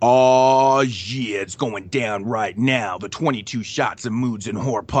Oh, yeah, it's going down right now. The 22 Shots of Moods and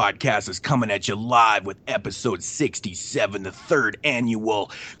Horror podcast is coming at you live with episode 67, the third annual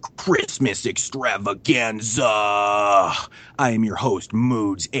Christmas extravaganza. I am your host,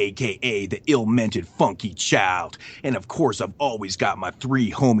 Moods, aka the ill-mented funky child. And of course, I've always got my three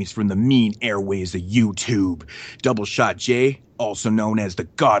homies from the mean airways of YouTube. Double Shot J, also known as the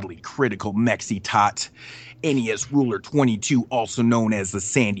godly critical Mexi Tot. NES Ruler 22, also known as the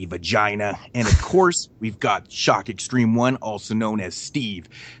Sandy Vagina. And of course, we've got Shock Extreme 1, also known as Steve,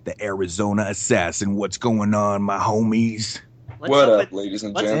 the Arizona Assassin. What's going on, my homies? What up, ladies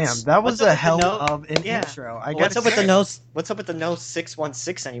and gents? Damn, that was a hell of an intro. What's up with the no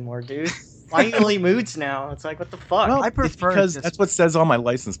 616 anymore, dude? Why are you only Moods now? It's like, what the fuck? Well, I prefer because that's what says on my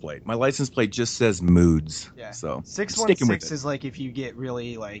license plate. My license plate just says Moods. Yeah. So 616 is like if you get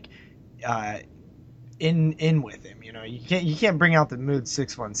really like in with him, you know. You can't bring out the Mood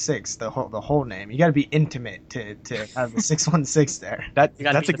 616, the whole name. You got to be intimate to have the 616 there.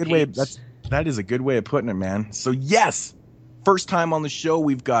 That's a good way. That is a good way of putting it, man. So yes, first time on the show,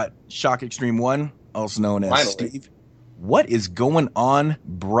 we've got Shock Extreme 1, also known as Steve. What is going on,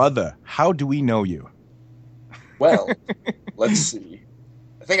 brother? How do we know you? Well, let's see.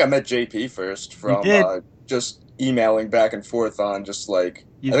 I think I met JP first from just emailing back and forth on just like,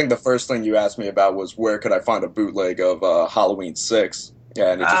 I think the first thing you asked me about was where could I find a bootleg of Halloween 6?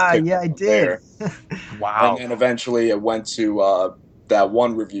 Yeah, and it just I did. Wow. And then eventually it went to that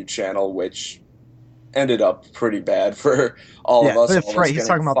one review channel, which ended up pretty bad for all of us. He's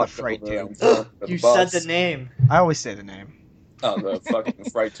talking about the Fright Tube. You said the name. I always say the name. Oh, the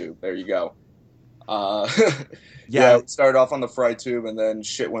fucking Fright Tube. There you go. Yeah, it started off on the Fright Tube, and then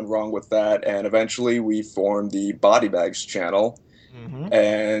shit went wrong with that, and eventually we formed the Body Bags channel. Mm-hmm.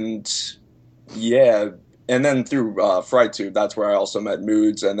 And yeah, and then through Fright Tube, that's where I also met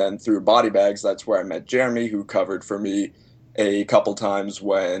Moods, and then through Body Bags, that's where I met Jeremy, who covered for me a couple times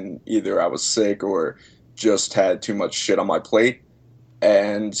when either I was sick or just had too much shit on my plate.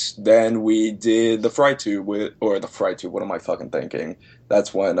 And then we did the Fright Tube what am I fucking thinking?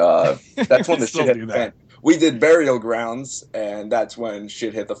 That's when the shit hit the fan. We did Burial Grounds, and that's when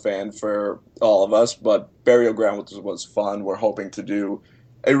shit hit the fan for all of us, but Burial Grounds was fun. We're hoping to do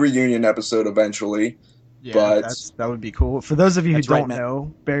a reunion episode eventually. Yeah, but that would be cool. For those of you who don't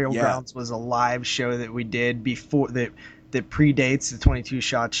know, Burial Grounds was a live show that we did before that predates the 22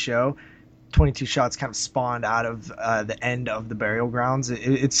 Shots show. 22 Shots kind of spawned out of the end of the Burial Grounds.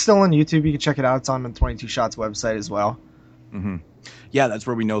 It's still on YouTube. You can check it out. It's on the 22 Shots website as well. Mm-hmm. Yeah, that's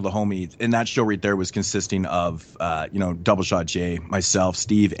where we know the homie. And that show right there was consisting of, Double Shot J, myself,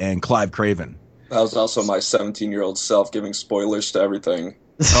 Steve, and Clive Craven. That was also my 17-year-old self giving spoilers to everything.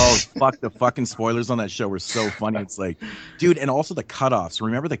 Oh, fuck, the fucking spoilers on that show were so funny. It's like, dude, and also the cutoffs.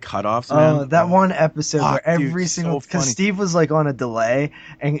 Remember the cutoffs, man? Oh, that one episode where every single... Because Steve was like on a delay,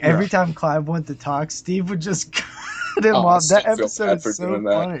 and every time Clive went to talk, Steve would just cut him off. That episode is so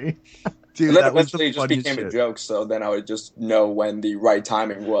funny. Dude, and then eventually it just became a joke, so then I would just know when the right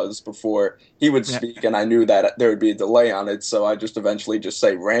timing was before he would speak, and I knew that there would be a delay on it, so I just eventually just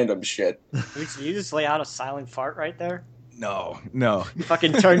say random shit. Did you just lay out a silent fart right there? No. You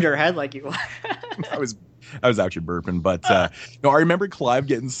fucking turned your head like you I was actually burping, but no, I remember Clive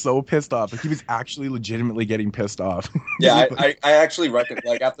getting so pissed off. Like, he was actually legitimately getting pissed off. Yeah, I actually reckoned,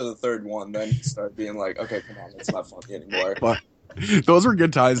 like, after the third one, then he started being like, okay, come on, it's not funny anymore. But those were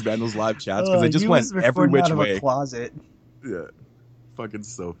good times, man, those live chats, because they just went every which way. A closet. Yeah. Fucking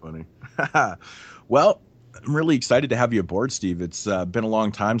so funny. Well, I'm really excited to have you aboard, Steve. It's been a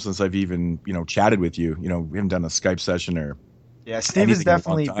long time since I've even, chatted with you. We haven't done a Skype session or... Yeah, Steve has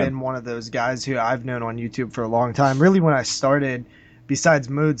definitely been one of those guys who I've known on YouTube for a long time. Really, when I started, besides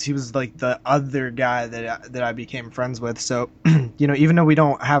Moods, he was like the other guy that I became friends with. So, even though we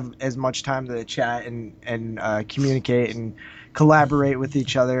don't have as much time to chat and communicate and collaborate with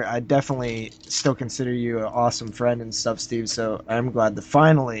each other, I definitely still consider you an awesome friend and stuff, Steve. So I'm glad to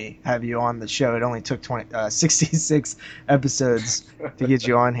finally have you on the show. It only took 66 episodes to get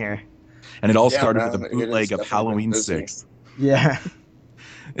you on here. And it all started with a bootleg of Halloween 6. Yeah.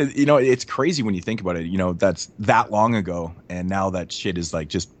 It's crazy when you think about it. That's that long ago, and now that shit is like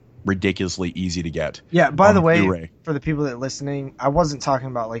just ridiculously easy to get. Yeah, by the way, Blu-ray. For the people that are listening, I wasn't talking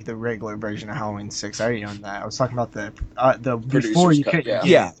about like the regular version of Halloween 6. I already owned that. I was talking about the before you could.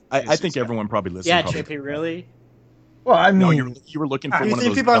 Yeah, I think everyone probably listened. Yeah, JP, really? Well, I mean, no, you were looking for one of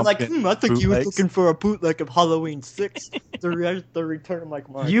those. People are like, I think you were looking for a bootleg of Halloween 6, the return like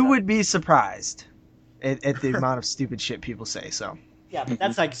Mark. You would be surprised at the amount of stupid shit people say. So yeah, but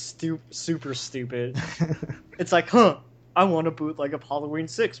that's like super stupid. It's like, huh? I want a bootleg of Halloween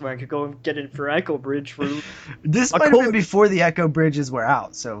 6 where I could go and get it for Echo Bridge for. This might have been before the Echo Bridges were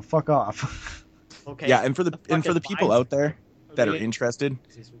out, so fuck off. Okay. Yeah, and for the people out there that are interested,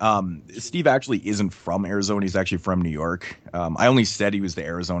 Steve actually isn't from Arizona. He's actually from New York. I only said he was the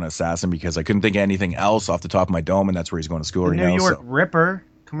Arizona assassin because I couldn't think of anything else off the top of my dome, and that's where he's going to school right now. The New York Ripper.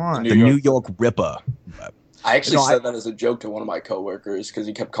 Come on. The New York Ripper. I actually said that as a joke to one of my coworkers because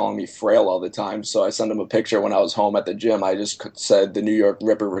he kept calling me frail all the time. So I sent him a picture when I was home at the gym. I just said the New York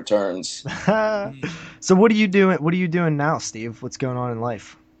Ripper returns. So what are you doing? What are you doing now, Steve? What's going on in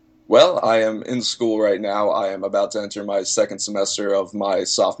life? Well, I am in school right now. I am about to enter my second semester of my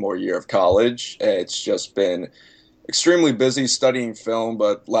sophomore year of college. It's just been extremely busy studying film,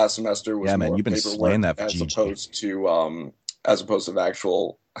 but last semester was more you've been slaying that for as opposed to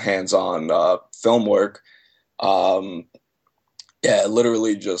actual hands-on film work.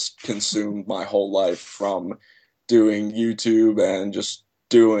 Literally just consumed my whole life from doing YouTube and just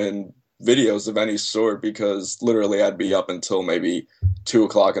doing videos of any sort because literally I'd be up until maybe 2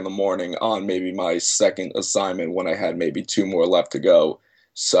 o'clock in the morning on maybe my second assignment when I had maybe 2 more left to go.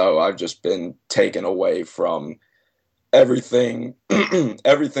 So I've just been taken away from everything,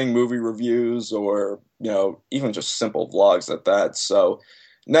 everything movie reviews or, even just simple vlogs at that. So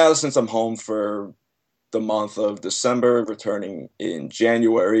now since I'm home for the month of December, returning in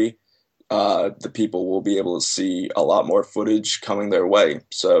January, the people will be able to see a lot more footage coming their way.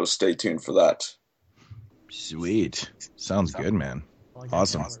 So stay tuned for that. Sweet. Sounds good, man.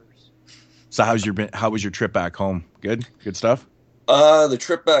 Awesome. So how was your trip back home? Good stuff? The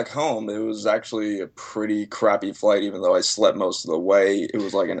trip back home, it was actually a pretty crappy flight, even though I slept most of the way. It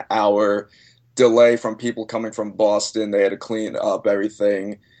was like an hour delay from people coming from Boston. They had to clean up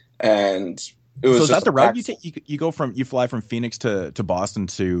everything, and it was. So is that the route you take? You fly from Phoenix to Boston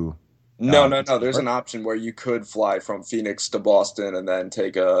to. No. There's an option where you could fly from Phoenix to Boston and then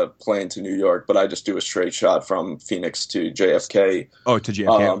take a plane to New York, but I just do a straight shot from Phoenix to JFK. Oh, to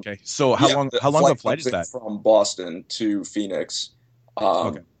JFK. Okay. So how long of a flight is that? From Boston to Phoenix.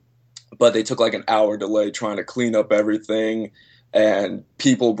 Okay. But they took like an hour delay trying to clean up everything, and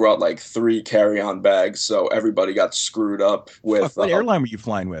people brought like 3 carry-on bags, so everybody got screwed up with. What airline were you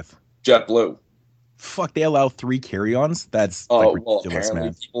flying with? JetBlue. Fuck, they allow 3 carry-ons? That's ridiculous, apparently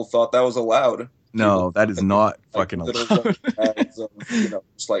man. People thought that was allowed. No, that is not fucking allowed. Bags of,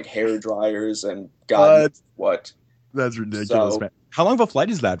 just like hair dryers and God knows what. That's ridiculous, man. How long of a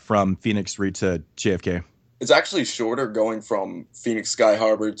flight is that from Phoenix to JFK? It's actually shorter going from Phoenix Sky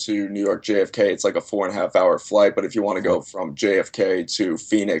Harbor to New York JFK. It's like a 4.5 hour flight. But if you want to go from JFK to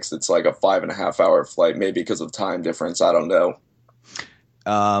Phoenix, it's like a 5.5 hour flight, maybe because of time difference. I don't know.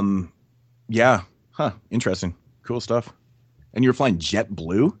 Yeah. Huh. Interesting. Cool stuff. And you're flying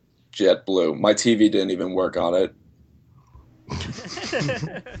JetBlue? JetBlue. My TV didn't even work on it.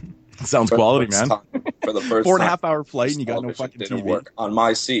 Sounds quality, man. For the first 4.5 hour flight and you got no fucking TV. Work on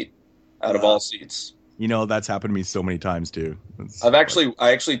my seat out of all seats. That's happened to me so many times too. I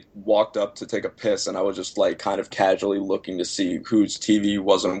actually walked up to take a piss and I was just like kind of casually looking to see whose TV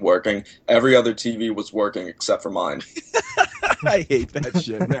wasn't working. Every other TV was working except for mine. I hate that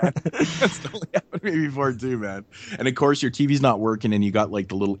shit, man. That's totally happened to me before too, man. And of course your TV's not working and you got like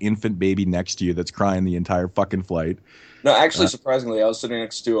the little infant baby next to you that's crying the entire fucking flight. No, actually, surprisingly, I was sitting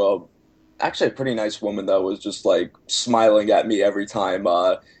next to a pretty nice woman that was just like smiling at me every time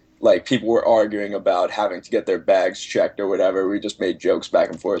like people were arguing about having to get their bags checked or whatever. We just made jokes back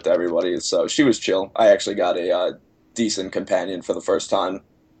and forth to everybody. So she was chill. I actually got a decent companion for the first time.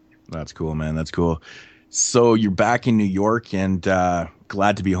 That's cool, man. That's cool. So you're back in New York and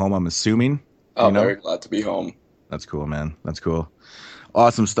glad to be home, I'm assuming. Very glad to be home. That's cool, man. That's cool.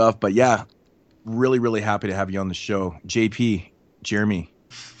 Awesome stuff. But yeah, really, really happy to have you on the show. JP, Jeremy,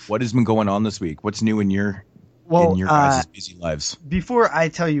 what has been going on this week? What's new in your guys' busy lives? Before I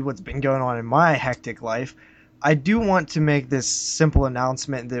tell you what's been going on in my hectic life, I do want to make this simple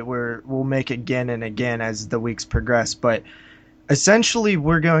announcement that we'll make again and again as the weeks progress, but essentially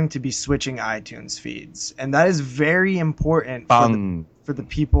we're going to be switching iTunes feeds, and that is very important for the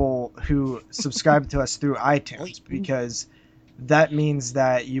people who subscribe to us through iTunes, because that means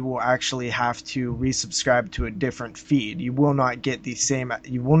that you will actually have to resubscribe to a different feed. You will not get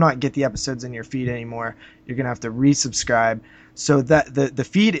the episodes in your feed anymore. You're going to have to resubscribe. So that the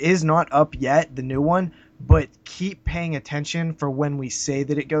feed is not up yet, the new one, but keep paying attention for when we say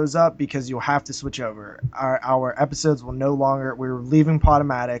that it goes up, because you'll have to switch over. Our episodes will no longer, we're leaving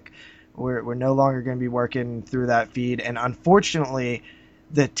Podomatic. We're no longer going to be working through that feed. And unfortunately,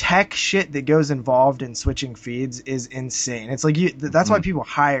 the tech shit that goes involved in switching feeds is insane. It's like that's why people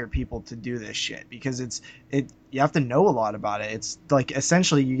hire people to do this shit, because you have to know a lot about it. It's like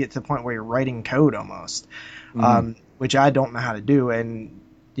essentially you get to the point where you're writing code almost, which I don't know how to do, and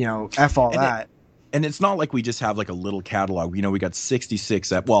F all that. And it's not like we just have like a little catalog. We got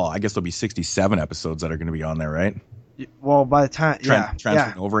 66. Well, I guess there'll be 67 episodes that are going to be on there, right? Well, by the time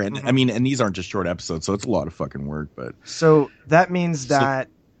transferring over, and I mean, and these aren't just short episodes, so it's a lot of fucking work. But so that means that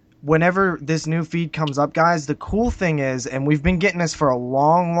whenever this new feed comes up, guys, the cool thing is, and we've been getting this for a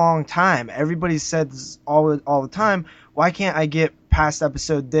long, long time. Everybody says all the time, why can't I get past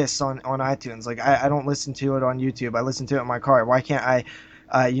episode this on iTunes? Like I don't listen to it on YouTube. I listen to it in my car. Why can't I?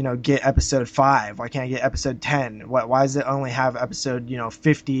 Get episode 5? Why can't I get episode 10? Why does it only have episode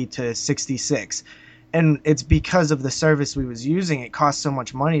 50 to 66? And it's because of the service we was using. It costs so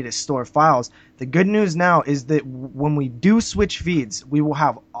much money to store files. The good news now is that when we do switch feeds, we will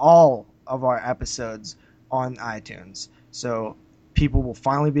have all of our episodes on iTunes. So people will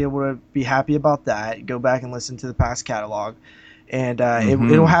finally be able to be happy about that. Go back and listen to the past catalog, and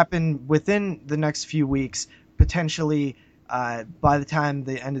it'll happen within the next few weeks, potentially. By the time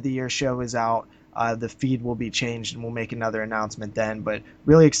the end of the year show is out, the feed will be changed, and we'll make another announcement then. But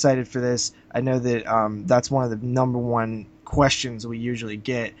really excited for this. I know that that's one of the number one questions we usually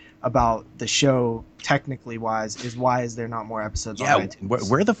get about the show, technically wise, is why is there not more episodes on iTunes?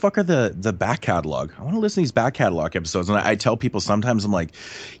 Where the fuck are the back catalog? I want to listen to these back catalog episodes, and I tell people sometimes, I'm like,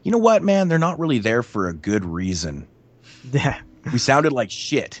 you know what, man? They're not really there for a good reason. Yeah. We sounded like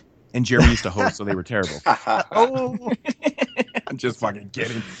shit. And Jeremy used to host, so they were terrible. Oh, I'm just fucking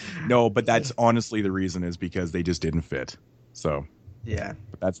kidding. No, but that's honestly the reason, is because they just didn't fit. So yeah,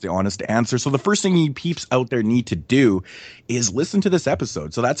 that's the honest answer. So the first thing you peeps out there need to do is listen to this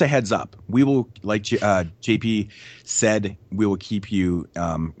episode. So that's a heads up. We will, like JP said, we will keep you,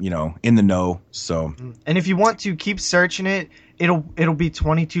 in the know. So, and if you want to keep searching it, it'll be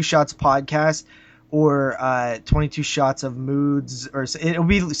 22 Shots Podcast. Or 22 Shots of Moods, or it'll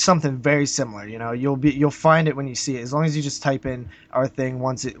be something very similar. You'll find it when you see it. As long as you just type in our thing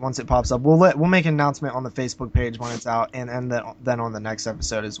once it pops up, we'll make an announcement on the Facebook page when it's out, and then on the next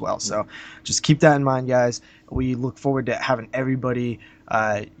episode as well. So just keep that in mind, guys. We look forward to having everybody,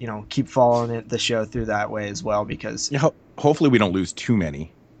 keep following the show through that way as well, because hopefully we don't lose too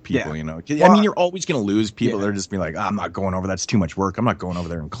many people. I mean, you're always going to lose people. They're just be like, I'm not going over. That's too much work. I'm not going over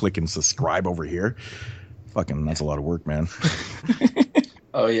there and clicking subscribe over here. Fucking, that's a lot of work, man.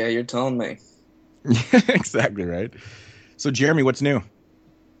 Oh yeah, you're telling me. Exactly right. So Jeremy, what's new?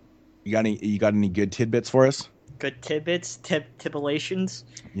 You got any good tidbits for us? Good tidbits, tipilations.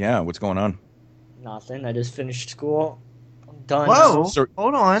 Yeah, what's going on? Nothing. I just finished school. I'm done. Whoa,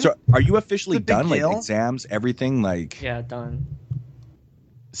 hold on. So are you officially done? Like exams, everything? Like yeah, done.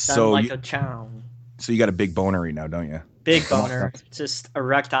 So like a chown. So you got a big boner right now, don't you? Big boner, just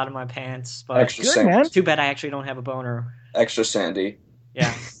erect out of my pants. But extra sandy. Too bad I actually don't have a boner. Extra sandy.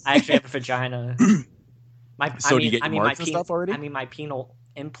 Yeah, I actually have a vagina. Do you get marks and stuff already? I mean, my penile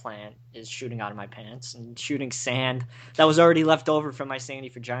implant is shooting out of my pants and shooting sand that was already left over from my sandy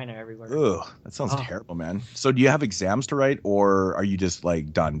vagina everywhere. Ugh, that sounds terrible, man. So do you have exams to write, or are you just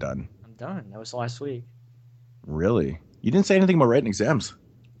like done? I'm done. That was last week. Really? You didn't say anything about writing exams.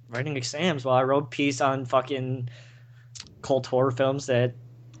 Writing exams? Well, I wrote a piece on fucking cult horror films that...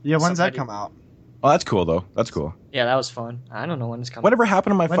 Yeah, when's that come out? Oh, that's cool, though. That's cool. Yeah, that was fun. I don't know when it's coming. Whatever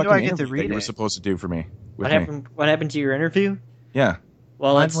happened to my fucking interview that you were supposed to do for me? What happened to your interview? Yeah.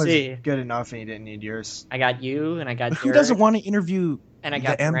 Well, let's see. Good enough, and you didn't need yours. I got you, and I got Who doesn't want to interview and I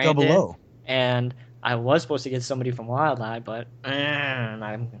got the MOO? And I was supposed to get somebody from Wild Eye, but I'm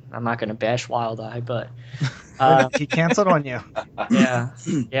not going to bash Wild Eye, but... he canceled on you.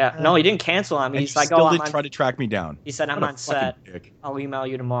 Yeah. No, he didn't cancel on me. He's like, still did try to track me down. He said, I'm on set. Dick. I'll email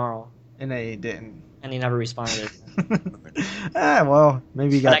you tomorrow. And he didn't. And he never responded. Well,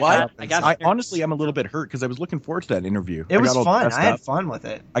 maybe you got... Honestly, I'm a little bit hurt because I was looking forward to that interview. It was fun. I had fun with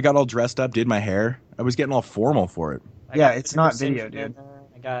it. I got all dressed up, did my hair. I was getting all formal for it. Yeah, it's not video, dude.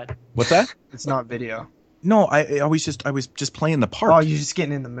 What's that? It's not video. No, I was just playing the part. Oh, you're just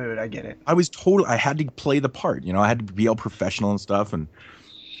getting in the mood. I get it. I had to play the part. I had to be all professional and stuff. And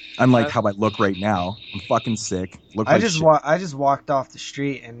unlike how I look right now, I'm fucking sick. I just walked off the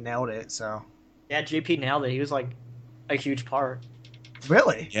street and nailed it. So yeah, JP nailed it. He was like a huge part.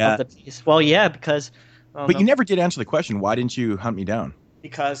 Really? Yeah. Of the piece. Well, yeah, because. But you never did answer the question. Why didn't you hunt me down?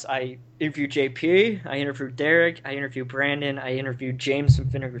 Because I interviewed JP, I interviewed Derek, I interviewed Brandon, I interviewed James from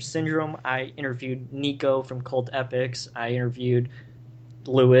Vinegar Syndrome, I interviewed Nico from Cult Epics, I interviewed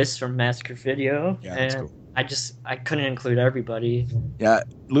Lewis from Massacre Video. Yeah, that's cool. I couldn't include everybody. Yeah,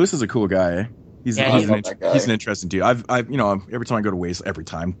 Lewis is a cool guy. He's an interesting dude. I've every time I go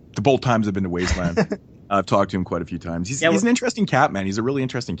to the both times I've been to Wasteland, I've talked to him quite a few times. He's an interesting cat, man. He's a really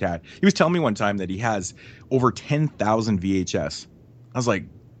interesting cat. He was telling me one time that he has over 10,000 VHS. I was like,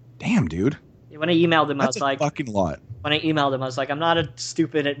 damn, dude. When I emailed him, I was like, fucking lot. When I emailed him, I was like, I'm not a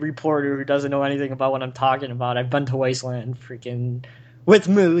stupid reporter who doesn't know anything about what I'm talking about. I've been to Wasteland freaking with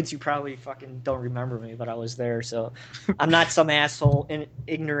Moods. You probably fucking don't remember me, but I was there, so I'm not some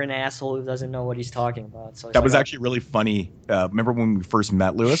ignorant asshole who doesn't know what he's talking about. So that was actually really funny. Remember when we first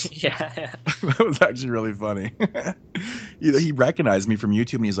met, Lewis? Yeah. That was actually really funny. He recognized me from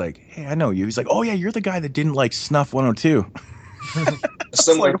YouTube, and he's like, hey, I know you. He's like, oh, yeah, you're the guy that didn't like Snuff 102. A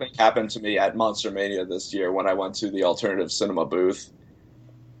similar thing happened to me at Monster Mania this year when I went to the alternative cinema booth,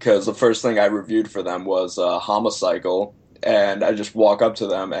 because the first thing I reviewed for them was Homicycle, and I just walk up to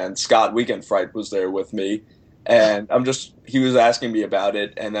them, and Scott Weekend Fright was there with me, and he was asking me about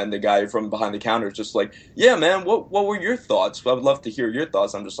it, and then the guy from behind the counter is just like, yeah, man, what were your thoughts? I would love to hear your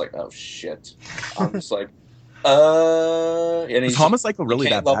thoughts. I'm just like, oh, shit. I'm just like, and he's Homicycle really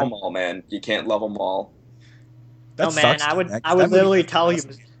that bad? You can't love them all, man. You can't love them all. That man, I would literally tell him.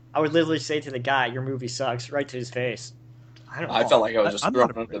 I would literally say to the guy, "Your movie sucks," right to his face. I felt like I was just throwing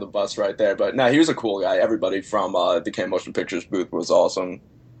him under the bus right there, but no, he was a cool guy. Everybody from the K Motion Pictures booth was awesome.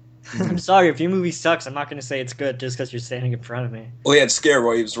 I'm sorry if your movie sucks. I'm not going to say it's good just because you're standing in front of me. Well, he had Scare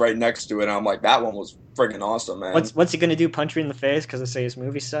Waves right next to it, and I'm like, that one was friggin' awesome, man. What's he going to do? Punch me in the face because I say his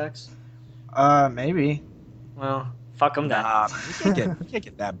movie sucks? Maybe. Well. Fuck him then. You can't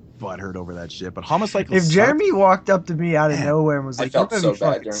get that butthurt over that shit. But Homicycle. If Jeremy walked up to me out of nowhere and was like, "I felt so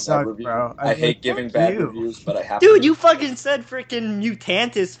bad during that review, bro," I hate giving bad reviews, but I have to. Dude, you fucking said freaking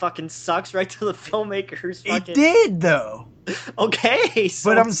Mutantis fucking sucks right to the filmmakers. It did though. Okay,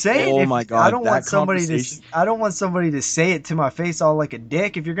 but I'm saying, oh my god, I don't want somebody to say it to my face all like a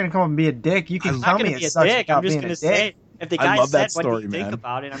dick. If you're gonna come and be a dick, you can tell me it sucks without being a dick. If the guy said what do you think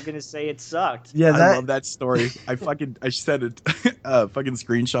about it, I'm gonna say it sucked. Yeah, I love that story. I sent a fucking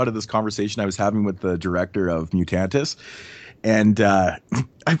screenshot of this conversation I was having with the director of Mutantis, and I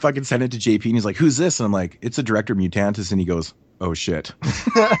fucking sent it to JP, and he's like, "Who's this?" And I'm like, "It's the director of Mutantis," and he goes, "Oh shit."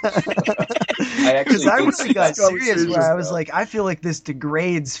 I really got serious where I was like, I feel like this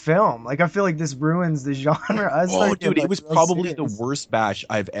degrades film. Like, I feel like this ruins the genre. Dude, it was probably the worst bash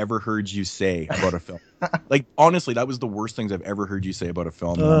I've ever heard you say about a film. Like, honestly, that was the worst things I've ever heard you say about a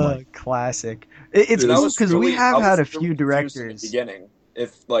film. Classic. It's cool because we have had a few directors. In the beginning,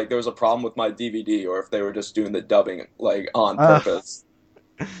 if like there was a problem with my DVD, or if they were just doing the dubbing like on purpose.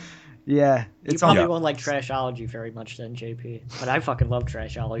 Yeah, you probably won't like Trashology very much then, JP. But I fucking love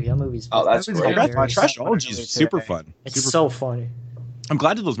Trashology. That movie's that's great. Trashology is super fun. It's so funny. I'm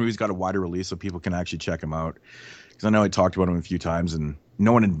glad that those movies got a wider release so people can actually check them out. Because I know I talked about them a few times, and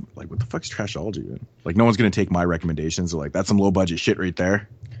no one like, what the fuck's Trashology, man? Like, no one's gonna take my recommendations. They're like, that's some low budget shit right there.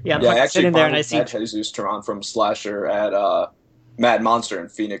 Yeah, I'm actually sitting there and I see Jesus Turan from Slasher at Mad Monster in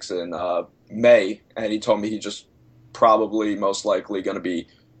Phoenix in May, and he told me he just probably most likely going to be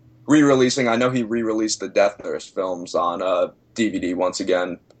re-releasing. I know he re-released the Death Nurse films on DVD once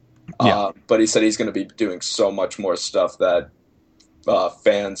again, but he said he's going to be doing so much more stuff that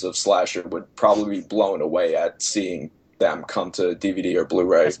fans of Slasher would probably be blown away at seeing them come to DVD or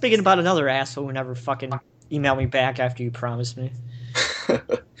Blu-ray. Speaking about another asshole who never fucking emailed me back after you promised me.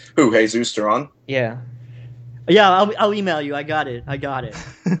 Who, Jesus Turan? Yeah, I'll email you. I got it.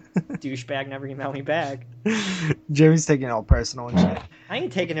 Douchebag never emailed me back. Jamie's taking it all personal and shit. I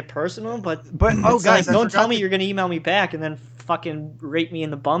ain't taking it personal, but oh, guys, like, don't tell me you're gonna email me back and then fucking rate me in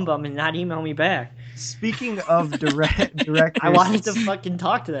the bum and not email me back. Speaking of directors, I wanted to fucking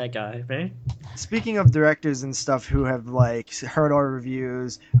talk to that guy, man. Speaking of directors and stuff who have like heard our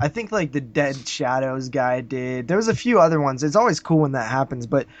reviews, I think like the Dead Shadows guy did. There was a few other ones. It's always cool when that happens,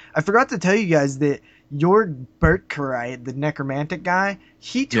 but I forgot to tell you guys that your Bert Carite, the necromantic guy,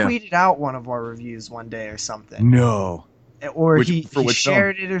 he tweeted out one of our reviews one day or something. No. Or he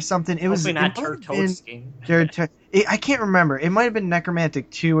shared it or something. It was not Der Todsking. I can't remember. It might have been Necromantic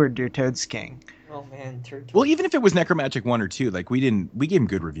 2 or Der Todsking. Oh man, well, even if it was Necromantic 1 or 2, like we gave him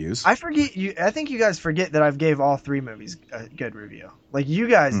good reviews. I think you guys forget that I've gave all three movies a good review. Like you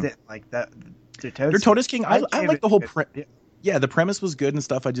guys didn't like that. Der Todsking. I like the whole the premise was good and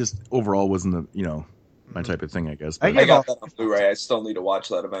stuff. I just overall wasn't my type of thing, I guess. I got that on Blu-ray. I still need to watch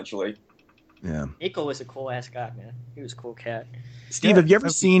that eventually. Yeah. Nico was a cool ass guy, man. He was a cool cat. Steve, have you ever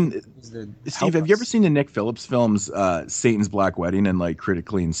seen the Nick Phillips films, Satan's Black Wedding and like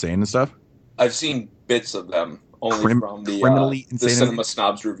Critically Insane and stuff? I've seen bits of them only from the Cinema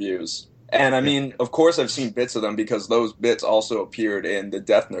Snobs reviews, And I mean, of course, I've seen bits of them because those bits also appeared in the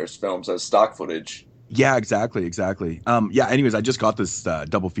Death Nurse films as stock footage. Yeah, exactly. Yeah. Anyways, I just got this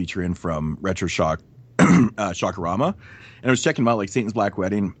double feature in from Retro Shock, Shockorama, and I was checking them out, like Satan's Black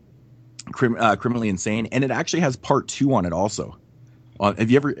Wedding, Criminally Insane, and it actually has part 2 on it also.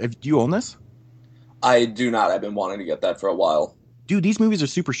 Do you own this? I do not. I've been wanting to get that for a while. Dude, these movies are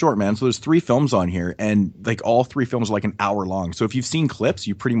super short, man. So there's 3 films on here, and like all 3 films are like an hour long. So if you've seen clips,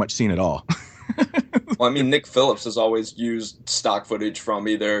 you've pretty much seen it all. Well, I mean, Nick Phillips has always used stock footage from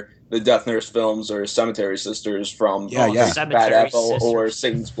either the Death Nurse films or Cemetery Sisters from Bad Apple or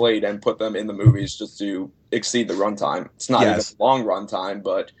Satan's Blade and put them in the movies just to exceed the runtime. It's not even a long runtime,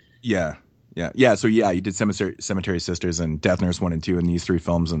 but... Yeah. So you did Cemetery Sisters and Death Nurse 1 and 2 in these 3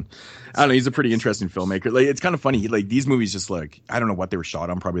 films, and I don't know, he's a pretty interesting filmmaker. Like, it's kind of funny. Like, these movies just like, I don't know what they were shot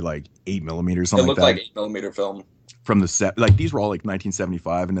on, probably like 8mm or something. It looked like 8mm film from the set. Like, these were all like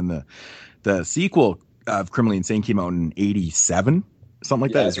 1975, and then the sequel of Criminally Insane came out in 87, something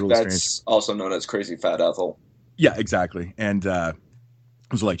like that. It's really that's strange. Also known as Crazy Fat Ethel. Yeah, exactly. And it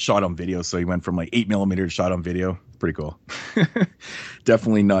was like shot on video, so he went from like 8mm to shot on video. Pretty cool.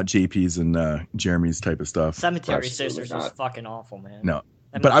 Definitely not JP's and Jeremy's type of stuff. Cemetery Sisters was fucking awful, man. No.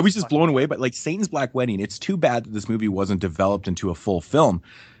 But I was just blown away by like Satan's Black Wedding. It's too bad that this movie wasn't developed into a full film,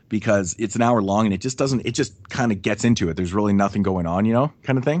 because it's an hour long and it just kind of gets into it. There's really nothing going on,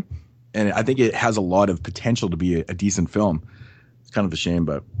 kind of thing. And I think it has a lot of potential to be a decent film. It's kind of a shame,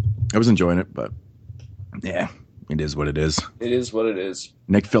 but I was enjoying it. But yeah, it is what it is. It is what it is.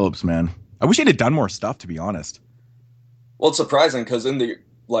 Nick Phillips, man. I wish he'd have done more stuff, to be honest. Well, it's surprising because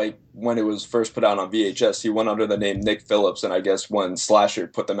when it was first put out on VHS, he went under the name Nick Phillips, and I guess when Slasher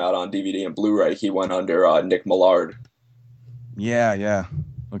put them out on DVD and Blu-ray, he went under Nick Millard. Yeah.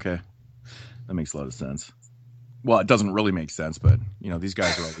 Okay. That makes a lot of sense. Well, it doesn't really make sense, but, these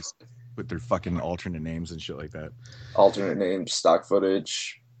guys are always with their fucking alternate names and shit like that. Alternate names, stock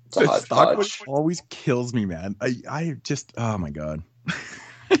footage. Stock footage always kills me, man. I just, oh my God.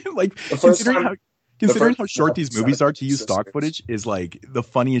 Like, considering how short these movies are, to use stock footage is like the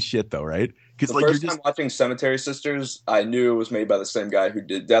funniest shit, though, right? Because the first time watching Cemetery Sisters, I knew it was made by the same guy who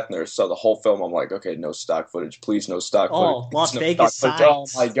did Death Nurse. So the whole film, I'm like, okay, no stock footage, please, no stock footage. Oh, Las Vegas signs. Oh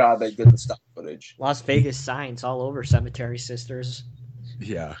my God, they did the stock footage. Las Vegas signs all over Cemetery Sisters.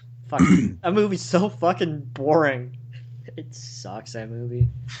 Yeah, that movie's so fucking boring. It sucks, that movie.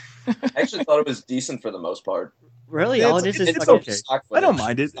 I actually thought it was decent for the most part. Really? All it is fucking okay. I don't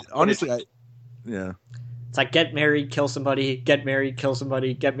mind it. Honestly, yeah. It's like get married, kill somebody, get married, kill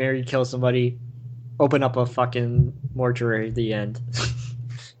somebody, get married, kill somebody, open up a fucking mortuary at the end.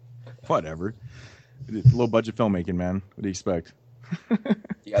 Whatever. Low budget filmmaking, man. What do you expect?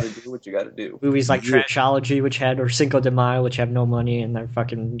 You gotta do what you gotta do. Movies like Trashology, or Cinco de Mayo, which have no money and they're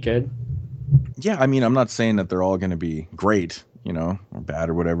fucking good. Yeah, I mean, I'm not saying that they're all going to be great, or bad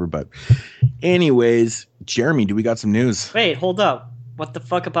or whatever, but anyways, Jeremy, do we got some news? Wait, hold up. What the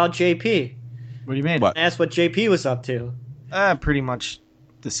fuck about JP? What do you mean? What? Ask what JP was up to. Pretty much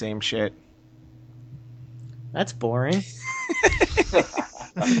the same shit. That's boring.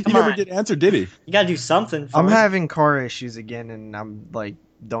 He never did answer, did he? You gotta do something. I'm having car issues again, and I'm like,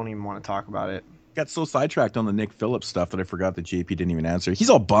 don't even want to talk about it. Got so sidetracked on the Nick Phillips stuff that I forgot that JP didn't even answer. He's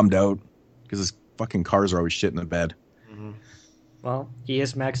all bummed out because his fucking cars are always shit in the bed. Mm-hmm. Well, he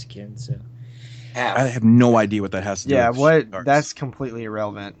is Mexican, so. I have no idea what that has to do with what? Cars. That's completely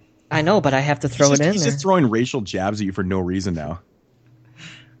irrelevant. I know, but I have to throw it in. He's just throwing racial jabs at you for no reason now.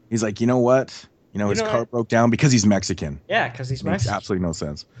 He's like, you know what? His car broke down because he's Mexican. Yeah, because he's Mexican. Makes absolutely no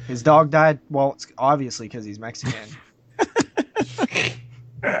sense. His dog died. Well, it's obviously because he's Mexican.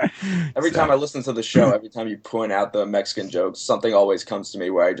 Every time I listen to the show, every time you point out the Mexican jokes, something always comes to me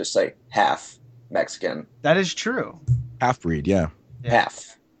where I just say half Mexican. That is true. Half breed, yeah.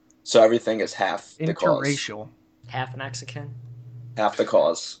 Half. So everything is half the cause. Interracial. Half Mexican. Half the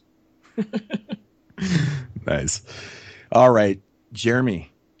cause. Nice. All right,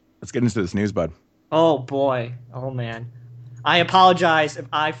 Jeremy, let's get into this news, bud. Oh boy. Oh man. I apologize if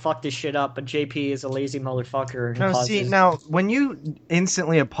I fucked this shit up, but JP is a lazy motherfucker. Now, when you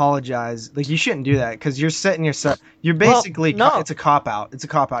instantly apologize, like, you shouldn't do that, because you're setting yourself... You're basically... Well, no. It's a cop-out. It's a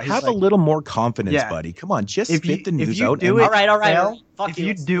cop-out. Have a little more confidence, buddy. Come on, just spit the news out. All right. If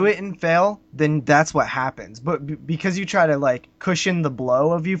you do it and fail, then that's what happens. But because you try to, like, cushion the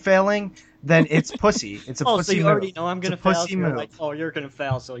blow of you failing, then it's pussy. It's a pussy move. So you already know I'm going to fail, so you're like, you're going to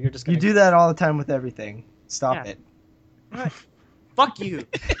fail, so you're just going to... You do that all the time with everything. Stop it. Right. Fuck you.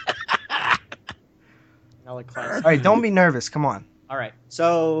 All right, don't be nervous. Come on. All right.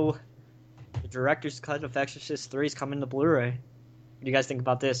 So, the director's cut of Exorcist 3 is coming to Blu-ray. What do you guys think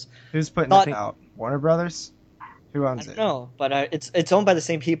about this? Who's putting it out? Warner Brothers? Who owns it? No, but it's owned by the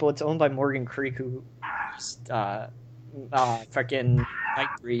same people. It's owned by Morgan Creek, who fucking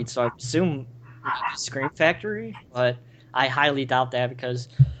Nightbreed. So I assume Scream Factory, but I highly doubt that because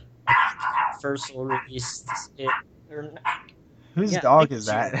Universal released it. Whose dog is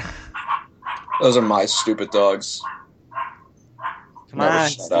that? Those are my stupid dogs. Come on,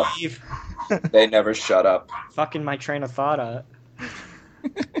 Steve. They never shut up. Fucking my train of thought.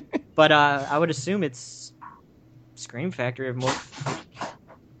 But I would assume it's Scream Factory of more.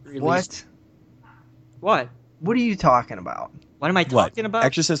 What? What? What are you talking about? What am I talking about?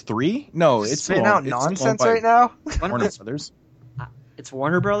 Exorcist 3? No, it's spitting out nonsense right now. Warner Brothers. It's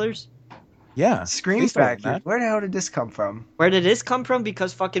Warner Brothers. Yeah, Scream Factory. Where the hell did this come from? Where did this come from?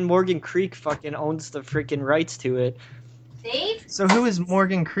 Because fucking Morgan Creek fucking owns the freaking rights to it. Dave? So who is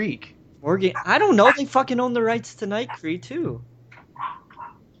Morgan Creek? I don't know. They fucking own the rights to Nightbreed too.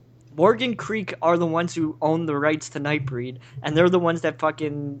 Morgan Creek are the ones who own the rights to Nightbreed, and they're the ones that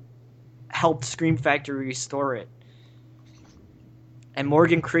fucking helped Scream Factory restore it. And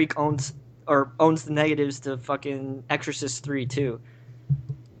Morgan Creek owns the negatives to fucking Exorcist 3 too.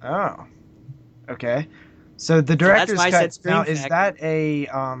 Oh. Okay. So the director's cut now, is that a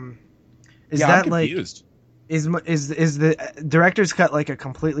is that I'm confused. Is the director's cut like a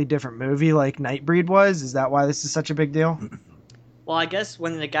completely different movie like Nightbreed was? Is that why this is such a big deal? Well, I guess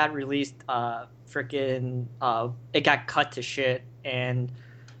when it got released, it got cut to shit, and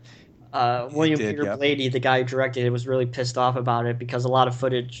William Peter Blatty, the guy who directed it, was really pissed off about it because a lot of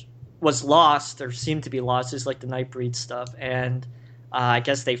footage was lost or seemed to be lost, just like the Nightbreed stuff, and I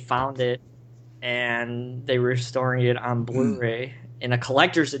guess they found it and they were restoring it on Blu-ray in a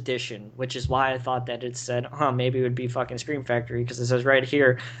collector's edition, which is why I thought that it said, maybe it would be fucking Scream Factory, because it says right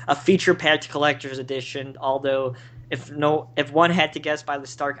here, a feature-packed collector's edition, although if one had to guess by the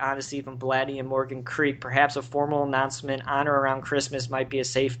stark honesty from Blatty and Morgan Creek, perhaps a formal announcement on or around Christmas might be a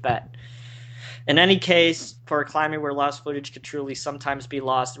safe bet. In any case, for a climate where lost footage could truly sometimes be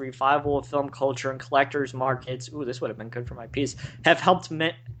lost, the revival of film culture and collectors' markets, this would have been good for my piece, have helped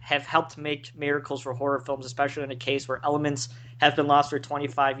make miracles for horror films, especially in a case where elements have been lost for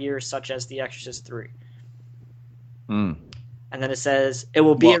 25 years, such as The Exorcist 3. And then it says, it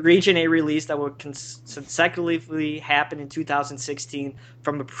will be a Region A release that will consecutively happen in 2016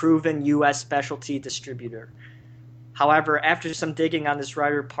 from a proven U.S. specialty distributor. However, after some digging on this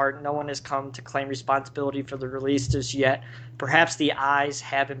writer part, no one has come to claim responsibility for the release just yet. Perhaps the I's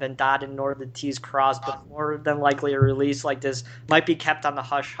haven't been dotted nor the T's crossed, but more than likely a release like this might be kept on the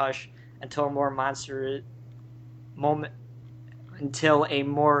hush-hush until a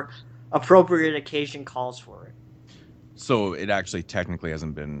more appropriate occasion calls for it. So it actually technically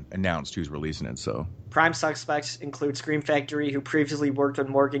hasn't been announced who's releasing it, so... Prime suspects include Scream Factory, who previously worked with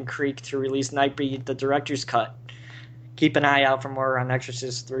Morgan Creek to release Nightbreed, the director's cut. Keep an eye out for more on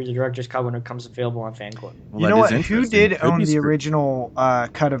Exorcist 3, the director's cut, when it comes available on FanClub. Well, you know what? Who did own the original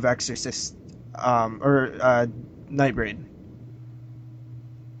cut of Exorcist or Nightbreed?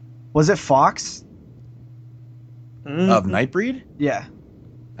 Was it Fox? Of Nightbreed? Yeah.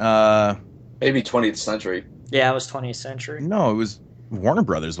 Maybe 20th Century. Yeah, it was 20th Century. No, it was Warner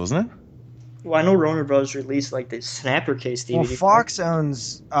Brothers, wasn't it? Well, I know Warner Brothers released like the Snapper Case DVD. Well, Fox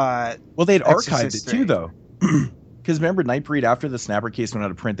owns. Well, they'd archived it too, though. Because remember, Nightbreed, after the Snapper Case went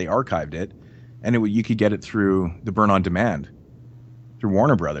out of print, they archived it, and you could get it through the Burn on Demand through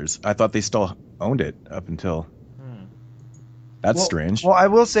Warner Brothers. I thought they still owned it up until. That's strange. Well, I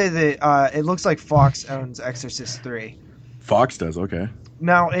will say that it looks like Fox owns Exorcist 3. Fox does, okay.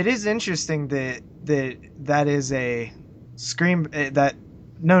 Now, it is interesting that is a Scream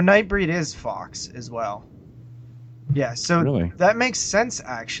Nightbreed is Fox as well. Yeah, so really? That makes sense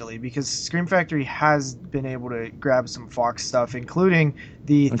actually, because Scream Factory has been able to grab some Fox stuff, including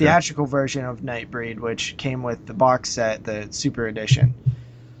the theatrical version of Nightbreed, which came with the box set, the Super Edition.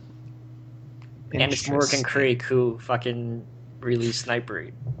 And it's Morgan Creek who fucking released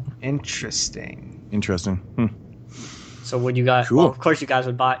Nightbreed. Interesting. So would you guys? Cool. Well, of course you guys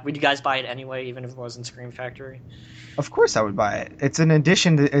would buy. Would you guys buy it anyway, even if it wasn't Scream Factory? Of course I would buy it. It's an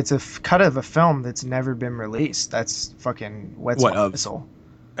addition to. It's a cut of a film that's never been released. That's fucking wets my whistle.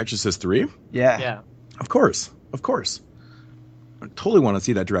 Exorcist 3? Yeah. Yeah. Of course. I totally want to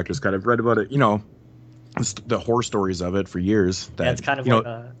see that director's cut. I've read about it. The horror stories of it for years. That, it's kind of like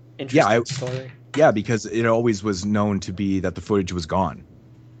a interesting story. Yeah, because it always was known to be that the footage was gone.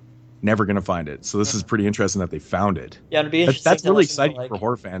 Never gonna find it. So this is pretty interesting that they found it. Yeah, it'd be interesting. That's really exciting for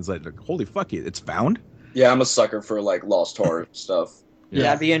horror fans. Like, holy fuck, it's found. Yeah, I'm a sucker for like lost horror stuff.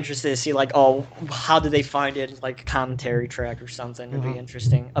 Yeah, I'd be interested to see, like, how did they find it, like a commentary track or something. It'd be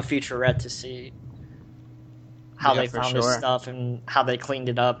interesting. A featurette to see how they found this stuff and how they cleaned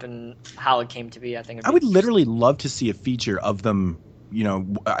it up and how it came to be. I think I would literally love to see a feature of them. You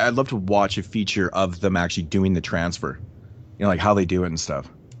know, I'd love to watch a feature of them actually doing the transfer. You know, like how they do it and stuff.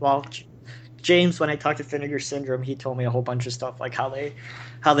 Well, James, when I talked to Vinegar Syndrome, he told me a whole bunch of stuff, like how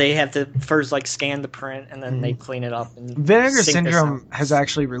they have to first like scan the print and then they clean it up. And Vinegar Syndrome has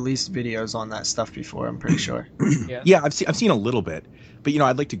actually released videos on that stuff before. I'm pretty sure. Yeah, I've seen a little bit, but you know,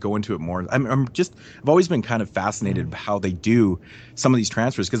 I'd like to go into it more. I've always been kind of fascinated by how they do some of these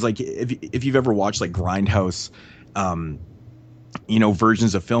transfers, because like if you've ever watched like Grindhouse, you know,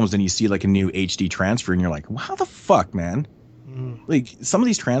 versions of films, and you see like a new HD transfer, and you're like, well, how the fuck, man? Like some of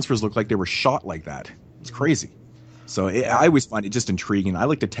these transfers look like they were shot like that. It's crazy. So I always find it just intriguing. I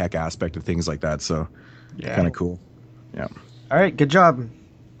like the tech aspect of things like that. So kind of cool. Yeah. All right. Good job.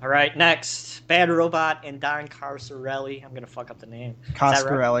 All right. Next, Bad Robot and Don Coscarelli. I'm gonna fuck up the name.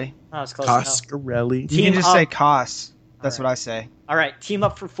 Coscarelli. Right? Oh, it's close Coscarelli. You can just say Cos. That's what I say. All right. Team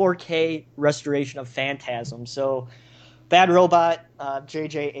up for 4K restoration of Phantasm. So, Bad Robot,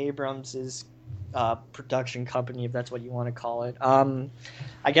 J.J. Abrams' production company, if that's what you want to call it.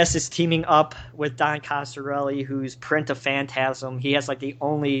 I guess it's teaming up with Don Coscarelli, whose print of Phantasm. He has like the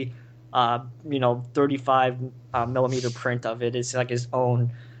only, 35 millimeter print of it. It's like his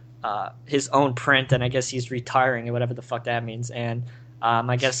own print, and I guess he's retiring or whatever the fuck that means. And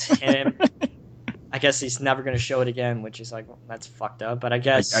I guess him, I guess he's never going to show it again, which is like, well, that's fucked up. But I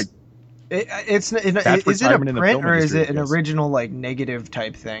guess. Is it a print or is it an original like negative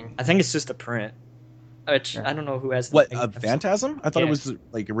type thing? I think it's just a print. Which I don't know who has. What, Phantasm? I thought it was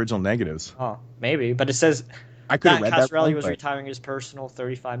like original negatives. Oh, maybe, but it says I could have read that. Coscarelli was retiring his personal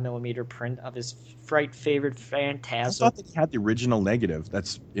 35 millimeter print of his favorite Phantasm. I thought that he had the original negative.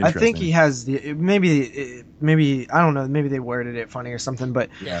 That's interesting. I think he has the maybe I don't know. Maybe they worded it funny or something, but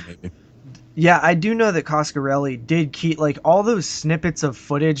yeah, maybe. Yeah, I do know that Coscarelli did keep like all those snippets of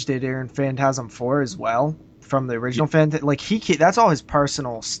footage they did in Phantasm 4 as well from the original Phantasm. Like that's all his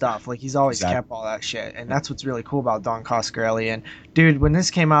personal stuff. Like he's always kept all that shit, and that's what's really cool about Don Coscarelli. And dude, when this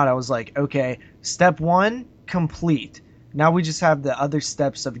came out, I was like, okay, step 1 complete. Now we just have the other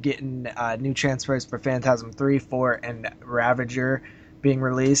steps of getting new transfers for Phantasm 3, 4, and Ravager being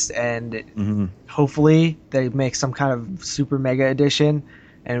released, and hopefully they make some kind of super mega edition.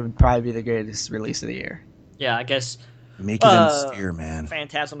 And it would probably be the greatest release of the year. Yeah, I guess. Make it in sphere, man.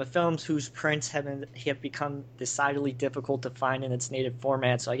 Phantasm of films whose prints have become decidedly difficult to find in its native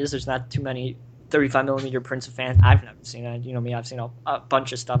format. So I guess there's not too many 35 millimeter prints of I've never seen it. You know me, I've seen a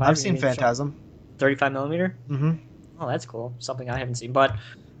bunch of stuff. I've seen Phantasm. 35 millimeter? Mm-hmm. Oh, that's cool. Something I haven't seen. But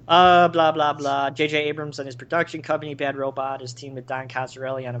blah, blah, blah. J.J. Abrams and his production company, Bad Robot, is teamed with Don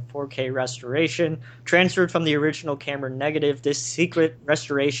Coscarelli on a 4K restoration. Transferred from the original camera negative, this secret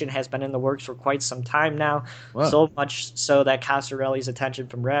restoration has been in the works for quite some time now. Wow. So much so that Coscarelli's attention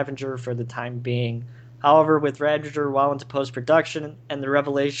from Ravager for the time being. However, with Ravager well into post-production and the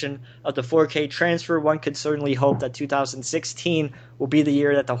revelation of the 4K transfer, one could certainly hope that 2016 will be the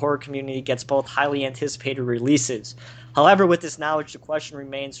year that the horror community gets both highly anticipated releases. However, with this knowledge, the question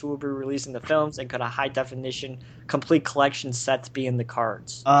remains who will be releasing the films, and could a high-definition complete collection set be in the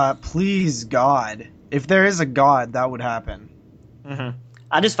cards? Please, God. If there is a God, that would happen. Mm-hmm.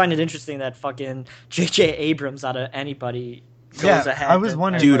 I just find it interesting that fucking J.J. Abrams, out of anybody, goes ahead. I was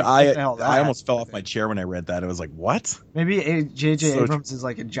wondering. Dude, I almost fell off my chair when I read that. I was like, what? Maybe J.J. Abrams is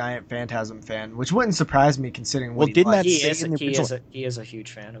like a giant Phantasm fan, which wouldn't surprise me considering what he is a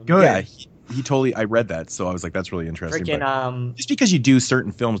huge fan of him. Good. Yeah, he totally. I read that, so I was like, "That's really interesting." Just because you do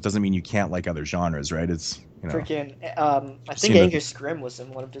certain films doesn't mean you can't like other genres, right? It's I think Angus Scrimm was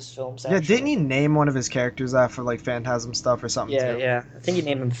in one of his films. Actually. Yeah, didn't he name one of his characters after like Phantasm stuff or something? Yeah, too? Yeah. I think he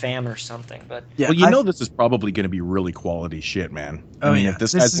named him Fam or something. But yeah, well, this is probably going to be really quality shit, man. If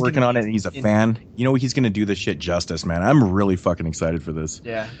this guy's working on it and he's a fan, he's going to do this shit justice, man. I'm really fucking excited for this.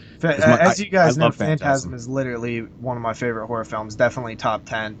 Yeah, as you guys know, Phantasm is literally one of my favorite horror films. Definitely top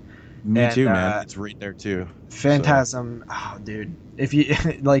 10. Me too, man. It's right there too. Phantasm, dude. If you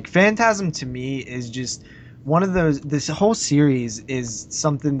like, Phantasm to me is just one of those. This whole series is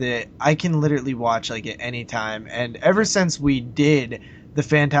something that I can literally watch like at any time. And ever since we did the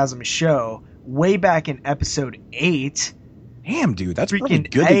Phantasm show way back in episode 8, damn, dude, that's really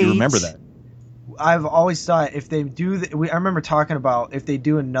good that you remember that. I've always thought if they do, I remember talking about if they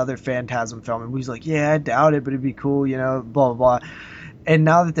do another Phantasm film, and we was like, yeah, I doubt it, but it'd be cool, blah blah blah. And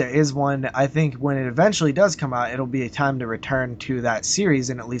now that there is one, I think when it eventually does come out, it'll be a time to return to that series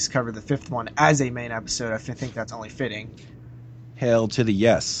and at least cover the 5th one as a main episode. I think that's only fitting. Hail to the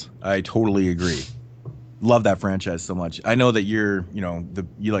yes. I totally agree. Love that franchise so much. I know that you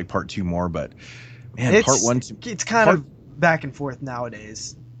like part 2 more, but man, part 1, it's kind of back and forth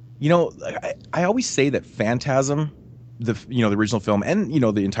nowadays. I always say that Phantasm, the original film, and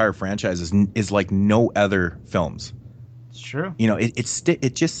the entire franchise is like no other films. It's true.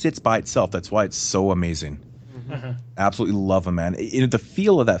 It just sits by itself. That's why it's so amazing. Mm-hmm. Absolutely love them, man. The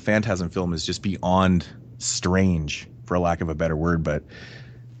feel of that Phantasm film is just beyond strange, for lack of a better word, but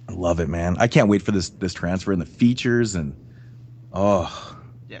I love it, man. I can't wait for this transfer and the features and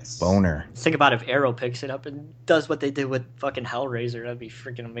yes, boner. Think about if Arrow picks it up and does what they did with fucking Hellraiser. That'd be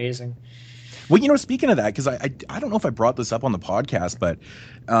freaking amazing. Well, speaking of that, because I don't know if I brought this up on the podcast, but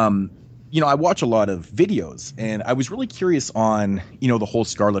I watch a lot of videos, and I was really curious on the whole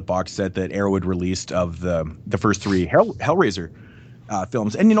Scarlet box set that Arrow had released of the first 3 Hellraiser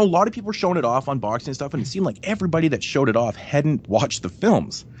films, and a lot of people were showing it off, unboxing and stuff, and it seemed like everybody that showed it off hadn't watched the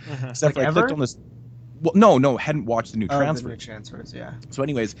films. Except for I clicked on this. Well, no, hadn't watched the new transfers. The new transfers, yeah. So,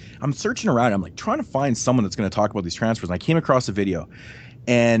 anyways, I'm searching around. I'm like trying to find someone that's going to talk about these transfers, and I came across a video.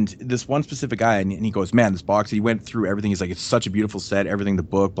 And this one specific guy, and he goes, man, this box, he went through everything. He's like, it's such a beautiful set, everything, the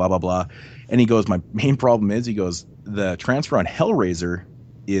book, blah, blah, blah. And he goes, my main problem is, he goes, the transfer on Hellraiser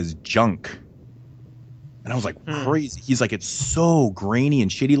is junk. And I was like, crazy. He's like, it's so grainy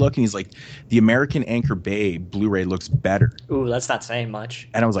and shitty looking. He's like, the American Anchor Bay Blu-ray looks better. Ooh, that's not saying much.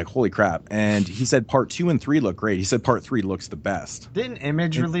 And I was like, holy crap. And he said part 2 and 3 look great. He said part 3 looks the best. Didn't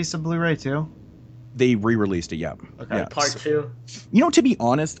Image release a Blu-ray too? They re-released it, yeah. Okay, yeah. part 2. To be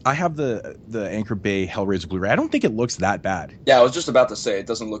honest, I have the Anchor Bay Hellraiser Blu-ray. I don't think it looks that bad. Yeah, I was just about to say, it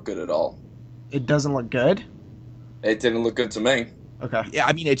doesn't look good at all. It doesn't look good? It didn't look good to me. Okay. Yeah,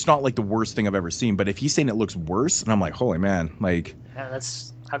 I mean, it's not like the worst thing I've ever seen, but if he's saying it looks worse, and I'm like, holy man, like... Yeah,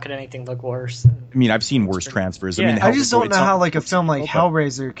 how could anything look worse? I mean, I've seen worse transfers. Yeah. I just don't know how like a film like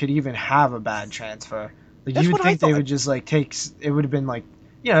Hellraiser could even have a bad transfer. Like, you would think they would just like it would have been like,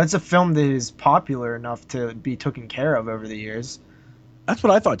 it's a film that is popular enough to be taken care of over the years. That's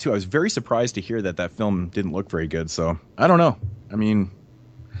what I thought too. I was very surprised to hear that film didn't look very good. So I don't know. I mean,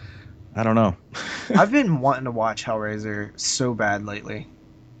 I don't know. I've been wanting to watch Hellraiser so bad lately.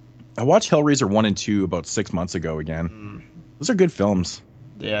 I watched Hellraiser 1 and 2 about 6 months ago again. Those are good films.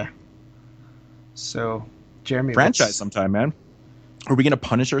 Yeah. So, Jeremy, franchise sometime, man. Are we gonna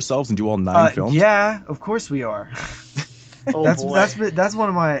punish ourselves and do all 9 films? Yeah, of course we are. That's one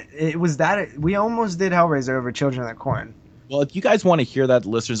of my. It was that we almost did Hellraiser over Children of the Corn. Well, if you guys want to hear that,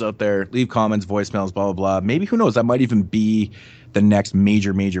 listeners out there, leave comments, voicemails, blah blah blah. Maybe, who knows, that might even be the next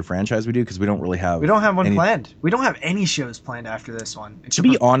major franchise we do, because we don't have one planned. We don't have any shows planned after this one. To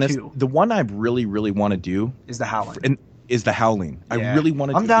be honest, the one I really want to do is the Howling. I really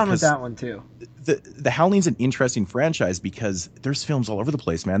want to. I'm down with that one too. The Howling's an interesting franchise because there's films all over the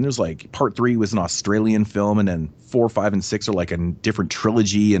place, man. There's like part 3 was an Australian film, and then 4, 5, and 6 are like a different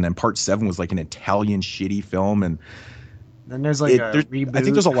trilogy, and then part 7 was like an Italian shitty film, and then there's like a reboot. I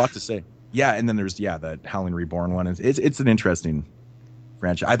think there's a lot to say. Yeah, and then there's the Howling Reborn one. It's an interesting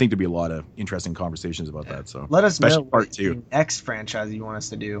franchise. I think there'd be a lot of interesting conversations about that. So let us know what the next franchise you want us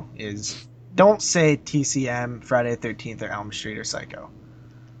to do is. Don't say TCM, Friday the 13th, or Elm Street, or Psycho.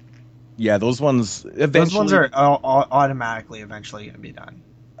 Yeah, those ones are automatically eventually going to be done.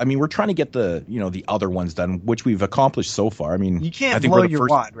 I mean, we're trying to get the other ones done, which we've accomplished so far. I mean, you can't blow your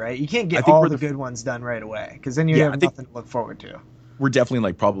wad, right? You can't get all the good ones done right away, because then you have nothing to look forward to. We're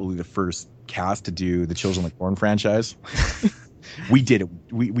definitely probably the first cast to do the Children of the Corn franchise. We did it.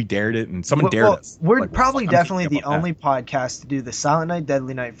 We dared it, and someone dared us. We're probably definitely the only podcast to do the Silent Night,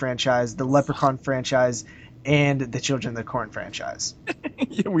 Deadly Night franchise, the Leprechaun franchise, and the Children of the Corn franchise.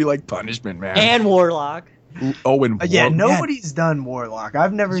 Yeah, we like punishment, man. And Warlock. Oh, and nobody's done Warlock.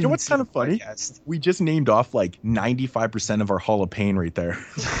 I've never. You know what's kind of funny? Podcast. We just named off like 95% of our Hall of Pain right there.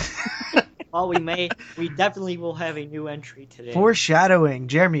 Well, we definitely will have a new entry today. Foreshadowing.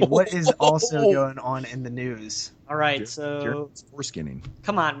 Jeremy, what is also going on in the news? All right, so foreskinning.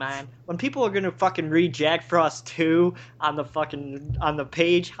 Come on, man. When people are gonna fucking read Jack Frost 2 on the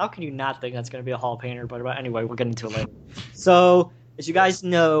page, how can you not think that's gonna be a Hall of Painter? But anyway, we'll get into it later. So, as you guys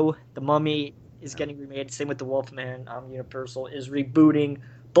know, The Mummy is getting remade. Same with The Wolfman. Universal is rebooting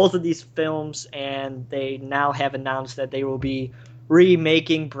both of these films, and they now have announced that they will be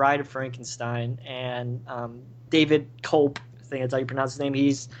remaking Bride of Frankenstein. And David Cope, I think that's how you pronounce his name,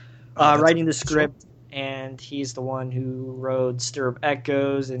 he's writing the script, and he's the one who wrote Stir of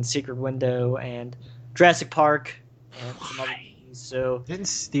Echoes and Secret Window and Jurassic Park and some other movies. So didn't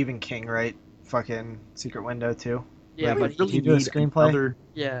Stephen King write fucking Secret Window too? Yeah, but he do a screenplay.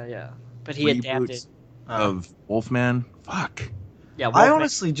 Yeah, but he adapted of Wolfman. Fuck. Yeah, I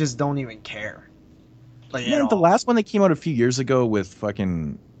honestly just don't even care. Like, man, the last one that came out a few years ago with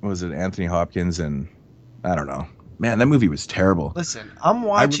fucking, what was it, Anthony Hopkins, and I don't know. Man, that movie was terrible. Listen, I'm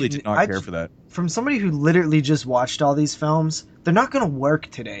watching. I really did not care for that. From somebody who literally just watched all these films, they're not going to work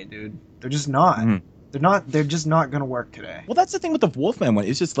today, dude. They're just not. Mm-hmm. They're just not going to work today. Well, that's the thing with the Wolfman one.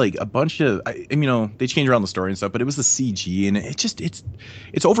 It's just like a bunch of, they change around the story and stuff, but it was the CG, and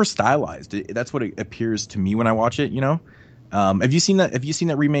it's over stylized. That's what it appears to me when I watch it. Have you seen that? Have you seen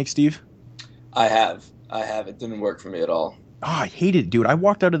that remake, Steve? I have. It didn't work for me at all. Oh, I hate it, dude. I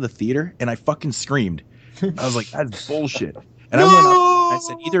walked out of the theater and I fucking screamed. I was like, that's bullshit. And I went up and I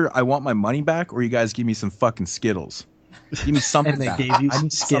said, either I want my money back or you guys give me some fucking Skittles. Give me something. And they back. gave you I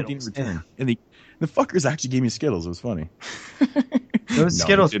need Skittles. something in return. And the fuckers actually gave me Skittles. It was funny. Those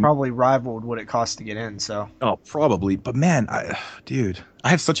Skittles probably rivaled what it cost to get in. So. Oh, probably. But man, I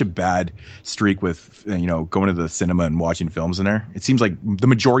have such a bad streak with going to the cinema and watching films in there. It seems like the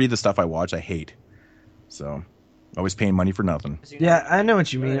majority of the stuff I watch, I hate. So. Always paying money for nothing. Yeah, I know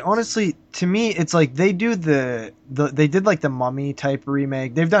what you mean. Honestly, to me, it's like they do they did like the Mummy type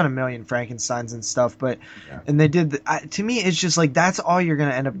remake. They've done a million Frankensteins and stuff, but and they did. To me, it's just like that's all you're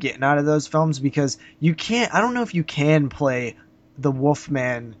gonna end up getting out of those films because you can't. I don't know if you can play the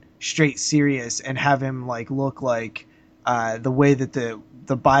Wolfman straight serious and have him like look like the way that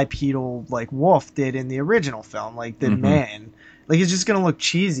the bipedal like wolf did in the original film, like the man. Like it's just gonna look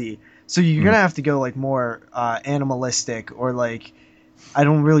cheesy. So you're going to have to go like more animalistic or like I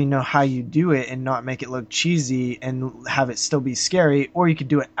don't really know how you do it and not make it look cheesy and have it still be scary. Or you could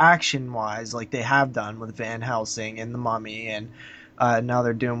do it action-wise like they have done with Van Helsing and The Mummy and now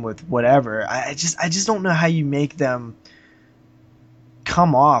they're doing with whatever. I just don't know how you make them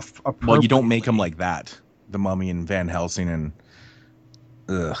come off appropriately. Well, you don't make them like that. The Mummy and Van Helsing and...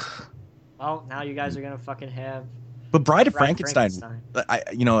 Ugh. Well, now you guys are going to fucking have... But Bride of Frankenstein.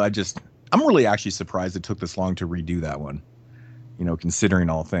 I'm really actually surprised it took this long to redo that one. Considering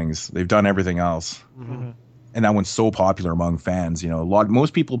all things, they've done everything else, and that one's so popular among fans.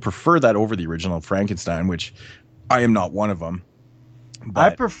 Most people prefer that over the original Frankenstein, which I am not one of them.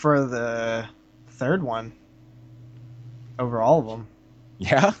 But I prefer the third one over all of them.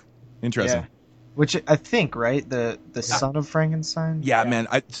 Yeah, interesting. Yeah. Which I think, right? The son of Frankenstein? Yeah, man.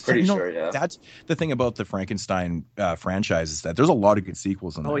 Pretty sure, yeah. That's the thing about the Frankenstein franchise is that there's a lot of good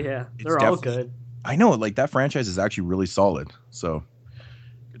sequels in there. Oh, yeah. They're all good. I know. Like, that franchise is actually really solid. So,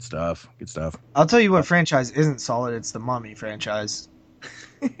 good stuff. Good stuff. I'll tell you what franchise isn't solid. It's the Mummy franchise.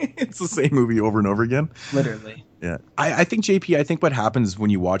 It's the same movie over and over again. Literally. Yeah. I think, JP, I think what happens when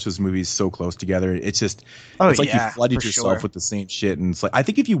you watch those movies so close together, it's like you flooded yourself with the same shit. And it's like, I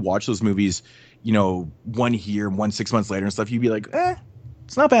think if you watch those movies, 1 year, 6 months later and stuff, you'd be like,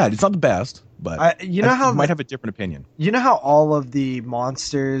 it's not bad. It's not the best, but you might have a different opinion. You know how all of the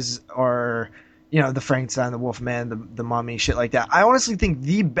monsters are, the Frankenstein, the Wolfman, the Mummy, shit like that. I honestly think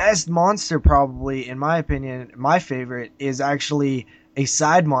the best monster, probably, in my opinion, my favorite, is actually a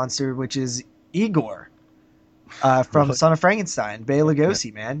side monster, which is Igor. From Son of Frankenstein, Bela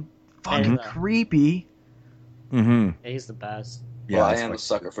Lugosi, man, fucking creepy. Mm-hmm. Yeah, he's the best. Yeah, well, I am a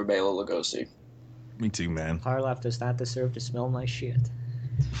sucker for Bela Lugosi. Me too, man. Harloff does not deserve to smell my shit.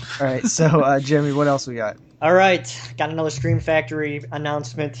 All right, so Jeremy, what else we got? All right, got another Scream Factory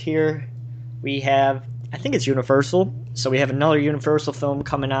announcement here. We have, I think it's Universal, so we have another Universal film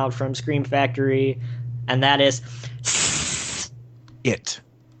coming out from Scream Factory, and that is It.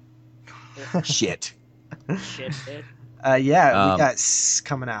 Shit. Shit, it. We got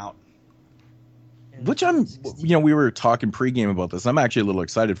coming out. Which we were talking pregame about this. I'm actually a little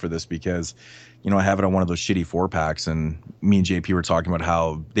excited for this because, I have it on one of those shitty 4-packs, and me and JP were talking about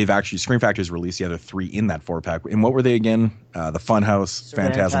how they've actually, Scream Factory's released the other 3 in that 4-pack. And what were they again? The Funhouse,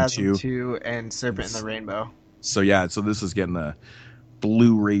 Phantasm 2, and Serpent in the Rainbow. So so this is getting the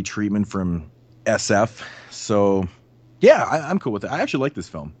Blu-ray treatment from SF. So yeah, I'm cool with it. I actually like this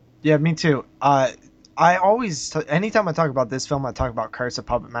film. Yeah, me too. I always, anytime I talk about this film, I talk about Curse of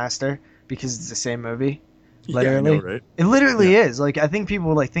Puppet Master because it's the same movie. Literally, yeah, I know, right? It literally is. Like, I think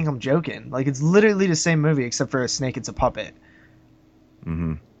people think I'm joking. Like, it's literally the same movie except for a snake. It's a puppet.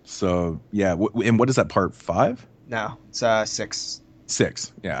 Mm-hmm. So yeah, and what is that, part 5? No, it's 6.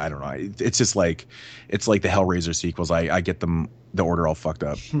 6. Yeah, I don't know. It's just like it's like the Hellraiser sequels. I get them the order all fucked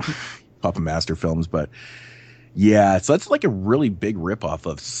up. Puppet Master films, but yeah, so that's like a really big ripoff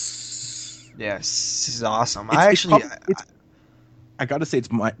of. Yes, this is awesome. I gotta say, it's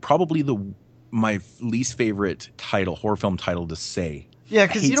probably my least favorite horror film title to say Yeah,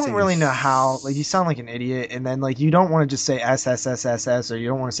 because you don't really know how. Like, you sound like an idiot, and then like you don't want to just say SSSSS, or you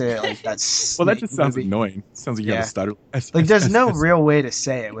don't want to say it like that's. Well, that just sounds annoying. It sounds like you have a stutter. Like, there's no real way to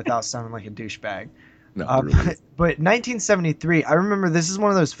say it without sounding like a douchebag. No, but 1973, I remember this is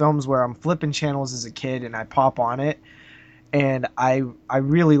one of those films where I'm flipping channels as a kid, and I pop on it, and I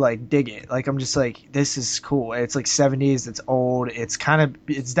really like dig it. Like, I'm just like, this is cool. It's like 70s. It's old. It's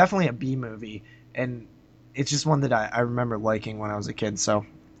definitely a B movie, and it's just one that I remember liking when I was a kid. So,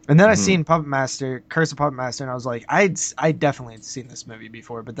 and then I seen Puppet Master, Curse of Puppet Master, and I was like, I definitely had seen this movie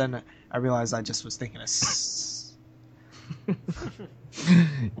before, but then I realized I just was thinking of.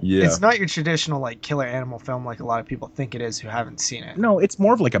 Yeah, it's not your traditional like killer animal film like a lot of people think it is who haven't seen it. No, it's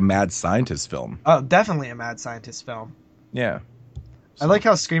more of like a mad scientist film. Oh, definitely a mad scientist film. Yeah. I like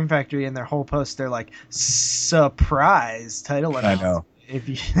how Scream Factory in their whole post they're like surprise title announced. I know. If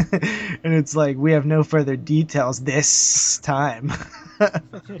you and it's like we have no further details this time.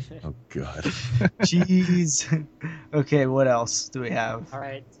 Oh god. Jeez. Okay, what else do we have? All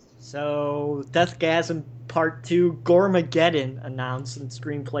right. So Deathgasm Part 2 Goremageddon announced and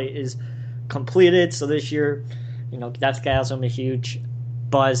screenplay is completed. So this year, Deathgasm a huge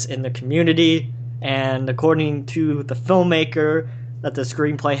buzz in the community, and according to the filmmaker, that the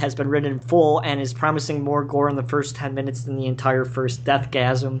screenplay has been written in full and is promising more gore in the first 10 minutes than the entire first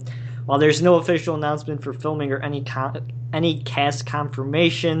Deathgasm. While there's no official announcement for filming or any cast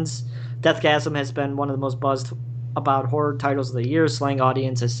confirmations, Deathgasm has been one of the most buzzed about horror titles of the year, slaying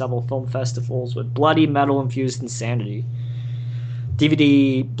audience at several film festivals with bloody metal-infused insanity.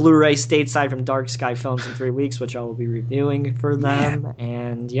 DVD Blu-ray stateside from Dark Sky Films in 3 weeks, which I will be reviewing for them. Yeah.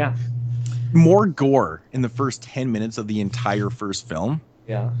 And yeah. More gore in the first 10 minutes of the entire first film.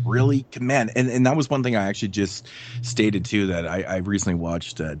 Yeah. Really? Man, and that was one thing I actually just stated too, that I recently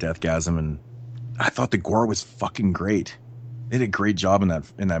watched Deathgasm, and I thought the gore was fucking great. They did a great job in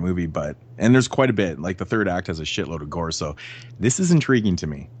that movie, and there's quite a bit. Like, the third act has a shitload of gore, so this is intriguing to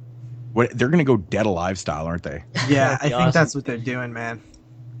me. They're gonna go Dead Alive style, aren't they? Yeah, I think that's what they're doing, man.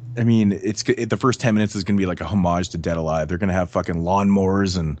 I mean, the first 10 minutes is gonna be like a homage to Dead Alive. They're gonna have fucking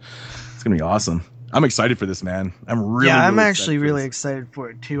lawnmowers, and it's gonna be awesome. I'm excited for this, man. I'm actually really excited for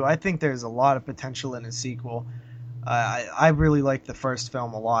it too. I think there's a lot of potential in a sequel. I really liked the first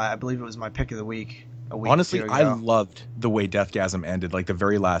film a lot. I believe it was my pick of the week. Honestly, I loved the way Deathgasm ended, like the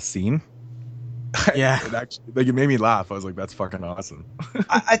very last scene. Yeah. It made me laugh. I was like, that's fucking awesome.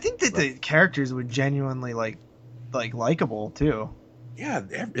 I think that the characters were genuinely like likable too. Yeah,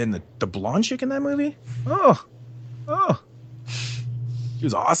 and the blonde chick in that movie? Oh. She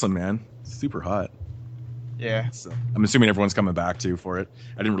was awesome, man. Super hot. Yeah. So I'm assuming everyone's coming back too for it.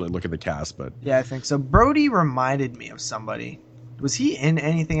 I didn't really look at the cast, but yeah, I think so. Brody reminded me of somebody. Was he in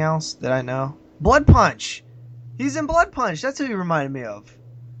anything else that I know? Blood Punch. He's in Blood Punch. That's who he reminded me of.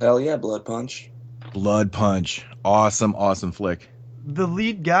 Hell yeah, Blood Punch. Blood Punch. Awesome flick. The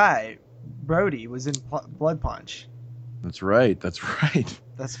lead guy, Brody, was in Blood Punch. That's right.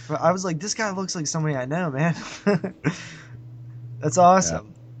 I was like, this guy looks like somebody I know, man. That's awesome.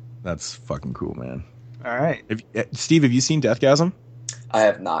 Yeah, that's fucking cool, man. All right. Steve, have you seen Deathgasm? I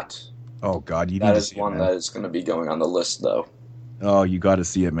have not. Oh God, you need to see it. That is one that is going to be going on the list, though. Oh, you got to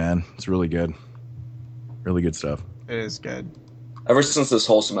see it, man. It's really good. Really good stuff. It is good. Ever since this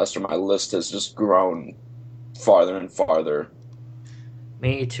whole semester, my list has just grown farther and farther.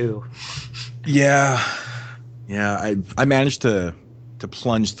 Me too. Yeah. I managed to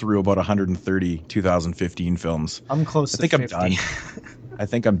plunge through about 130 2015 films. I'm close. I think I'm done. I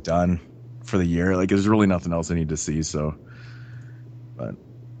think I'm done for the year. Like, there's really nothing else I need to see. So, but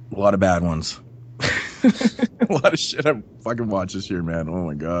a lot of bad ones. A lot of shit I fucking watched this year, man. Oh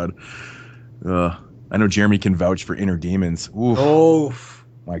my God. I know Jeremy can vouch for Inner Demons. Oof. Oh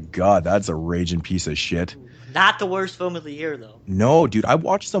my God, that's a raging piece of shit. Not the worst film of the year, though. No, dude, I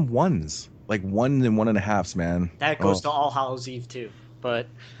watched some ones, like 1 and 1.5s, man. That goes to All Hallows Eve too. But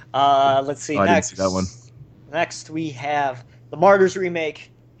let's see. I didn't see that one. Next, we have the Martyrs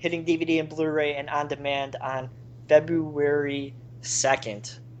remake hitting DVD and Blu-ray and on demand on February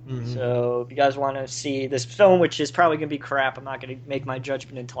 2nd. Mm-hmm. So if you guys want to see this film, which is probably going to be crap, I'm not going to make my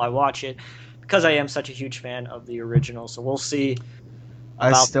judgment until I watch it, because I am such a huge fan of the original. So we'll see.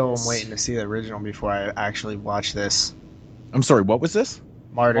 I still am waiting to see the original before I actually watch this. I'm sorry, what was this?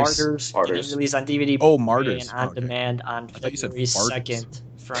 Martyrs. Getting released on DVD. Oh, Martyrs. And on demand on February 2nd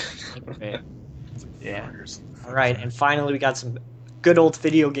from Anchorman. Yeah. Martyrs. All right, and finally we got some good old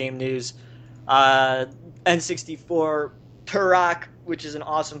video game news. N64 Turok, which is an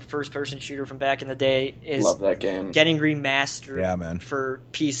awesome first-person shooter from back in the day, is love that game. Getting remastered yeah, man. for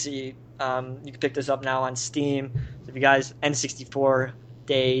PC. You can pick this up now on Steam. So if you guys N64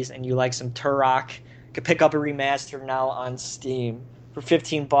 days and you like some Turok, you can pick up a remaster now on Steam for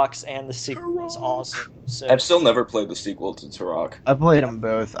 $15, and the sequel is awesome. So I've still never played the sequel to Turok. I played them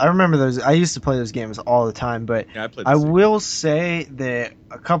both. I remember those. I used to play those games all the time, but Yeah, I will say that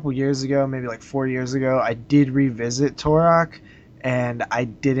a couple years ago, maybe like 4 years ago, I did revisit Turok, and I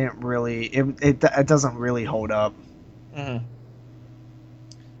didn't really. It doesn't really hold up. Mm-hmm.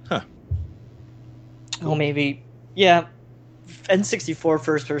 Huh. Well, maybe, yeah. N64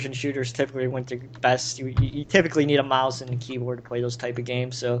 first-person shooters typically went the best. You typically need a mouse and a keyboard to play those type of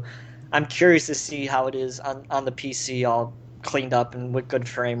games. So, I'm curious to see how it is on the PC, all cleaned up and with good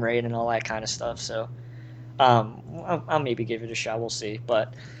frame rate and all that kind of stuff. So, I'll maybe give it a shot. We'll see.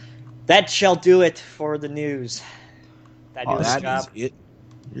 But that shall do it for the news. That is it.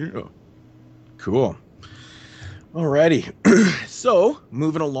 Yeah. Cool. Alrighty. So,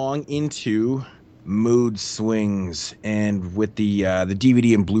 moving along into mood swings, and with the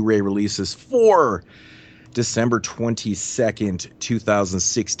DVD and Blu-ray releases for December 22nd,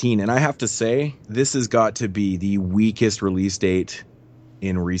 2016. And I have to say, this has got to be the weakest release date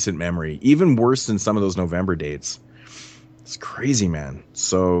in recent memory. Even worse than some of those November dates. It's crazy, man.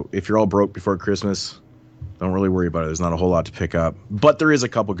 So if you're all broke before Christmas, don't really worry about it. There's not a whole lot to pick up. But there is a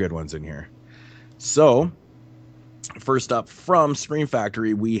couple good ones in here. So, first up from Scream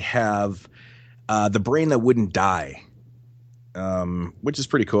Factory, we have The Brain That Wouldn't Die, which is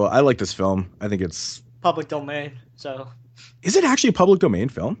pretty cool. I like this film. I think it's public domain. So, is it actually a public domain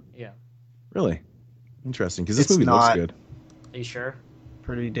film? Yeah. Really? Interesting, because this movie looks good. Are you sure?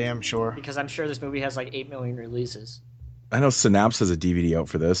 Pretty damn sure. Because I'm sure this movie has like 8 million releases. I know Synapse has a DVD out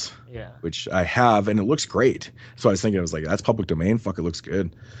for this. Yeah. Which I have, and it looks great. So I was thinking, I was like, that's public domain. Fuck, it looks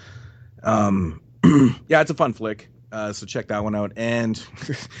good. Yeah, it's a fun flick. So check that one out. And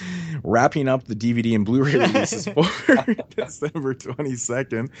wrapping up the DVD and Blu-ray releases for December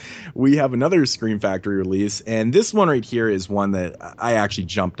 22nd, we have another Scream Factory release. And this one right here is one that I actually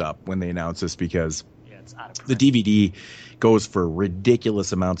jumped up when they announced this, because it's out of the DVD goes for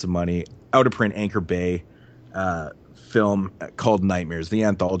ridiculous amounts of money. Out of print Anchor Bay film called Nightmares, the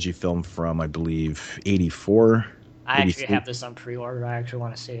anthology film from, I believe, 84. I actually have this on pre-order. I actually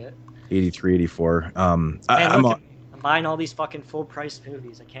want to see it. 83, 84. I'm buying all these fucking full-price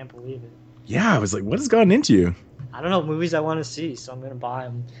movies. I can't believe it. Yeah, I was like, what has gotten into you? I don't know, movies I want to see, so I'm going to buy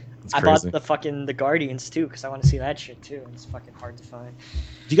them. That's I crazy. bought the Guardians, too, because I want to see that shit, too. And it's fucking hard to find.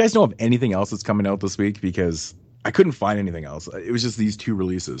 Do you guys know of anything else that's coming out this week? Because I couldn't find anything else. It was just these two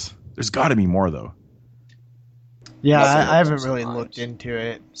releases. There's got to be more, though. Yeah, I haven't really looked into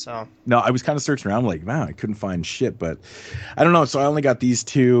it, so. No, I was kind of searching around like, man, I couldn't find shit, but I don't know. So I only got these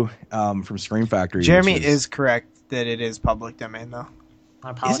two from Scream Factory. Jeremy is correct that it is public domain, though.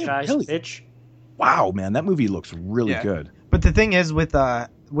 I apologize, really? bitch. Wow, man, that movie looks really good. But the thing is, with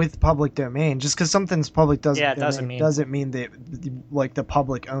public domain, just because something's public doesn't mean that like the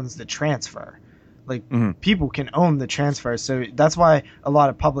public owns the transfer. Like, people can own the transfer, so that's why a lot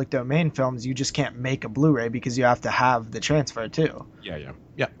of public domain films, you just can't make a Blu-ray because you have to have the transfer too. Yeah,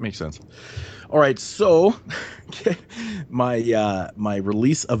 makes sense. All right, so my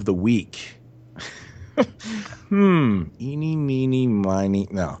release of the week. Eeny, meeny, miny.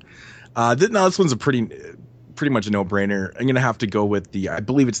 No, this one's a pretty much a no-brainer. I'm gonna have to go with I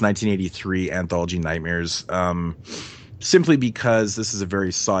believe it's 1983 anthology Nightmares. Simply because this is a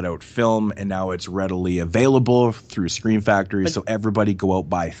very sought-out film, and now it's readily available through Scream Factory, so everybody go out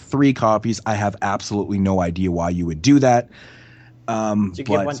buy 3 copies. I have absolutely no idea why you would do that. So give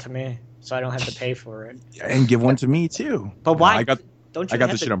one to me, so I don't have to pay for it. And give one to me, too. But why? I got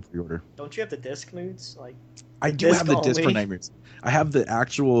the shit on pre-order. Don't you have the disc moods? Like, I do have the disc for Nightmares. I have the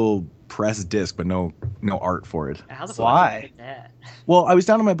actual press disc, but no art for it. How the fuck did you get that? Well, I was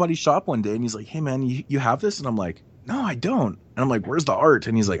down at my buddy's shop one day, and he's like, hey, man, you have this? And I'm like, no, I don't. And I'm like, where's the art?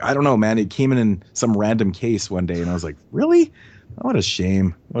 And he's like, I don't know, man. It came in some random case one day. And I was like, really? Oh, what a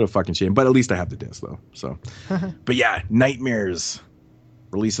shame. What a fucking shame. But at least I have the disc, though. So, but yeah, Nightmares,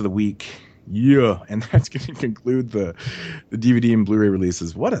 release of the week. Yeah. And that's going to conclude the DVD and Blu-ray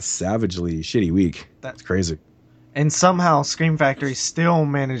releases. What a savagely shitty week. That's crazy. And somehow Scream Factory still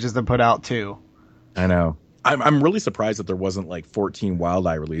manages to put out 2. I know. I'm really surprised that there wasn't like 14 Wild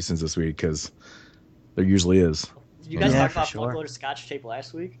Eye releases this week, because there usually is. Did you guys talk about Fuckload of Scotch Tape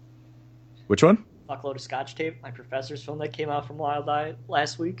last week? Which one? Fuckload of Scotch Tape, my professor's film that came out from Wild Eye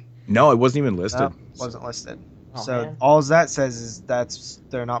last week. No, it wasn't even listed. No, wasn't listed. Oh, so man. all that says is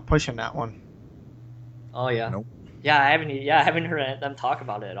they're not pushing that one. Oh yeah. Nope. Yeah, I haven't heard them talk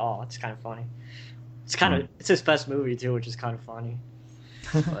about it at all. It's kind of funny. It's his best movie too, which is kind of funny.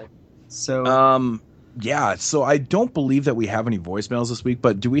 But, So yeah, so I don't believe that we have any voicemails this week,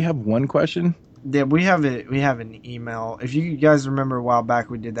 but do we have one question? Yeah, we have an email. If you guys remember a while back,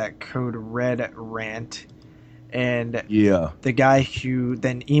 we did that Code Red rant, and yeah, the guy who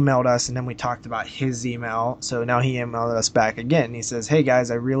then emailed us, and then we talked about his email. So now he emailed us back again. He says, "Hey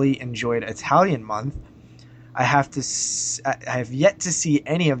guys, I really enjoyed Italian Month. I have yet to see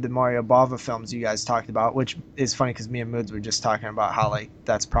any of the Mario Bava films you guys talked about," which is funny because me and Moods were just talking about how like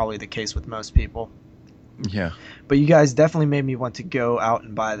that's probably the case with most people. Yeah. But you guys definitely made me want to go out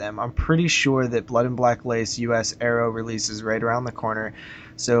and buy them. I'm pretty sure that Blood and Black Lace US Arrow releases right around the corner,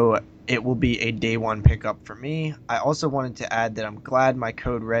 so it will be a day one pickup for me. I also wanted to add that I'm glad my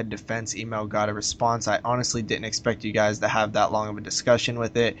Code Red defense email got a response. I honestly didn't expect you guys to have that long of a discussion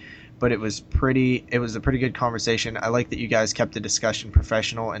with it, but it was a pretty good conversation. I like that you guys kept the discussion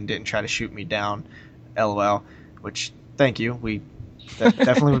professional and didn't try to shoot me down, LOL, which thank you. We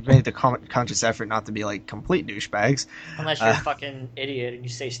definitely would made the conscious effort not to be like complete douchebags. Unless you're a fucking idiot and you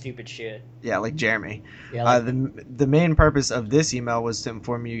say stupid shit. Yeah, like Jeremy. Yeah, like the main purpose of this email was to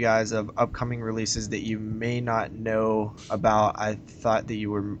inform you guys of upcoming releases that you may not know about. I thought they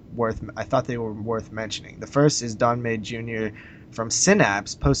were worth mentioning. The first is Don May Jr. from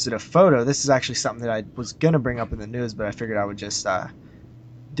Synapse posted a photo. This is actually something that I was gonna bring up in the news, but I figured I would just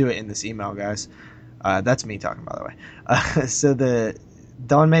do it in this email, guys. That's me talking, by the way. So the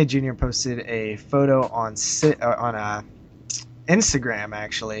Don May Jr. posted a photo on Instagram,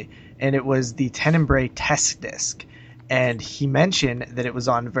 actually, and it was the Tenebrae test disc. And he mentioned that it was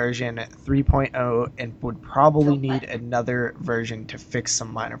on version 3.0 and would probably need another version to fix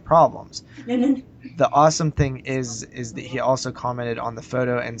some minor problems. The awesome thing is that he also commented on the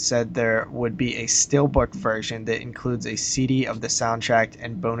photo and said there would be a steelbook version that includes a CD of the soundtrack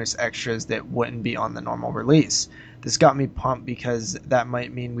and bonus extras that wouldn't be on the normal release. This got me pumped because that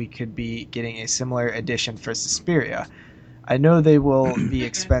might mean we could be getting a similar edition for Suspiria. I know they will be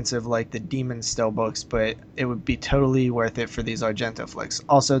expensive like the Demon steelbooks, but it would be totally worth it for these Argento flicks.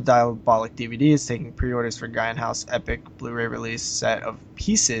 Also, Diabolic DVD is taking pre-orders for Grindhouse Epic Blu-ray release set of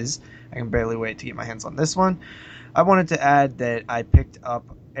Pieces. I can barely wait to get my hands on this one. I wanted to add that I picked up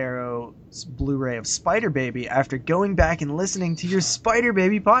Arrow's Blu-ray of Spider Baby after going back and listening to your Spider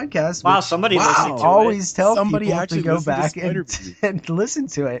Baby podcast. Wow, somebody listened to it. Always tell somebody people actually to go back and listen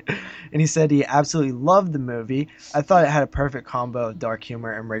to it. And he said he absolutely loved the movie. I thought it had a perfect combo of dark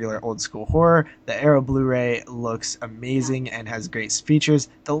humor and regular old school horror. The Arrow Blu-ray looks amazing and has great features.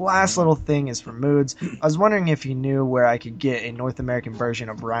 The last little thing is for Moods. I was wondering if you knew where I could get a North American version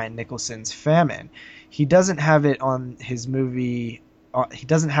of Ryan Nicholson's Famine. He doesn't have it on his movie. He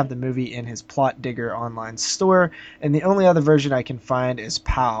doesn't have the movie in his Plot Digger online store, and the only other version I can find is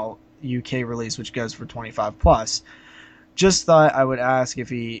PAL UK release, which goes for $25+. Just thought I would ask if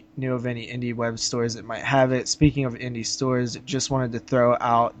he knew of any indie web stores that might have it. Speaking of indie stores, just wanted to throw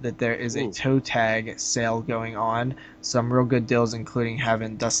out that there is a toe tag sale going on. Some real good deals, including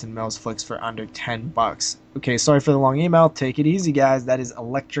having Dustin Mills flicks for under $10. Okay, sorry for the long email. Take it easy, guys. That is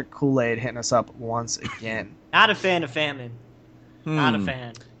Electric Kool-Aid hitting us up once again. Not a fan of Famine. Not a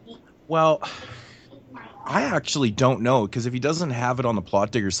fan. Well, I actually don't know, because if he doesn't have it on the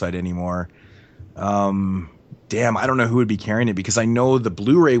Plot Digger site anymore, damn, I don't know who would be carrying it, because I know the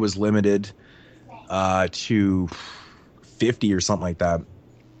Blu-ray was limited to 50 or something like that.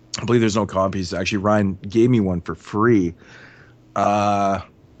 I believe there's no copies. Actually, Ryan gave me one for free,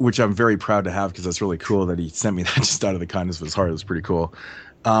 which I'm very proud to have, because that's really cool that he sent me that just out of the kindness of his heart. It was pretty cool.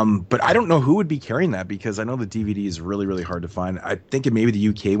 But I don't know who would be carrying that, because I know the DVD is really, really hard to find. I think it may be the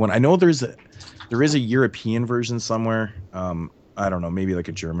UK one. I know there is a European version somewhere. I don't know, maybe like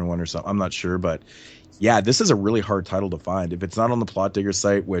a German one or something. I'm not sure, but yeah, this is a really hard title to find. If it's not on the Plot Digger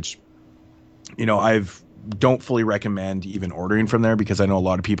site, which, you know, don't fully recommend even ordering from there, because I know a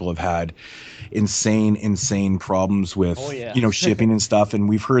lot of people have had insane problems with, you know, shipping and stuff. And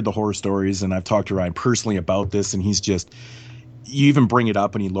we've heard the horror stories, and I've talked to Ryan personally about this, and he's just, you even bring it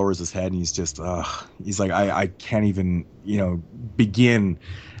up and he lowers his head and he's just, he's like, I can't even, you know, begin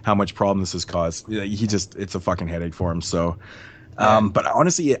how much problem this has caused. It's a fucking headache for him. So, but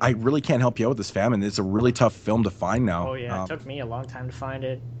honestly, I really can't help you out with this Famine. It's a really tough film to find now. Oh yeah, it took me a long time to find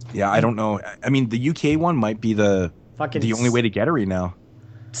it. Yeah, I don't know. I mean, the UK one might be the only way to get it right now.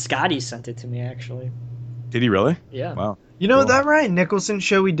 Scotty sent it to me, actually. Did he really? Yeah. Wow. You know, that Ryan Nicholson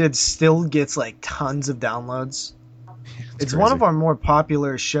show we did still gets like tons of downloads. It's crazy. One of our more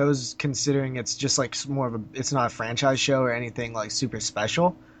popular shows, considering it's just like more of it's not a franchise show or anything like super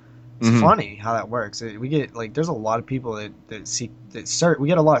special. It's funny how that works. We get like, there's a lot of people that search. We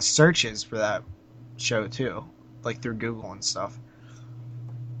get a lot of searches for that show too, like through Google and stuff.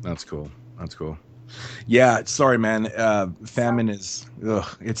 That's cool. Yeah, sorry, man. Famine is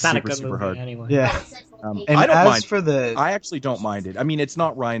it's not super, a good super movie hard. anyway. Yeah. And I don't mind. I actually don't mind it. I mean, it's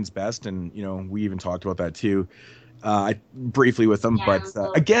not Ryan's best, and we even talked about that too. Briefly with him, but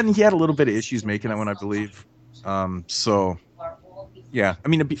again, he had a little bit of issues making that one, I believe. So yeah, I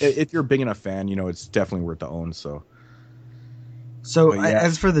mean, if you're a big enough fan, it's definitely worth the own. So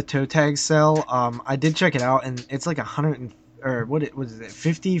as for the toe tag sale, I did check it out, and it's like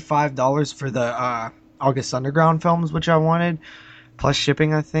 $55 for the August Underground films, which I wanted, plus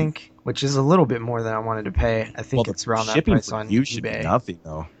shipping, I think, which is a little bit more than I wanted to pay. I think it's around that price on eBay. Should be nothing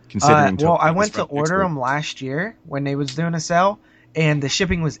though, considering. I went to order them last year when they was doing a sale, and the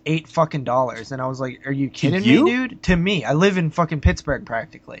shipping was $8, and I was like, "Are you kidding me, dude?" To me, I live in fucking Pittsburgh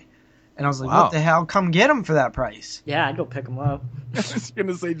practically. And I was like, What the hell? Come get them for that price. Yeah, I'd go pick them up. I was going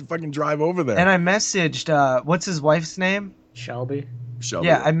to say, fucking drive over there. And I messaged, what's his wife's name? Shelby.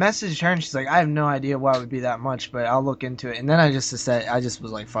 Yeah, I messaged her, and she's like, I have no idea why it would be that much, but I'll look into it. And then I just was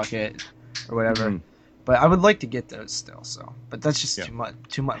like, fuck it, or whatever. Mm-hmm. But I would like to get those still, so. But that's just too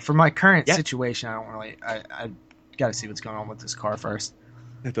much. For my current situation, I don't really, I got to see what's going on with this car first.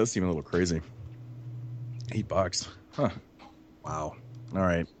 It does seem a little crazy. $8. Huh. Wow. All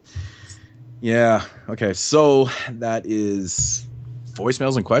right. Yeah. Okay. So that is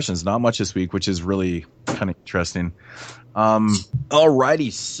voicemails and questions. Not much this week, which is really kind of interesting.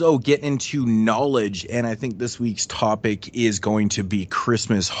 Alrighty. So getting into knowledge, and I think this week's topic is going to be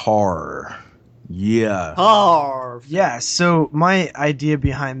Christmas horror. Yeah. Horror. Yeah. So my idea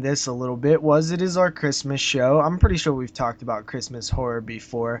behind this a little bit was it is our Christmas show. I'm pretty sure we've talked about Christmas horror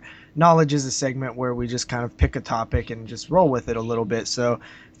before. Knowledge is a segment where we just kind of pick a topic and just roll with it a little bit. So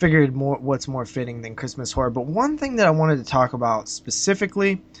figured what's more fitting than Christmas horror. But one thing that I wanted to talk about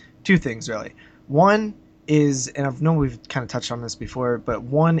specifically, two things really. One is, and I know we've kind of touched on this before, but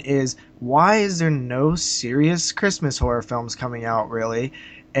one is, why is there no serious Christmas horror films coming out really?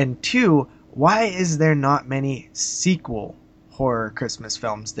 And two, why is there not many sequel horror Christmas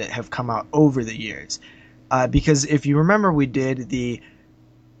films that have come out over the years? Because if you remember, we did the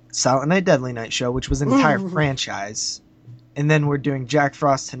Silent Night, Deadly Night show, which was an entire franchise. And then we're doing Jack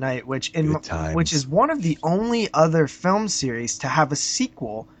Frost Tonight, which is one of the only other film series to have a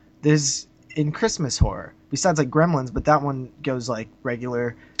sequel that's in Christmas horror. Besides like Gremlins, but that one goes like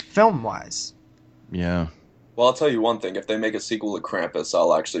regular film-wise. Yeah. Well, I'll tell you one thing. If they make a sequel to Krampus,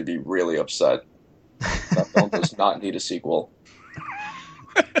 I'll actually be really upset. That film does not need a sequel.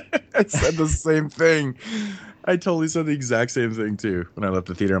 I said the same thing. I totally said the exact same thing, too. When I left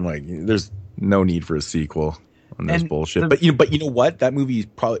the theater, I'm like, there's no need for a sequel on this bullshit. But you know what? That movie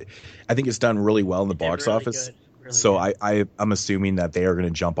probably, I think it's done really well in the box office. Really so good. I'm assuming that they are going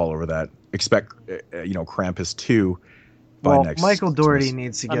to jump all over that. Expect, Krampus 2. Michael Dougherty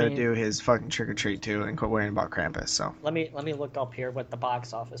needs to go do his fucking Trick or Treat too and quit worrying about Krampus. So let me look up here what the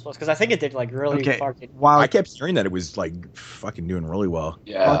box office was, because I think it did like really fucking. Wow, I kept hearing that it was like fucking doing really well.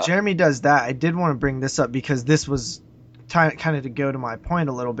 Yeah. While Jeremy does that, I did want to bring this up because this was kind of to go to my point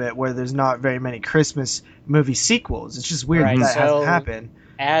a little bit, where there's not very many Christmas movie sequels. It's just weird that hasn't happened.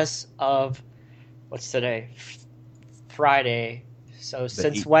 As of what's today, Friday. So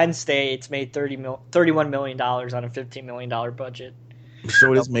since Wednesday, it's made $31 million on a $15 million budget.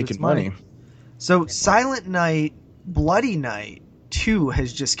 So it is making money. So Silent Night, Bloody Night 2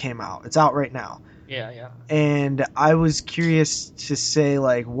 has just came out. It's out right now. Yeah. And I was curious to say,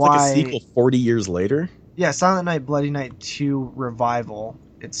 like, why... It's like a sequel 40 years later? Yeah, Silent Night, Bloody Night 2 Revival.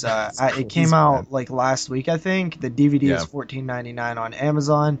 It's it came out like last week, I think. The DVD is $14.99 on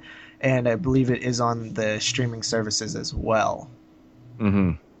Amazon, and I believe it is on the streaming services as well.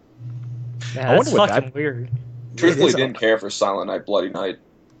 Mm-hmm. Yeah, that's fucking weird. Truthfully, didn't care for Silent Night, Bloody Night.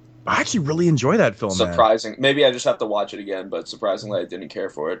 I actually really enjoy that film. Surprising. Man. Maybe I just have to watch it again, but surprisingly, I didn't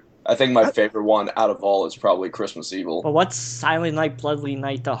care for it. I think my favorite one out of all is probably Christmas Evil. But what's Silent Night, Bloody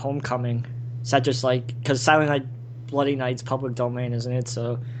Night, The Homecoming? Is that just like, because Silent Night, Bloody Night's public domain, isn't it?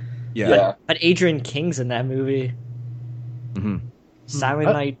 So yeah. But Adrian King's in that movie. Mm-hmm. Silent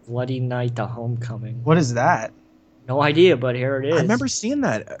Night, Bloody Night, The Homecoming. What is that? No idea, but here it is. I remember seeing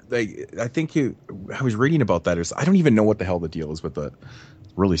that. Like, I think I was reading about that. I don't even know what the hell the deal is with it.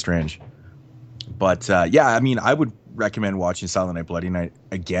 Really strange. But I mean, I would recommend watching Silent Night, Bloody Night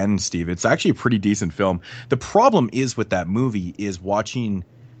again, Steve. It's actually a pretty decent film. The problem is with that movie is finding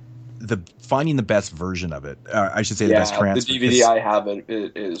the best version of it. I should say the best transfer. The DVD I have it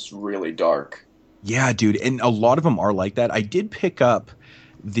is really dark. Yeah, dude, and a lot of them are like that. I did pick up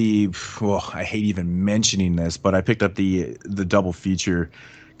I hate even mentioning this, but I picked up the double feature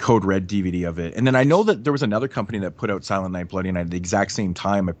Code Red DVD of it. And then I know that there was another company that put out Silent Night, Bloody Night at the exact same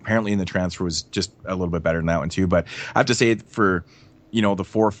time. Apparently, in the transfer was just a little bit better than that one too. But I have to say, for the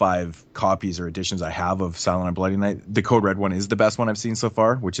 4 or 5 copies or editions I have of Silent Night, Bloody Night, the Code Red one is the best one I've seen so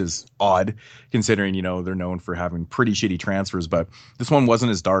far, which is odd considering they're known for having pretty shitty transfers. But this one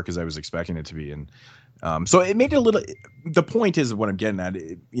wasn't as dark as I was expecting it to be, and so it made it a little. The point is what I'm getting at.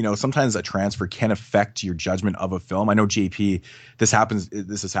 Sometimes a transfer can affect your judgment of a film. I know JP, this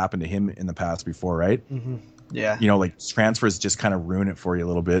has happened to him in the past before, right? Mm-hmm. Yeah. Like transfers just kind of ruin it for you a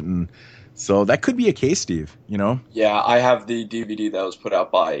little bit, and so that could be a case, Steve. Yeah, I have the DVD that was put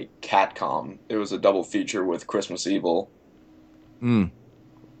out by Catcom. It was a double feature with Christmas Evil.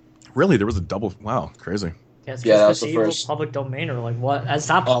 Really, there was a double. Wow, crazy. Yeah, that's the first public domain or like what? That's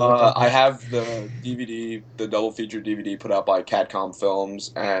not public domain. I have the DVD, the double feature DVD put out by Catcom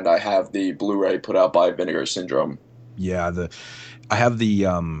Films, and I have the Blu-ray put out by Vinegar Syndrome. Yeah, I have the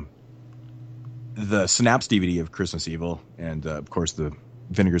Synapse DVD of Christmas Evil, and of course the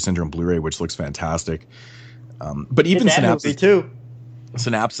Vinegar Syndrome Blu-ray, which looks fantastic. But even Synapse's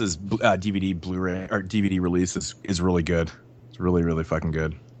DVD Blu-ray or DVD release is really good. It's really, really fucking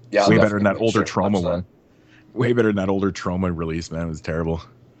good. Yeah, way better than that older Trauma one. Way better than that older Trauma release, man. It was terrible.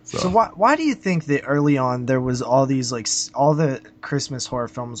 So why do you think that early on there was all these all the Christmas horror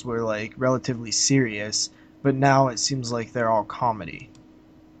films were like relatively serious, but now it seems like they're all comedy?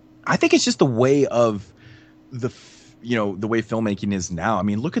 I think it's just the way of the way filmmaking is now. I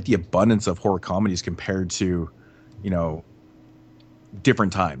mean, look at the abundance of horror comedies compared to,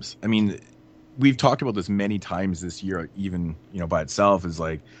 different times. I mean, we've talked about this many times this year, even, by itself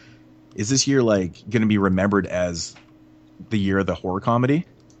is this year going to be remembered as the year of the horror comedy?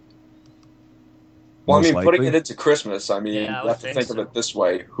 Well, putting it into Christmas, you have to think of it this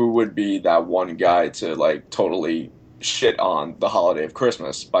way. Who would be that one guy to totally shit on the holiday of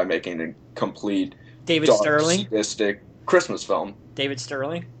Christmas by making a complete David Sterling sadistic Christmas film? David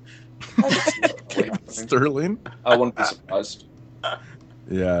Sterling? Sterling? I wouldn't be surprised.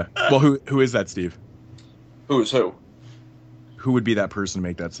 Yeah. Well, who is that, Steve? Who is who? Who would be that person to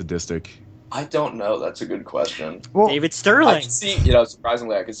make that sadistic? I don't know. That's a good question. Well, David Sterling. I can see,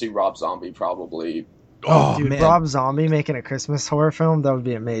 surprisingly, I could see Rob Zombie probably. Oh, dude, man. Rob Zombie making a Christmas horror film? That would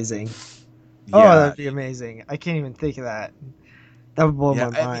be amazing. Yeah. Oh, that'd be amazing. I can't even think of that. That would blow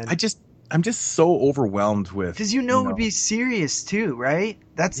my mind. I'm just so overwhelmed with... Because it would be serious, too, right?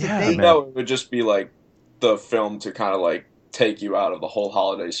 That's the thing. No, it would just be, the film to kind of, take you out of the whole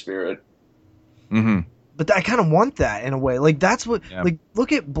holiday spirit. Mm-hmm. But I kind of want that in a way. That's what... Yeah.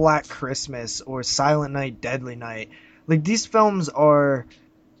 Look at Black Christmas or Silent Night, Deadly Night. These films are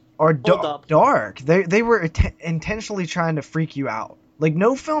dark. They were intentionally trying to freak you out.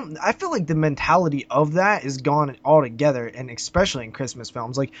 No film... I feel like the mentality of that is gone altogether, and especially in Christmas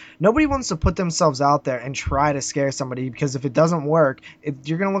films. Nobody wants to put themselves out there and try to scare somebody, because if it doesn't work,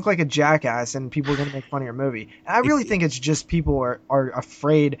 you're going to look like a jackass, and people are going to make fun of your movie. And I really think it's just people are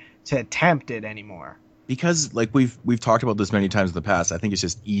afraid to attempt it anymore. Because, we've talked about this many times in the past, I think it's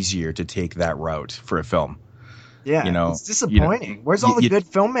just easier to take that route for a film. Yeah, it's disappointing. Where's all the good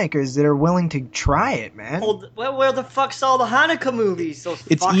filmmakers that are willing to try it, man? Well, where the fuck's all the Hanukkah movies?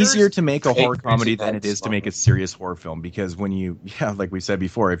 It's easier to make a horror comedy than it is to make a serious horror film, because when like we said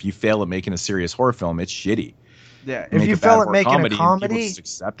before, if you fail at making a serious horror film, it's shitty. Yeah, if you fail at making a comedy, people just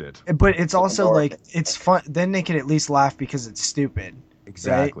accept it. But it's also it's fun. Then they can at least laugh because it's stupid.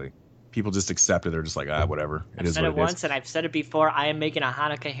 Exactly. Right? People just accept it. They're just like, whatever. I've said it once, and I've said it before. I am making a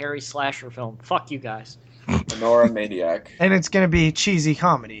Hanukkah Harry slasher film. Fuck you guys. Menorah Maniac. And it's going to be cheesy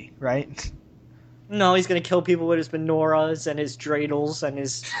comedy, right? No, he's going to kill people with his menorahs and his dreidels and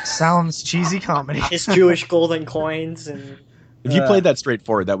his... Sounds cheesy comedy. His Jewish golden coins. And if you played that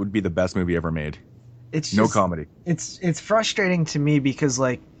straightforward, that would be the best movie ever made. It's no comedy. It's frustrating to me because,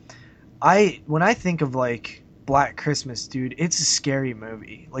 when I think of, Black Christmas, dude, it's a scary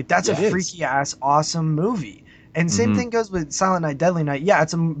movie. That's a freaky-ass, awesome movie. And same thing goes with Silent Night, Deadly Night. Yeah,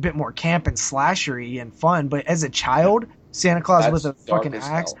 it's a bit more camp and slashery and fun, but as a child, Santa Claus with a fucking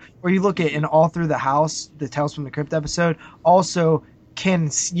axe, or you look at in All Through the House, the Tales from the Crypt episode, also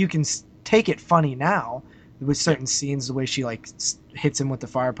you can take it funny now with certain scenes, the way she hits him with the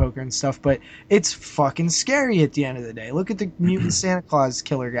fire poker and stuff, but it's fucking scary at the end of the day. Look at the mutant Santa Claus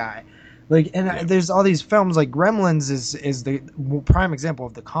killer guy. There's all these films, Gremlins is the prime example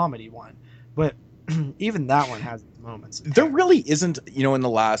of the comedy one, but even that one has its moments. There really isn't, in the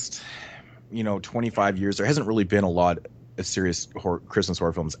last, 25 years, there hasn't really been a lot of serious Christmas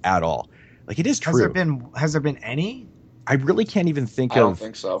horror films at all. It is true. Has there been any? I really can't even think of. I don't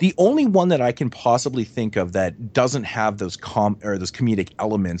think so. The only one that I can possibly think of that doesn't have those those comedic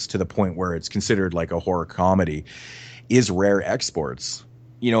elements to the point where it's considered like a horror comedy is Rare Exports.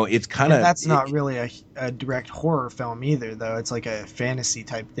 You know, it's kind of... That's not really a direct horror film either, though. It's like a fantasy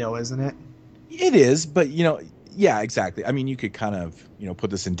type deal, isn't it? It is, but, you know, yeah, exactly. I mean, you could kind of, you know,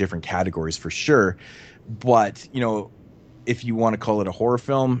 put this in different categories for sure. But, you know, if you want to call it a horror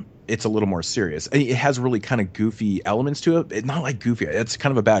film, it's a little more serious. It has really kind of goofy elements to it. Not like goofy. It's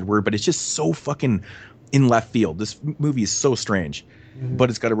kind of a bad word, but it's just so fucking in left field. This movie is so strange, but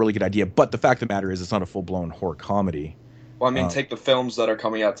it's got a really good idea. But the fact of the matter is it's not a full-blown horror comedy. Well, I mean, take the films that are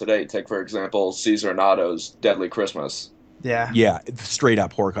coming out today. Take, for example, Cesar Nato's Deadly Christmas. Yeah. Yeah, straight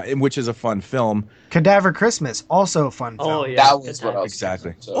up horror, which is a fun film. Cadaver Christmas, also a fun film. Oh, yeah. That was what I was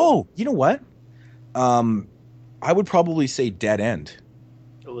exactly. Thinking, so. Oh, you know what? I would probably say Dead End.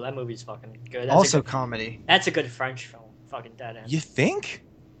 Oh, that movie's fucking good. That's also a good, comedy. That's a good French film. Fucking Dead End. You think?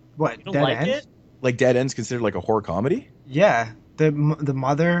 What, you don't Dead like End? it? Like Dead End's considered like a horror comedy? Yeah. The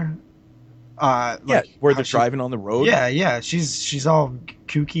mother... where they're driving on the road. Yeah. She's all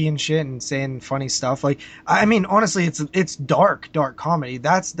kooky and shit and saying funny stuff. Like, I mean, honestly, it's dark comedy.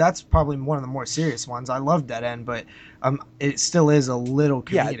 That's probably one of the more serious ones. I love Dead End, but it still is a little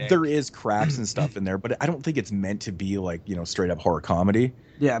comedic. Yeah, there is cracks and stuff in there, but I don't think it's meant to be like, you know, straight up horror comedy.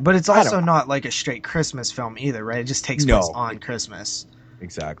 Yeah, but it's also not like a straight Christmas film either, right? It just takes place on Christmas.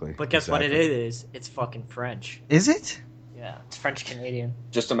 Exactly. But guess what it is? It's fucking French. Is it? Yeah, it's French-Canadian.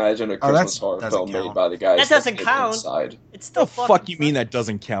 Just imagine a Christmas horror film made by the guys that doesn't count. Inside. It's still the fuck you mean that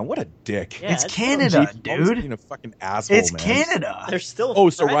doesn't count? What a dick. Yeah, it's Canada, dude. Being a fucking asshole, it's man. Canada. They're still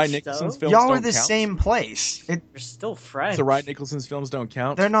French, so Ryan Nicholson's films Y'all don't are the count? same place. They're still French. So Ryan Nicholson's films don't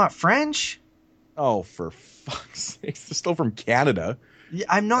count? They're not French? Oh, for fuck's sake. They're still from Canada. Yeah,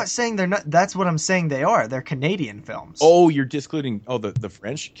 I'm not saying they're not. That's what I'm saying they are. They're Canadian films. Oh, you're discluding... Oh, the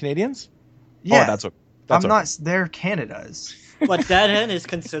French Canadians? Yeah. Oh, that's okay. I'm not... They're Canada's. But Dead End is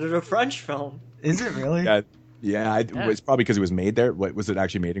considered a French film. Is it really? Yeah. It's probably because it was made there. What was it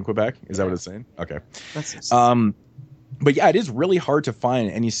actually made in Quebec? Is that what it's saying? Okay. That's but yeah, it is really hard to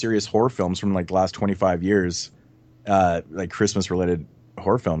find any serious horror films from like the last 25 years, like Christmas related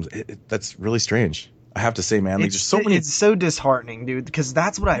horror films. That's really strange. I have to say, man, like, there's so many. It's so disheartening, dude, because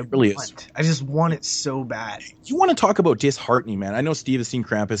that's what I really want. is. I just want it so bad. You want to talk about disheartening, man? I know Steve has seen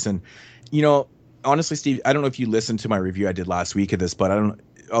Krampus, and you know, honestly, Steve, I don't know if you listened to my review I did last week of this, but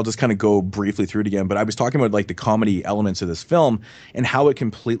I'll just kind of go briefly through it again. But I was talking about like the comedy elements of this film and how it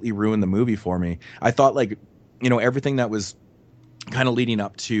completely ruined the movie for me. I thought like, you know, everything that was kind of leading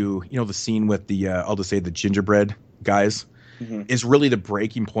up to, you know, the scene with the, I'll just say the gingerbread guys is really the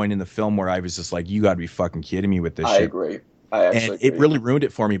breaking point in the film where I was just like, you gotta be fucking kidding me with this shit. I agree. It really ruined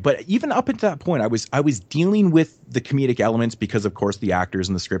it for me. But even up until that point, I was dealing with the comedic elements because, of course, the actors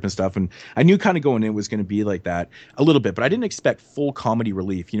and the script and stuff. And I knew kind of going in it was going to be like that a little bit. But I didn't expect full comedy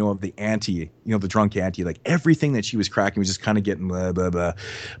relief, you know, of the auntie, you know, the drunk auntie. Like everything that she was cracking was just kind of getting blah, blah, blah.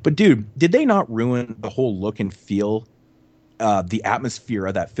 But, dude, did they not ruin the whole look and feel? The atmosphere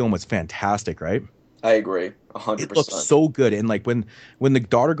of that film was fantastic, right? I agree. 100%. It looked so good. And like when the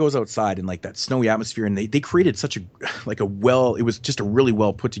daughter goes outside and like that snowy atmosphere, and they created such a it was just a really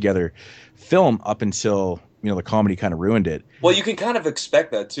well put together film up until, you know, the comedy kind of ruined it. Well, you can kind of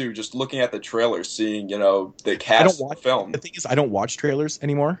expect that too, just looking at the trailer, seeing, you know, the cast of the film. The thing is, I don't watch trailers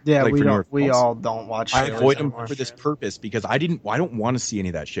anymore. Yeah, like, we all don't watch trailers. I avoid them for this purpose because I don't want to see any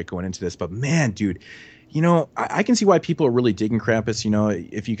of that shit going into this. But man, dude, you know, I can see why people are really digging Krampus, you know,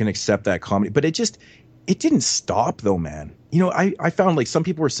 if you can accept that comedy. But it didn't stop though, man. You know, I found like some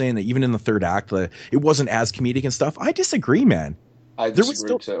people were saying that even in the third act, it wasn't as comedic and stuff. I disagree, man. There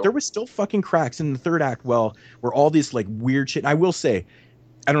was still fucking cracks in the third act. Well, where all this like weird shit. And I will say,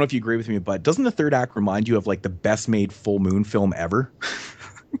 I don't know if you agree with me, but doesn't the third act remind you of like the best made full moon film ever?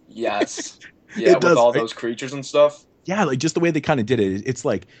 Yes. Yeah, with all those creatures and stuff. Yeah, like just the way they kind of did it. It's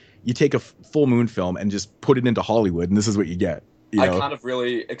like you take a full moon film and just put it into Hollywood, and this is what you get. You know? I kind of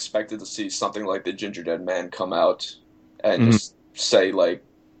really expected to see something like the Ginger Dead Man come out and just say like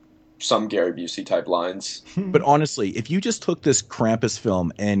some Gary Busey type lines. But honestly, if you just took this Krampus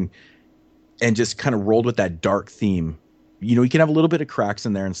film and just kind of rolled with that dark theme, you know, you can have a little bit of cracks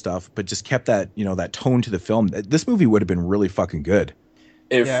in there and stuff, but just kept that, you know, that tone to the film. This movie would have been really fucking good.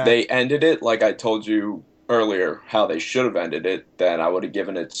 If they ended it like I told you earlier how they should have ended it, then I would have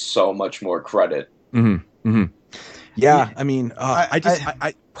given it so much more credit. Yeah, I mean,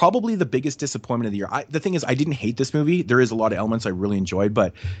 I probably the biggest disappointment of the year. The thing is, I didn't hate this movie. There is a lot of elements I really enjoyed,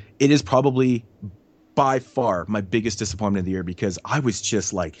 but it is probably by far my biggest disappointment of the year, because I was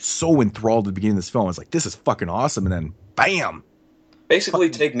just like so enthralled at the beginning of this film. I was like, this is fucking awesome. And then bam.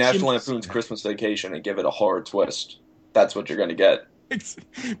 Basically take National Lampoon's Christmas Vacation and give it a horror twist. That's what you're going to get. It's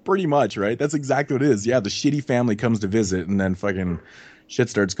pretty much, right? That's exactly what it is. Yeah, the shitty family comes to visit and then fucking shit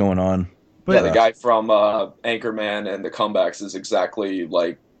starts going on. But yeah, the guy from Anchorman and The Comebacks is exactly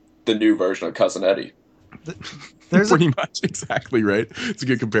like the new version of Cousin Eddie. There's pretty much exactly right. It's a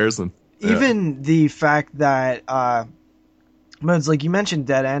good comparison. Even the fact that modes, like you mentioned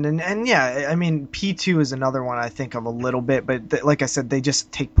Dead End, and yeah, I mean P2 is another one I think of a little bit, but like I said, they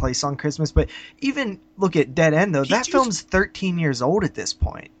just take place on Christmas. But even look at Dead End though, that film's 13 years old at this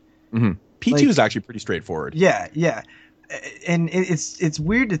point. Mm-hmm. P2 is actually pretty straightforward. Yeah, and it's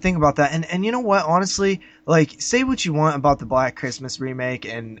weird to think about that. And you know what? Honestly, like, say what you want about the Black Christmas remake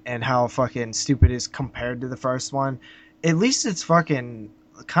and how fucking stupid it is compared to the first one. At least it's fucking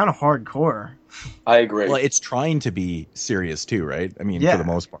kind of hardcore. I agree. Well, it's trying to be serious too, right? I mean, for the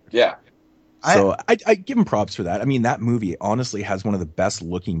most part. Yeah. So I give him props for that. I mean, that movie honestly has one of the best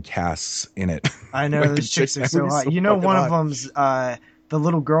looking casts in it. I know, those chicks are so hot. You know, one of them's the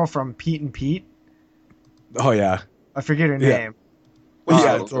little girl from Pete and Pete. Oh yeah. I forget her name. Well,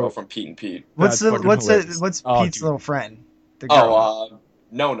 yeah, the girl from Pete and Pete. What's Pete's little friend? The girl.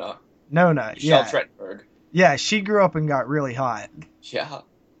 Nona. Nona, Michelle Trachtenberg. Yeah, she grew up and got really hot. Yeah.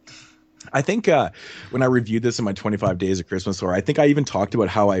 I think when I reviewed this in my 25 Days of Christmas Horror, I think I even talked about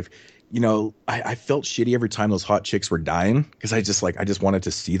how I felt shitty every time those hot chicks were dying, because I just wanted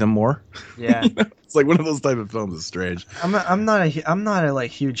to see them more. Yeah. It's like one of those type of films. It's strange. I'm not a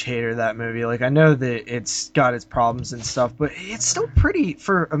like huge hater of that movie. Like, I know that it's got its problems and stuff, but it's still pretty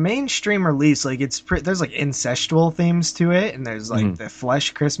for a mainstream release. Like, there's like incestual themes to it, and there's like the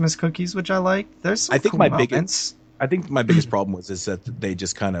flesh Christmas cookies, which I like. There's some cool moments. I think my biggest problem is that they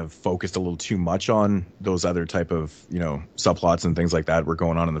just kind of focused a little too much on those other type of, subplots and things like that were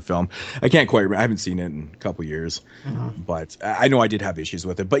going on in the film. I can't quite remember. I haven't seen it in a couple years, but I know I did have issues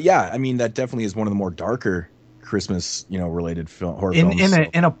with it. But yeah, I mean, that definitely is one of the more darker Christmas, related horror films.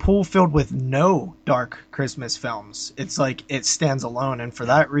 In a pool filled with no dark Christmas films, it's like it stands alone. And for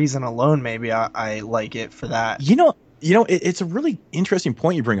that reason alone, maybe I like it for that. It's a really interesting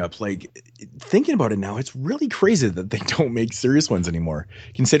point you bring up. Like, thinking about it now, it's really crazy that they don't make serious ones anymore.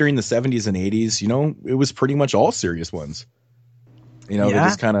 Considering the 70s and 80s, it was pretty much all serious ones. They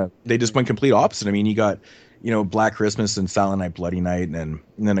just went complete opposite. I mean, you got, Black Christmas and Silent Night, Bloody Night, and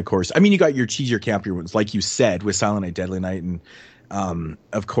then of course, I mean, you got your cheesier, campier ones, like you said, with Silent Night, Deadly Night, and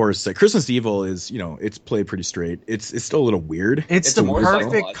of course, Christmas Evil is, it's played pretty straight. It's still a little weird. It's the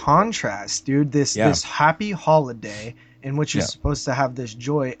perfect contrast, dude. This happy holiday in which you're supposed to have this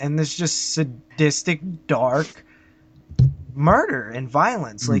joy, and this just sadistic, dark murder and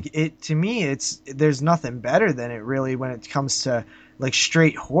violence. Like, it, to me, there's nothing better than it, really, when it comes to like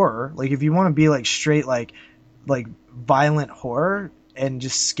straight horror. Like, if you want to be like straight like violent horror and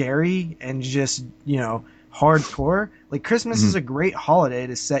just scary and just hardcore, like Christmas is a great holiday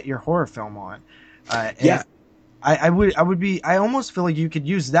to set your horror film on. I almost feel like you could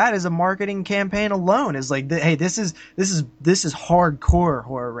use that as a marketing campaign alone, as like, hey, this is hardcore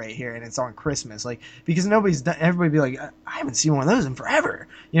horror right here, and it's on Christmas, like, because everybody be like, I haven't seen one of those in forever.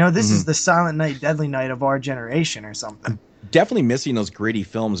 This is the Silent Night, Deadly Night of our generation or something. Definitely missing those gritty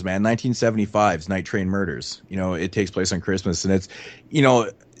films, man. 1975's Night Train Murders. It takes place on Christmas, and it's,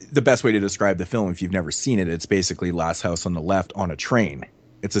 the best way to describe the film, if you've never seen it, it's basically Last House on the Left on a train.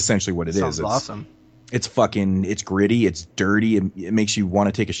 It's essentially what it is. Sounds awesome. It's gritty, it's dirty, it makes you want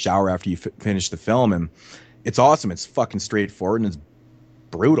to take a shower after you finish the film, and it's awesome. It's fucking straightforward, and it's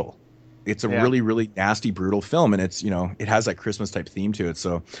brutal. It's a really, really nasty, brutal film, and it's, it has that Christmas type theme to it.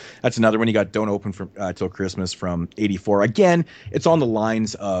 So that's another one. You got Don't Open Till Christmas from '84. Again, it's on the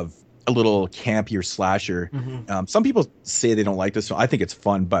lines of a little campier slasher. Some people say they don't like this, so I think it's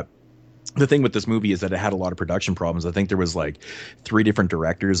fun, but the thing with this movie is that it had a lot of production problems. I think there was like 3 different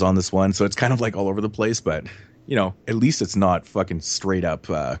directors on this one, so it's kind of like all over the place, but at least it's not fucking straight up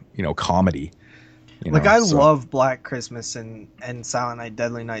comedy. I love Black Christmas and Silent Night,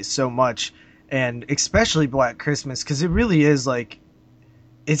 Deadly Night so much, and especially Black Christmas, because it really is like,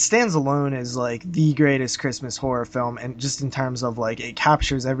 it stands alone as like the greatest Christmas horror film, and just in terms of like, it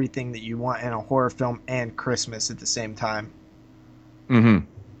captures everything that you want in a horror film and Christmas at the same time.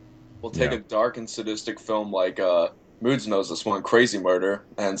 We'll take a dark and sadistic film like Moods knows this one, Crazy Murder,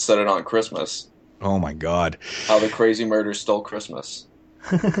 and set it on Christmas. Oh my God. How the Crazy Murder Stole Christmas.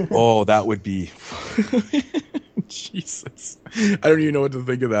 Oh, that would be... Jesus. I don't even know what to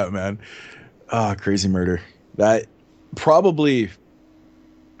think of that, man. Crazy Murder. That probably...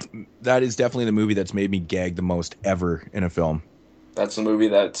 That is definitely the movie that's made me gag the most ever in a film. That's the movie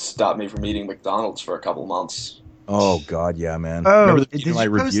that stopped me from eating McDonald's for a couple months. Oh God, yeah, man. Oh, remember did you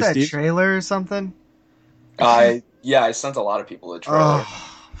post that trailer or something? I sent a lot of people the trailer.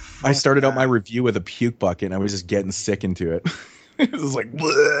 I started out my review with a puke bucket, and I was just getting sick into it. It was like,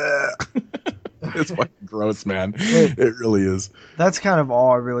 it's fucking gross, man. It really is. That's kind of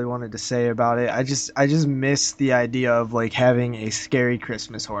all I really wanted to say about it. I just miss the idea of like having a scary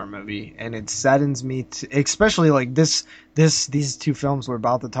Christmas horror movie, and it saddens me especially like these two films we're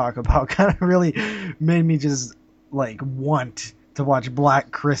about to talk about kind of really made me just like want to watch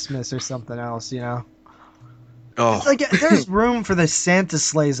Black Christmas or something else, you know. Oh. It's like there's room for the Santa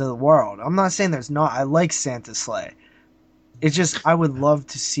sleighs of the world. I'm not saying there's not. I like Santa sleigh. It's just I would love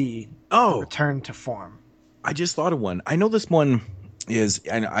to see return to form. I just thought of one. I know this one is,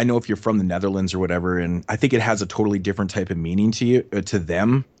 and I know if you're from the Netherlands or whatever, and I think it has a totally different type of meaning to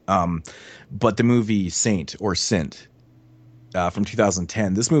them. But the movie Saint or Sint from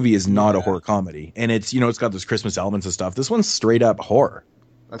 2010, this movie is not a horror comedy, and it's it's got those Christmas elements and stuff. This one's straight up horror.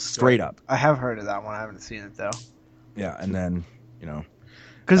 That's straight up. I have heard of that one. I haven't seen it though. Yeah, and then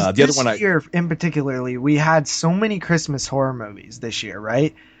because the other one year in particularly, we had so many Christmas horror movies this year,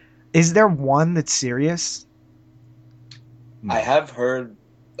 right? Is there one that's serious? I have heard.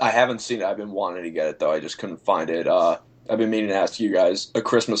 I haven't seen it. I've been wanting to get it though. I just couldn't find it. I've been meaning to ask you guys A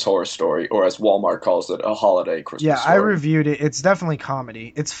Christmas Horror Story, or as Walmart calls it, a holiday Christmas story. Yeah, I reviewed it. It's definitely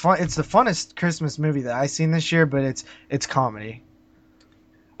comedy. It's fun. It's the funnest Christmas movie that I've seen this year, but it's comedy.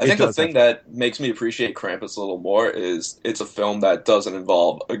 I think the thing that makes me appreciate Krampus a little more is it's a film that doesn't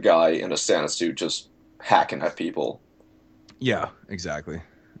involve a guy in a Santa suit just hacking at people. Yeah, exactly.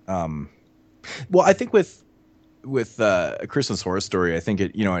 Well, I think with A Christmas Horror Story, I think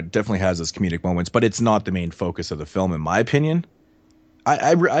it definitely has its comedic moments, but it's not the main focus of the film, in my opinion.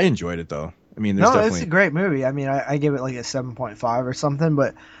 I enjoyed it though. I mean, it's a great movie. I mean, I give it like a 7.5 or something,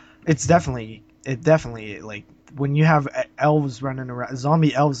 but it definitely like. When you have elves running around,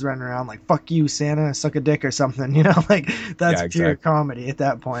 zombie elves running around, like "fuck you, Santa, suck a dick" or something, like that's pure comedy at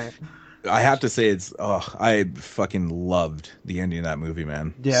that point. I have to say, I fucking loved the ending of that movie,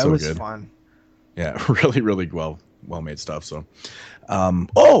 man. Yeah, it was good. Fun. Yeah, really, really well made stuff. So,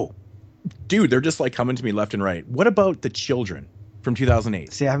 dude, they're just like coming to me left and right. What about The Children from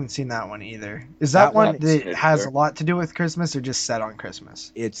 2008? See, I haven't seen that one either. Is that one that has a lot to do with Christmas, or just set on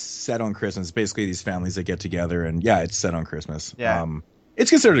Christmas? It's set on Christmas. Basically, these families that get together, and it's set on Christmas. Yeah.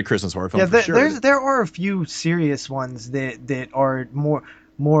 It's considered a Christmas horror film. Yeah, for sure. There are a few serious ones that are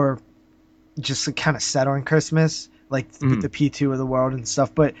more just kind of set on Christmas, like the P2 of the world and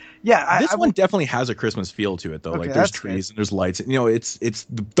stuff. But yeah, this one definitely has a Christmas feel to it, though. Okay, like there's trees and there's lights. It's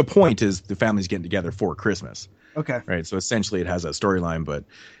the point is the family's getting together for Christmas. Okay. Right. So essentially, it has a storyline, but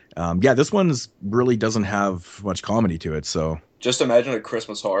this one's really doesn't have much comedy to it. So just imagine a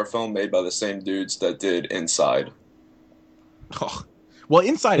Christmas horror film made by the same dudes that did Inside. Oh. Well,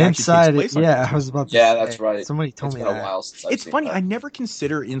 Inside actually takes place on Christmas. I was about to say. That's right. Somebody told me that. It's funny. I never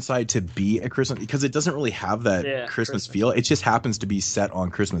consider Inside to be a Christmas because it doesn't really have that Christmas feel. It just happens to be set on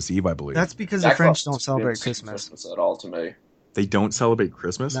Christmas Eve, I believe. That's because the French don't celebrate Christmas at all. To me, they don't celebrate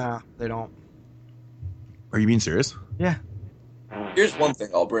Christmas. No, they don't. Are you being serious? Yeah. Here's one thing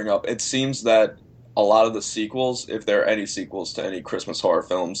I'll bring up. It seems that a lot of the sequels, if there are any sequels to any Christmas horror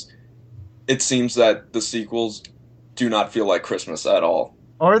films, it seems that the sequels do not feel like Christmas at all.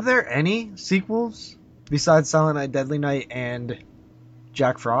 Are there any sequels besides Silent Night, Deadly Night, and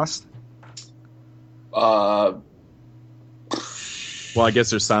Jack Frost? Well, I guess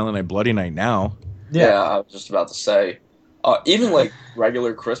there's Silent Night, Bloody Night now. Yeah, I was just about to say. Even like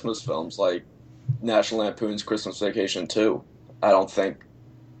regular Christmas films, like National Lampoon's Christmas Vacation 2. I don't think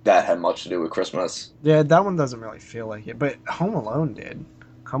that had much to do with Christmas. Yeah, that one doesn't really feel like it, but Home Alone did.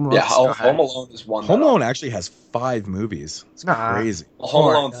 Home Alone is one. Home Alone actually has 5 movies. It's crazy. Well,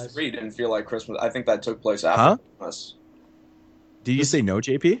 Home Alone 3 didn't feel like Christmas. I think that took place after Christmas. Did you say no,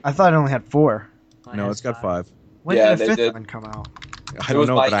 JP? I thought it only had 4. No, it's got 5. When did the 5th one come out? I don't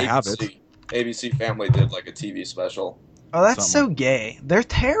know, but I have it. ABC Family did like a TV special. Oh, that's so gay. They're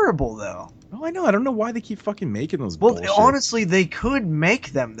terrible, though. Oh, I know. I don't know why they keep fucking making those. Well, bullshit. Honestly, they could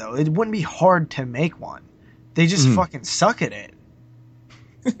make them though. It wouldn't be hard to make one. They just fucking suck at it.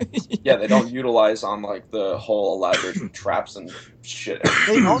 Yeah, they don't utilize on like the whole elaborate traps and shit.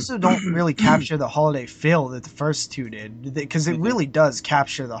 They also don't really capture the holiday feel that the first 2 did, because it really does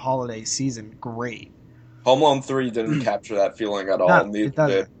capture the holiday season great. Home Alone 3 didn't capture that feeling at all. Neither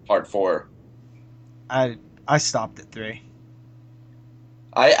did Part 4. I stopped at 3.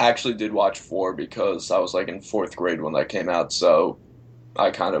 I actually did watch 4 because I was like in 4th grade when that came out, so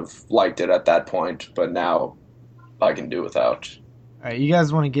I kind of liked it at that point, but now I can do without. All right, you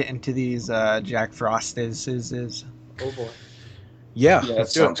guys want to get into these Jack Frost is? Oh boy. Yeah, that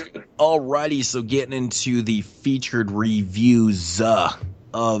sounds good. Alrighty, so getting into the featured reviews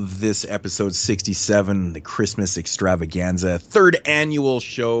of this episode 67, the Christmas Extravaganza, 3rd annual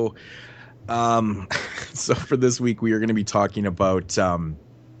show. So for this week, we are going to be talking about, the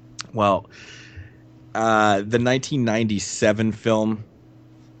 1997 film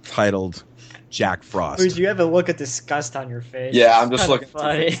titled Jack Frost. Dude, you have a look of disgust on your face. Yeah, I'm just looking.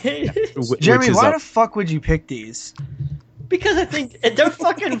 Funny. Jeremy, why the fuck would you pick these? Because I think they're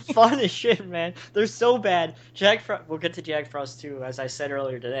fucking fun as shit, man. They're so bad. We'll get to Jack Frost 2, as I said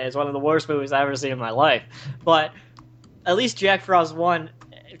earlier today. It's one of the worst movies I've ever seen in my life. But at least Jack Frost 1,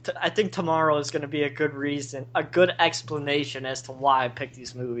 I think tomorrow is going to be a good reason, a good explanation as to why I picked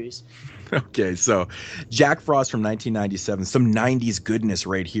these movies. Okay, so Jack Frost from 1997, some 90s goodness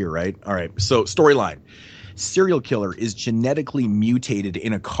right here, right? All right, so storyline. Serial killer is genetically mutated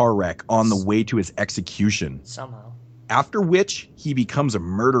in a car wreck on the way to his execution. Somehow. After which, he becomes a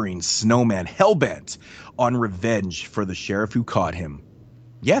murdering snowman hellbent on revenge for the sheriff who caught him.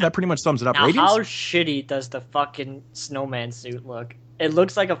 Yeah, that pretty much sums it up. Now, Ratings? how shitty does the fucking snowman suit look? It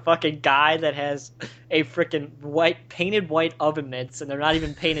looks like a fucking guy that has a freaking painted white oven mitts, and they're not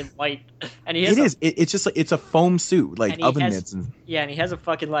even painted white. And he has It's just like it's a foam suit, like oven mitts. Yeah, and he has a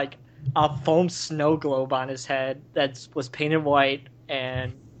fucking like a foam snow globe on his head that was painted white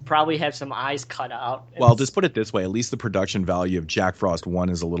and probably have some eyes cut out. Well, just put it this way: at least the production value of Jack Frost 1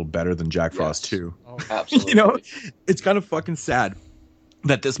 is a little better than Jack Frost 2. Oh, absolutely. It's kind of fucking sad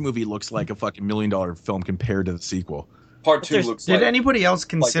that this movie looks like a fucking $1 million film compared to the sequel. Part 2 looks like... Did anybody else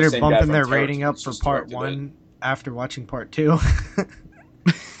consider like bumping their rating up for Part 1 after watching Part 2?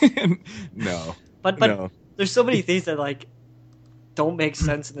 No. But no. There's so many things that, like, don't make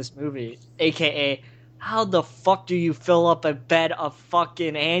sense in this movie. AKA, how the fuck do you fill up a bed of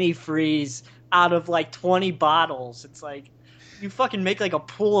fucking antifreeze out of, like, 20 bottles? It's like... You fucking make like a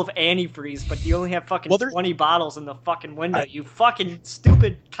pool of antifreeze, but you only have fucking 20 bottles in the fucking window. You fucking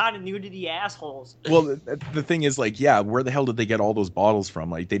stupid continuity assholes. Well, the thing is, like, yeah, where the hell did they get all those bottles from?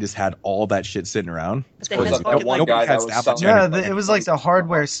 Like, they just had all that shit sitting around. It was like the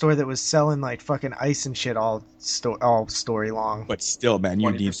hardware store that was selling like fucking ice and shit all story long. But still, man, you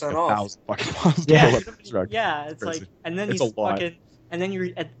need 1,000 fucking bottles. Yeah, yeah, it's like, and then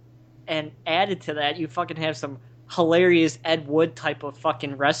and added to that, you fucking have some hilarious Ed Wood type of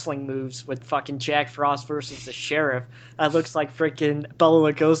fucking wrestling moves with fucking Jack Frost versus the sheriff. That looks like freaking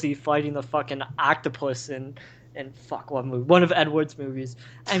Bela Lugosi fighting the fucking octopus in fuck what movie? One of Ed Wood's movies.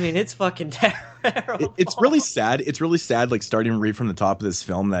 I mean, it's fucking terrible. It's really sad. It's really sad, like, starting right from the top of this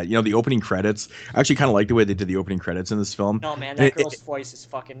film that, you know, the opening credits, I actually kind of like the way they did the opening credits in this film. No, man, that girl's voice is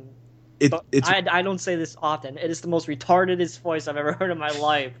fucking... I don't say this often. It is the most retardedest voice I've ever heard in my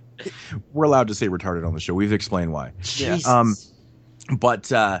life. We're allowed to say retarded on the show. We've explained why. Jesus.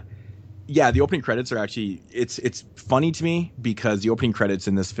 Yeah, the opening credits are actually it's funny to me because the opening credits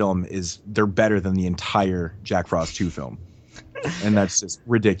in this film they're better than the entire Jack Frost 2 film. And that's just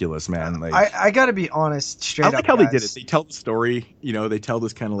ridiculous, man. Like I gotta be honest, straight up. I like how they did it. They tell the story, you know, they tell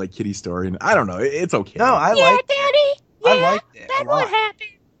this kind of like kiddie story, and I don't know, it's okay. No, I like Daddy. I liked it. That's what happened.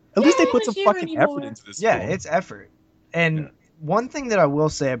 At least they put some fucking effort into this. Yeah, it's effort. And one thing that I will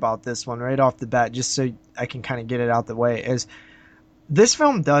say about this one right off the bat, just so I can kind of get it out the way, is this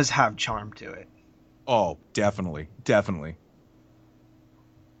film does have charm to it. Oh, definitely.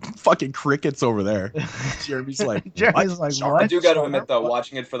 Fucking crickets over there. Jeremy's like, what? I do got to admit, though,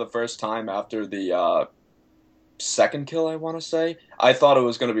 watching it for the first time after the second kill, I want to say, I thought it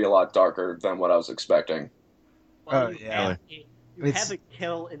was going to be a lot darker than what I was expecting. Well, you have a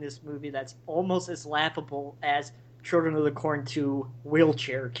kill in this movie that's almost as laughable as Children of the Corn 2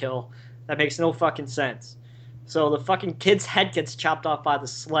 wheelchair kill. That makes no fucking sense. So the fucking kid's head gets chopped off by the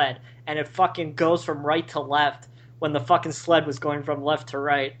sled, and it fucking goes from right to left when the fucking sled was going from left to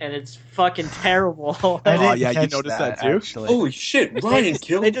right, and it's fucking terrible. Oh, yeah, you noticed that too? Actually. Holy shit, Ryan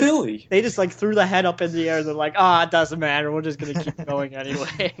killed Billy. They just like threw the head up in the air, and they're like, it doesn't matter, we're just going to keep going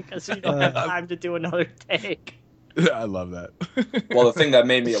anyway, because we don't have time to do another take. I love that. Well, the thing that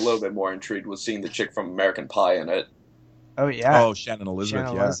made me a little bit more intrigued was seeing the chick from American Pie in it. Oh, yeah. Oh, Shannon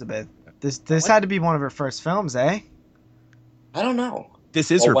Elizabeth. This had to be one of her first films, eh? I don't know.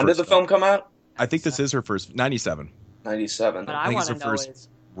 This is her when first did the film come out? I think this is her first, 97. 97. But I want to know is,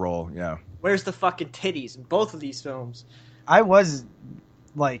 role, yeah. Where's the fucking titties in both of these films? I was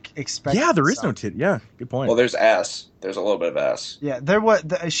like expected. Yeah, there is no tit. Yeah, good point. Well, there's ass. There's a little bit of ass. Yeah, there was.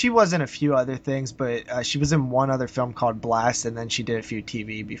 She was in a few other things, but she was in one other film called Blast, and then she did a few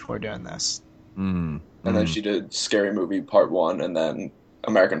TV before doing this. And then she did Scary Movie Part 1, and then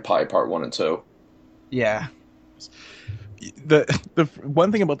American Pie Part 1 and 2. Yeah. The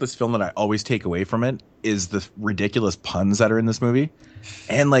one thing about this film that I always take away from it is the ridiculous puns that are in this movie,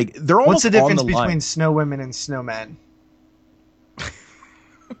 and like they're almost What's the difference on the between line. snow women and snowmen?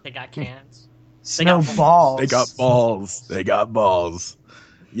 They got cans. Snowballs. They got balls. They got balls.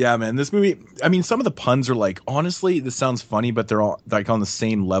 Yeah, man. This movie. I mean, some of the puns are like, honestly, this sounds funny, but they're all like on the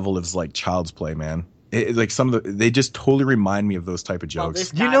same level as like Child's Play, man. Like some of they just totally remind me of those type of jokes. Well,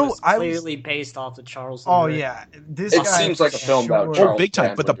 this guy was clearly based off the Charles. Oh yeah, it seems like a film about Charles. Big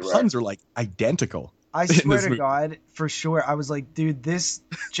time, but the puns are like identical. I swear to God, for sure, I was like, dude, this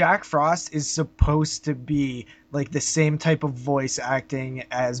Jack Frost is supposed to be like the same type of voice acting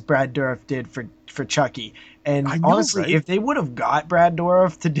as Brad Dourif did for Chucky. And honestly, right? If they would have got Brad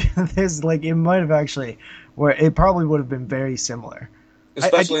Dourif to do this, like it might have actually, where it probably would have been very similar.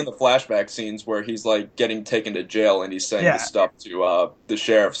 Especially in the flashback scenes where he's like getting taken to jail and he's saying this stuff to the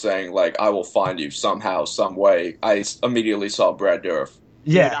sheriff, saying like, "I will find you somehow, some way." I immediately saw Brad Dourif.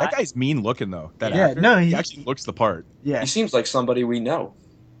 Yeah, dude, that guy's mean looking though. That actor, no, he actually looks the part. Yeah, he seems like somebody we know.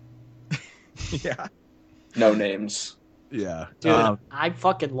 Yeah, no names. Yeah, dude, I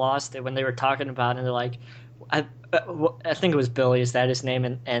fucking lost it when they were talking about it. And they're like, I think it was Billy. Is that his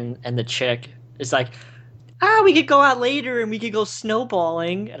name? And the chick is like, we could go out later and we could go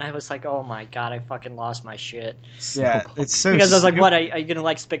snowballing. And I was like, oh my God, I fucking lost my shit. Yeah, it's so because I was like, what? Are you gonna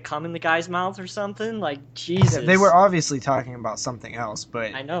like spit cum in the guy's mouth or something? Like, Jesus. Yeah, they were obviously talking about something else,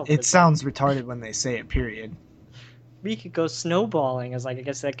 but I know it sounds retarded when they say it. Period. We could go snowballing. I was like, I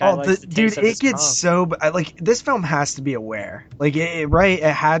guess that guy likes the taste of his it gets so like this film has to be aware. Like it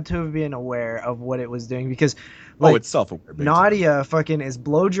had to have been aware of what it was doing because. Like, it's self-aware. Nadia fucking is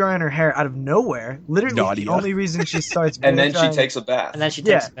blow drying her hair out of nowhere. Literally, Nadia. The only reason she starts and then she takes a bath. And then she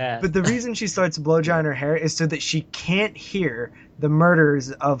takes a bath. But the reason she starts blow drying her hair is so that she can't hear the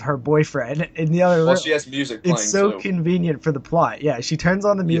murders of her boyfriend in the other room. Well, she has music playing. It's so too. convenient for the plot. Yeah, she turns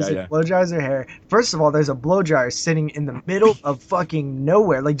on the music, blow dries her hair. First of all, there's a blow dryer sitting in the middle of fucking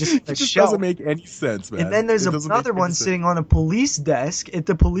nowhere, like just a shelf. Doesn't make any sense, man. And then there's another one sitting on a police desk at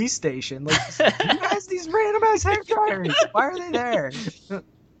the police station. Like, who has these random ass hair dryers? Why are they there?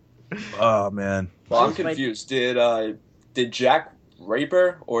 Oh man. Well, I'm confused. Did Jack rape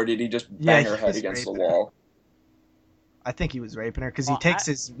her, or did he just bang her head against the wall? I think he was raping her because he takes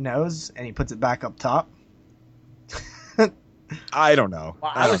his nose and he puts it back up top. I don't know.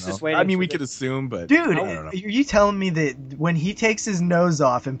 Well, I was just waiting. I mean, we could assume, but dude, are you telling me that when he takes his nose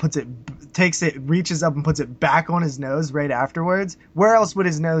off and reaches up and puts it back on his nose right afterwards, where else would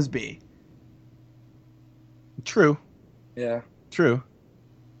his nose be? True. Yeah. True.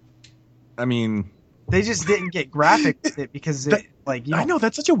 I mean, they just didn't get graphic with it because I know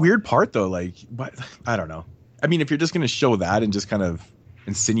that's such a weird part though. Like, what? I don't know. I mean, if you're just going to show that and just kind of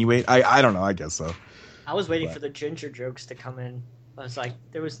insinuate, I don't know. I guess so. I was waiting for the ginger jokes to come in. I was like,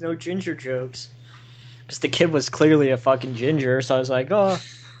 there was no ginger jokes. Because the kid was clearly a fucking ginger, so I was like, oh.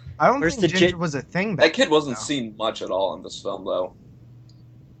 I don't think ginger was a thing back That kid wasn't seen much at all in this film, though.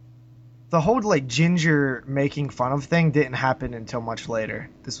 The whole, like, ginger making fun of thing didn't happen until much later.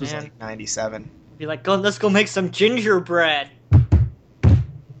 This was, like, 97. Be like, let's go make some gingerbread.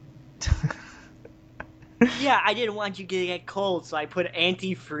 Yeah, I didn't want you to get cold, so I put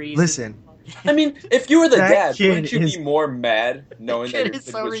antifreeze. Listen. I mean, if you were the dad, wouldn't you be more mad knowing that your kid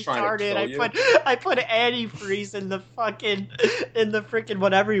so was trying to kill you? I put antifreeze in the freaking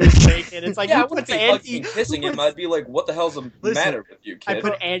whatever he was making. It's like, yeah, I wouldn't be fucking kissing him. I'd be like, what the hell's the matter with you, kid? I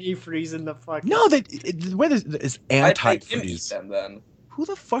put antifreeze in the fucking... No, the way is anti-freeze. Then. Who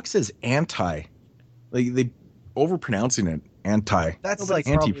the fuck says anti? Like, they overpronouncing it. Anti. That's like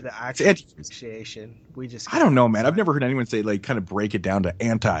probably the actual pronunciation. I don't know, man. I've never heard anyone say, like, kind of break it down to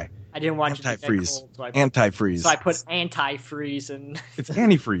anti. I didn't want you to get cold, so antifreeze. So I put antifreeze and... It's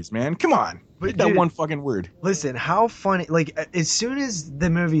antifreeze, man. Come on. But that one fucking word. Listen, how funny... Like, as soon as the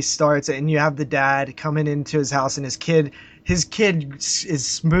movie starts and you have the dad coming into his house and his kid is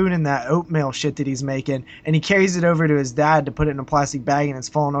spooning that oatmeal shit that he's making, and he carries it over to his dad to put it in a plastic bag, and it's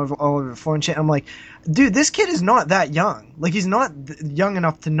falling all over the floor and shit. I'm like, dude, this kid is not that young. Like, he's not young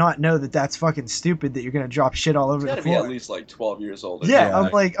enough to not know that that's fucking stupid that you're gonna drop shit all over the floor. He's gotta be at least like 12 years old. Yeah,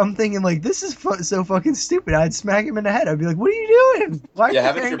 I'm thinking like, this is so fucking stupid. I'd smack him in the head. I'd be like, what are you doing? Why? Yeah,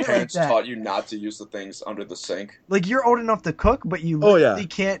 haven't your parents taught you not to use the things under the sink? Like, you're old enough to cook, but you literally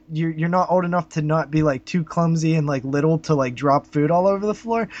can't. You're not old enough to not be like too clumsy and like little to to like drop food all over the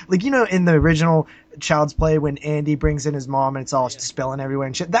floor. Like, you know, in the original Child's Play when Andy brings in his mom and it's all spilling everywhere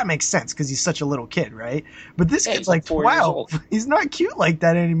and shit. That makes sense because he's such a little kid, right? But this kid's like 12. He's not cute like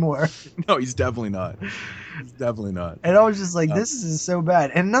that anymore. No, he's definitely not. He's definitely not. And I was just like, this is so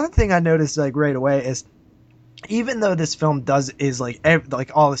bad. And another thing I noticed like right away is, even though this film is like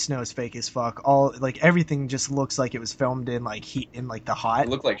all the snow is fake as fuck, all like everything just looks like it was filmed in like heat in like the hot. It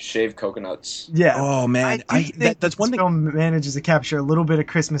looked like shaved coconuts. Yeah. Oh man, that's one thing. Film manages to capture a little bit of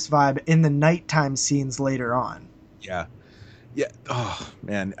Christmas vibe in the nighttime scenes later on. Yeah. Yeah. Oh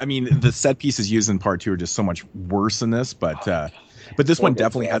man, I mean the set pieces used in part 2 are just so much worse than this, but this one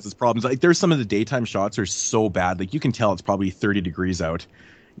definitely has its problems. Like there's some of the daytime shots are so bad, like you can tell it's probably 30 degrees out.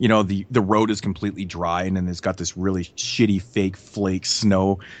 You know, the road is completely dry, and then it's got this really shitty fake flake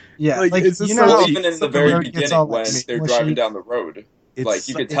snow. Yeah, like it's you know, even in the very beginning when they're driving down the road, like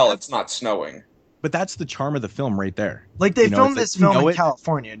you could tell it's not snowing. But that's the charm of the film right there. Like they filmed this film in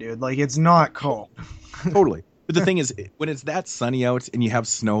California, dude. Like it's not cold. Totally. But the thing is, when it's that sunny out and you have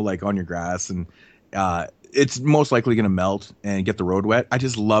snow like on your grass and it's most likely going to melt and get the road wet. I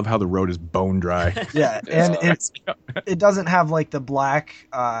just love how the road is bone dry. Yeah, and it doesn't have like the black,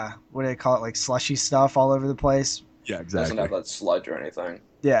 what do they call it, like slushy stuff all over the place. Yeah, exactly. It doesn't have that sludge or anything.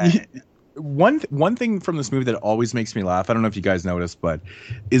 Yeah. One thing from this movie that always makes me laugh, I don't know if you guys noticed, but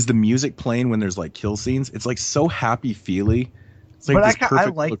is the music playing when there's like kill scenes. It's like so happy-feely. It's like this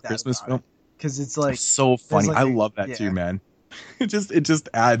perfect like Christmas film. Because it's like so funny. Like I love that too, man. It just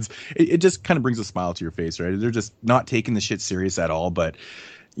adds. It just kind of brings a smile to your face, right? They're just not taking the shit serious at all, but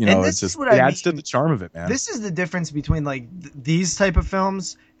you know, it's just it adds to the charm of it, man. This is the difference between like these type of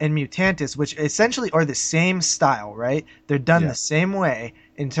films and Mutantis, which essentially are the same style, right? They're done the same way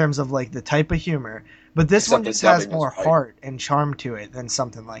in terms of like the type of humor, but this one just has more heart and charm to it than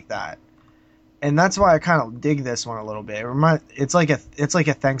something like that. And that's why I kind of dig this one a little bit. It's like a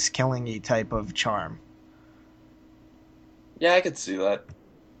Thanksgiving-y type of charm. Yeah, I could see that.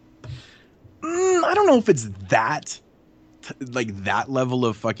 I don't know if it's that level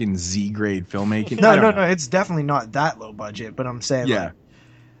of fucking Z-grade filmmaking. No, it's definitely not that low budget. But I'm saying, yeah, like,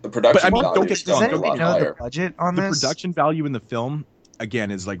 the production value does anybody know the budget on this? The production value in the film, again,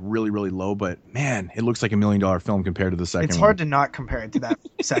 is like really, really low. But man, it looks like $1 million film compared to the second one. It's hard to not compare it to that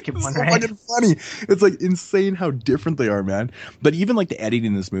second one, right? It's funny. It's like insane how different they are, man. But even like the editing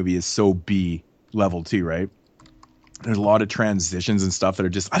in this movie is so B level too, right? There's a lot of transitions and stuff that are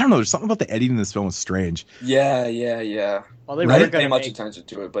just, I don't know, there's something about the editing in this film is strange. Yeah. Well, they I didn't pay much attention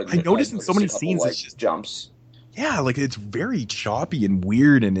to it, but I noticed in so many scenes it's just jumps. Yeah, like it's very choppy and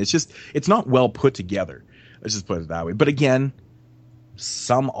weird, and it's not well put together. Let's just put it that way. But again,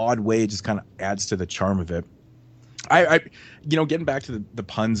 some odd way just kind of adds to the charm of it. I getting back to the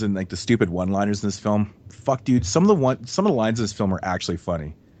puns and like the stupid one-liners in this film. Fuck, dude, some of the lines in this film are actually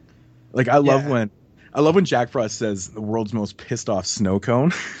funny. Like I love when Jack Frost says the world's most pissed off snow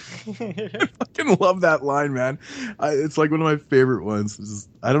cone. I fucking love that line, man. It's like one of my favorite ones.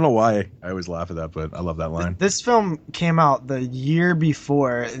 I don't know why I always laugh at that, but I love that line. This film came out the year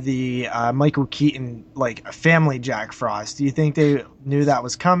before the Michael Keaton like Family Jack Frost. Do you think they knew that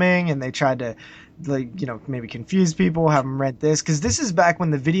was coming and they tried to maybe confuse people, have them rent this? Because this is back when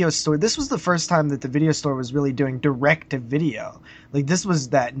the video store, this was the first time that the video store was really doing direct to video. Like this was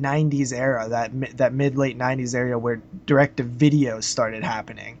that 90s era, that mid-late 90s area where direct to video started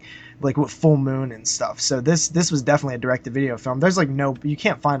happening, like with Full Moon and stuff. So this was definitely a direct to video film. There's like you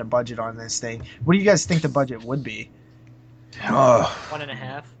can't find a budget on this thing. What do you guys think the budget would be?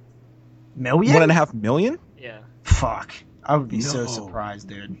 $1.5 million? $1.5 million? Yeah. Fuck. I would be so surprised,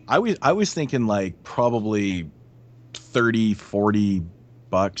 dude. I was thinking like probably $30-40.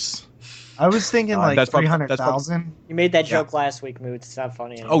 I was thinking like 300,000. You made that joke last week, Mood. It's not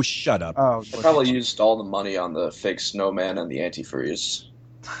funny anymore. Oh, shut up. Oh, they probably used all the money on the fake snowman and the antifreeze.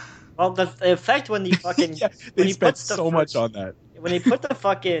 Well, the effect when the fucking they spent so much on that. When they put the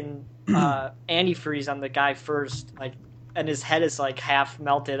fucking antifreeze on the guy first, like, and his head is like half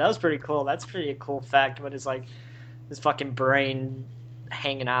melted. That was pretty cool. That's pretty cool effect. But it's like his fucking brain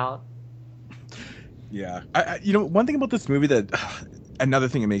hanging out. Yeah, one thing about this movie another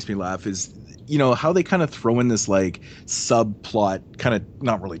thing that makes me laugh is, how they kind of throw in this like subplot, kind of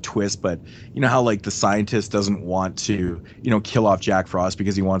not really twist, but how like the scientist doesn't want to, kill off Jack Frost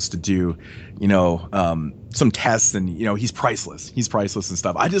because he wants to do, some tests and, he's priceless and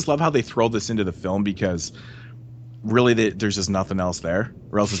stuff. I just love how they throw this into the film because really there's just nothing else there,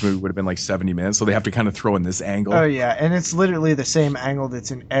 or else this movie would have been like 70 minutes. So they have to kind of throw in this angle. Oh yeah, and it's literally the same angle that's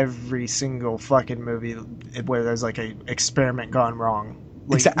in every single fucking movie where there's like a experiment gone wrong.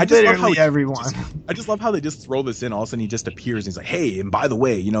 Like, I just love how everyone. I just love how they just throw this in. All of a sudden, he just appears. And he's like, "Hey, and by the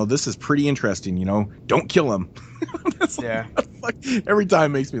way, you know, this is pretty interesting. You know, don't kill him." Yeah. Like, every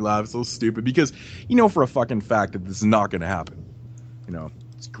time makes me laugh. So stupid because you know for a fucking fact that this is not going to happen. You know,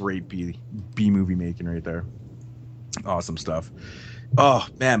 it's great B movie making right there. Awesome stuff. Oh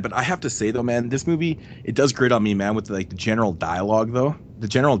man, but I have to say though, man, this movie, it does grit on me, man, with like the general dialogue though. The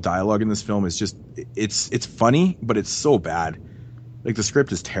general dialogue in this film is just it's funny, but it's so bad. Like the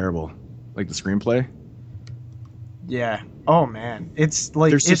script is terrible. Like the screenplay. Yeah. Oh man. It's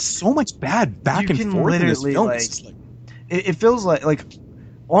like there's just so much bad back and forth in this film. Like, it feels like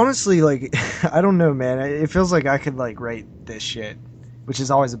honestly, like I don't know, man. It feels like I could like write this shit, which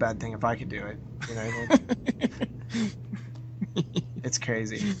is always a bad thing if I could do it. You know what I mean? It's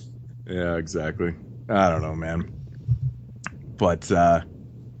crazy. Yeah, exactly. I don't know, man. But I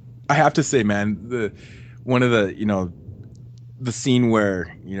have to say, man, one of the, you know, the scene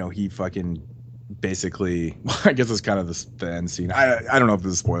where, you know, he fucking basically, well, I guess it's kind of the end scene. I don't know if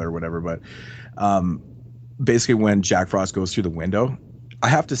this is a spoiler or whatever, but basically when Jack Frost goes through the window, I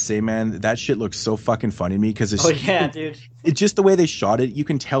have to say, man, that shit looks so fucking funny to me because it's dude. It's just the way they shot it. You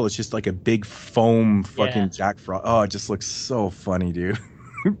can tell it's just like a big foam fucking Jack Frost. Oh, it just looks so funny, dude.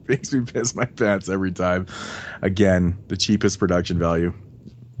 It makes me piss my pants every time. Again, the cheapest production value,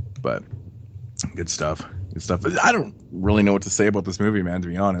 but good stuff. Good stuff. I don't really know what to say about this movie, man. To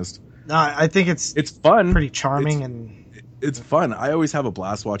be honest, no, I think it's fun, pretty charming, it's fun. I always have a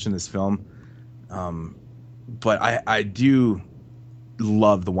blast watching this film, but I do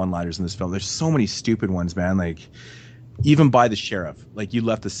love the one-liners in this film. There's so many stupid ones, man. Like even by the sheriff, like you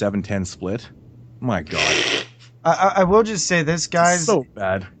left a 7-10 split. My God. I will just say this, guys. So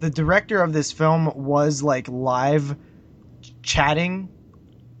bad. The director of this film was like live chatting,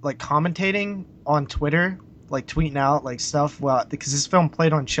 like commentating on Twitter, like tweeting out like stuff. Well, because this film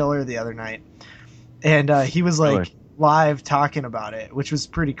played on Chiller the other night, and he was like live talking about it, which was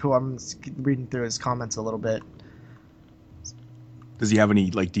pretty cool. I'm reading through his comments a little bit. Does he have any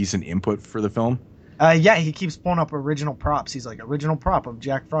like decent input for the film? Yeah, he keeps pulling up original props. He's like, original prop of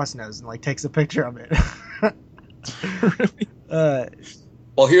Jack Frost nose, and like takes a picture of it. Really?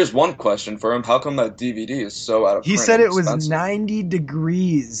 Well, here's one question for him. How come that DVD is so out of print? He said it was 90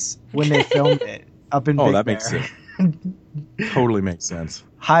 degrees when they filmed it up in Big Bear. That makes sense. Totally makes sense.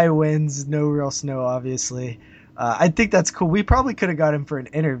 High winds, no real snow, obviously. I think that's cool. We probably could have got him for an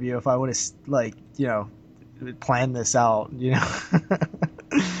interview if I would have, like, you know, planned this out, you know.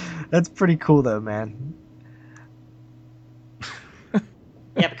 That's pretty cool, though, man.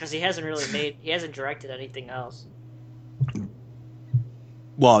 Yeah, because he hasn't directed anything else.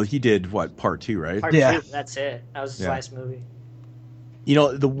 Well, he did part 2, right? Part 2, that's it. That was his last movie. You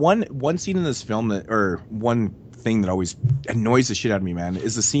know, the one scene in this film one thing that always annoys the shit out of me, man,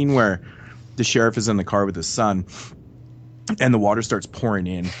 is the scene where the sheriff is in the car with his son and the water starts pouring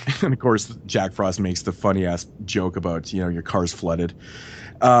in. And of course, Jack Frost makes the funny ass joke about, you know, your car's flooded.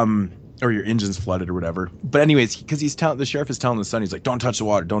 Or your engine's flooded or whatever. But anyways, because the sheriff is telling the son, he's like, don't touch the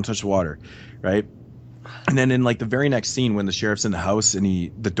water, right? And then in like the very next scene when the sheriff's in the house and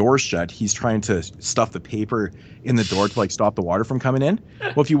the door's shut, he's trying to stuff the paper in the door to like stop the water from coming in.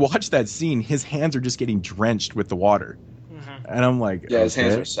 Well, if you watch that scene, his hands are just getting drenched with the water. Mm-hmm. And I'm like, yeah, his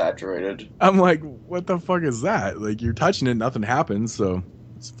hands are saturated. I'm like, what the fuck is that? Like, you're touching it, nothing happens. So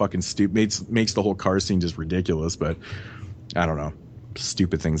it's fucking stupid. Makes the whole car scene just ridiculous. But I don't know.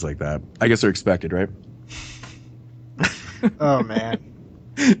 Stupid things like that. I guess they're expected, right? Oh man.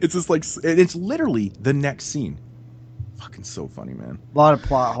 It's just like, it's literally the next scene. Fucking so funny, man. A lot of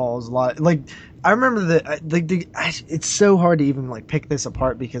plot holes. Like, I remember it's so hard to even like pick this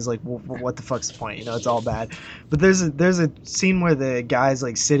apart because like, what the fuck's the point? You know, it's all bad. But there's a scene where the guy's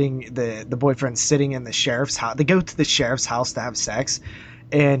like the boyfriend's sitting in the sheriff's house. They go to the sheriff's house to have sex.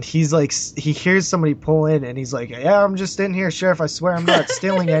 And he's like, he hears somebody pull in and he's like, yeah, I'm just in here, Sheriff. I swear I'm not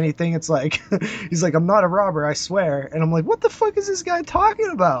stealing anything. It's like, he's like, I'm not a robber, I swear. And I'm like, what the fuck is this guy talking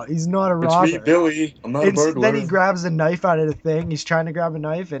about? He's not a robber. It's me, Billy. I'm not a burglar. Then he grabs a knife out of the thing. He's trying to grab a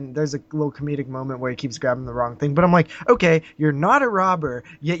knife. And there's a little comedic moment where he keeps grabbing the wrong thing. But I'm like, okay, you're not a robber,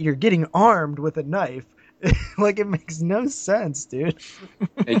 yet you're getting armed with a knife. Like, it makes no sense, dude.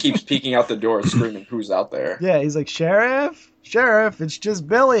 He keeps peeking out the door screaming, who's out there? Yeah, he's like, Sheriff, it's just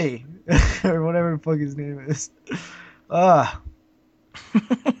Billy. Or whatever the fuck his name is.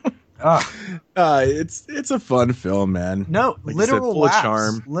 It's a fun film, man. No, like literal said, laughs.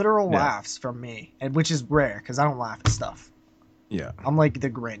 Charm. Literal laughs from me, and which is rare, because I don't laugh at stuff. Yeah. I'm like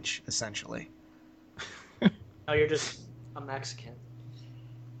the Grinch, essentially. Oh, you're just a Mexican.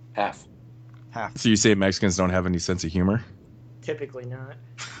 Half. So you say Mexicans don't have any sense of humor? Typically not.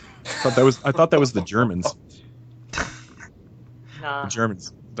 I thought that was the Germans. Nah. The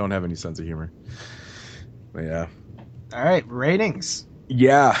Germans don't have any sense of humor. But yeah. All right, ratings.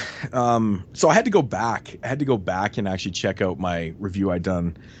 Yeah. So I had to go back. And actually check out my review I'd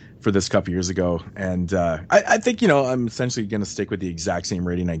done for this a couple years ago. And I think, I'm essentially going to stick with the exact same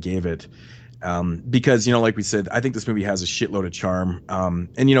rating I gave it. Because, like we said, I think this movie has a shitload of charm.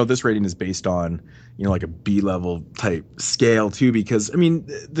 And, this rating is based on, like a B-level type scale too, because,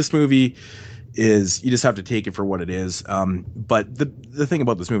 this movie is, you just have to take it for what it is. But the thing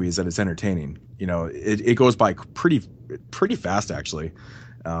about this movie is that it's entertaining. It goes by pretty fast, actually,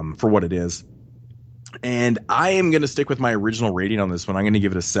 for what it is. And I am going to stick with my original rating on this one. I'm going to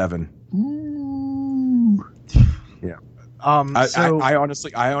give it a 7. Ooh. Yeah. I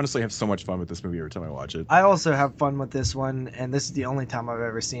honestly have so much fun with this movie every time I watch it. I also have fun with this one, and this is the only time I've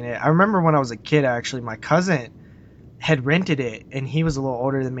ever seen it. I remember when I was a kid, actually, my cousin had rented it, and he was a little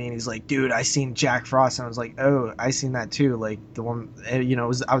older than me, and he's like, dude, I seen Jack Frost. And I was like, oh, I seen that too. Like the one, I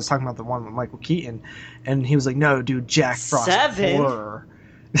was talking about the one with Michael Keaton, and he was like, no, dude, Jack Frost 7? Horror.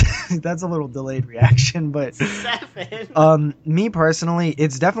 That's a little delayed reaction, but 7. Me personally,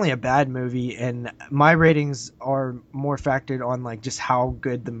 it's definitely a bad movie, and my ratings are more factored on like just how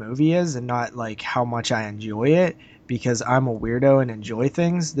good the movie is and not like how much I enjoy it, because I'm a weirdo and enjoy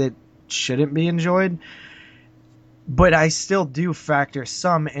things that shouldn't be enjoyed. But I still do factor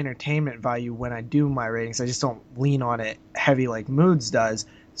some entertainment value when I do my ratings. I just don't lean on it heavy like Moods does.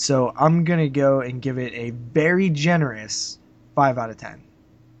 So I'm going to go and give it a very generous 5 out of 10.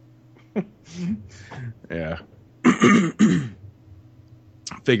 Yeah.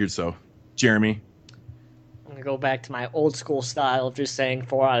 Figured so. Jeremy? I'm going to go back to my old school style of just saying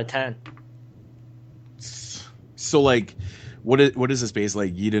 4 out of 10. So, like, what is this based?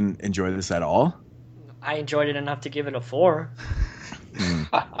 Like, you didn't enjoy this at all? I enjoyed it enough to give it a 4.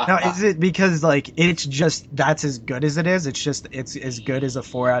 Now, is it because, like, it's just, that's as good as it is? It's as good as a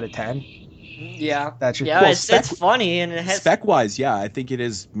 4 out of 10? Yeah. That's your it's funny, and it has... Spec-wise, yeah, I think it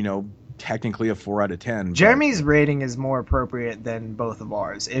is, technically a 4 out of 10. Jeremy's rating is more appropriate than both of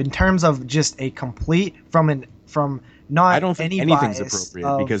ours in terms of just a complete from not. I don't think any anything's bias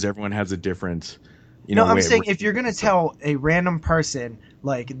appropriate because everyone has a different. I'm saying if you're gonna tell a random person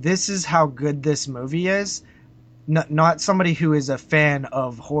like this is how good this movie is, not somebody who is a fan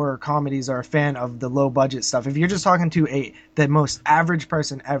of horror comedies or a fan of the low budget stuff. If you're just talking to the most average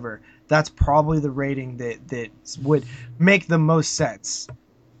person ever, that's probably the rating that would make the most sense.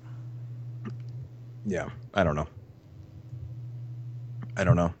 Yeah, I don't know.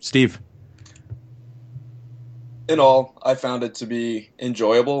 Steve? In all, I found it to be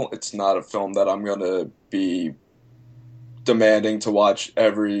enjoyable. It's not a film that I'm going to be demanding to watch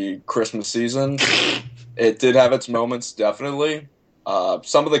every Christmas season. It did have its moments, definitely.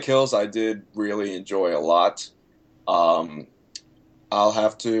 Some of the kills I did really enjoy a lot. I'll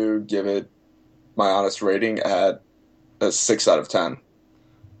have to give it my honest rating at a 6 out of 10.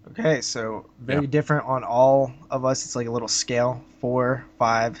 Okay, so very different on all of us. It's like a little scale: 4,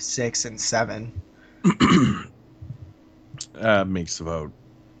 5, 6, and 7. That makes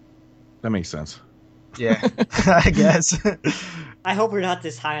sense. Yeah, I guess. I hope we're not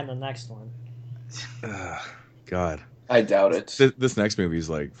this high on the next one. God, I doubt it. This next movie is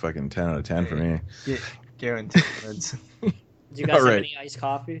like fucking 10 out of 10 for me. Yeah, guaranteed. Do you guys have any iced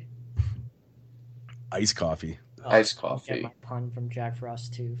coffee? Iced coffee. Iced coffee. Get my pun from Jack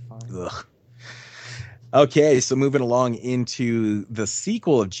Frost 2. Fine. Ugh. Okay, so moving along into the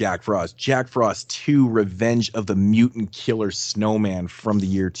sequel of Jack Frost, Jack Frost 2: Revenge of the Mutant Killer Snowman from the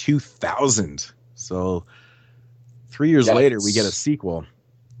year 2000. So 3 years later, we get a sequel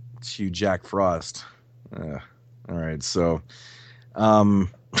to Jack Frost. All right, so I don't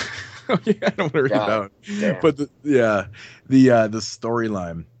want to read it out, but the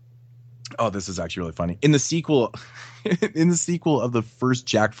storyline. Oh, this is actually really funny. In the sequel of the first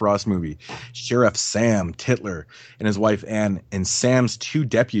Jack Frost movie, Sheriff Sam Titler and his wife Anne and Sam's 2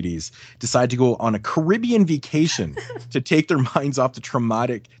 deputies decide to go on a Caribbean vacation to take their minds off the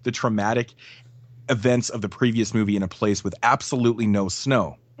traumatic events of the previous movie in a place with absolutely no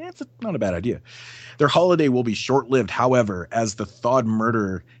snow. It's not a bad idea. Their holiday will be short-lived, however, as the thawed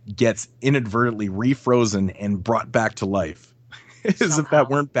murderer gets inadvertently refrozen and brought back to life. As if that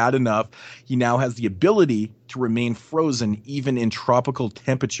weren't bad enough, he now has the ability to remain frozen even in tropical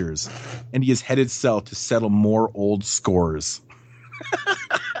temperatures, and he is headed south to settle more old scores.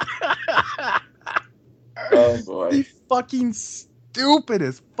 Oh boy. The fucking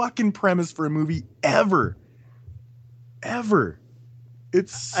stupidest fucking premise for a movie ever. Ever.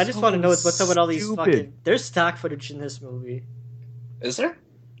 I just want to know what's up with all these fucking... There's stock footage in this movie. Is there?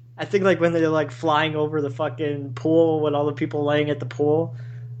 I think like when they're like flying over the fucking pool with all the people laying at the pool.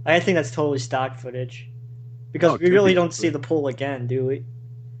 I think that's totally stock footage. Because we really don't see the pool again, do we?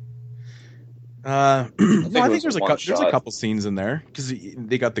 I think there's a couple scenes in there because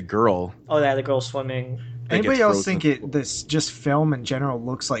they got the girl. Oh yeah, the girl swimming. Anybody else think this just film in general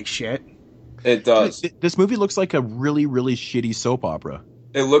looks like shit? It does. This movie looks like a really, really shitty soap opera.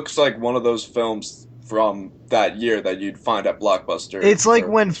 It looks like one of those films from that year that you'd find at Blockbuster. It's like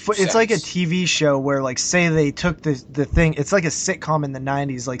it's like a TV show where, like, say they took the thing. It's like a sitcom in the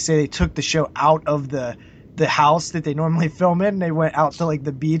 90s. Like, say they took the show out of the house that they normally film in, and they went out to like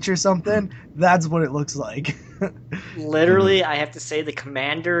the beach or something. That's what it looks like. Literally, I have to say the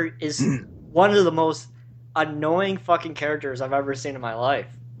commander is one of the most annoying fucking characters I've ever seen in my life.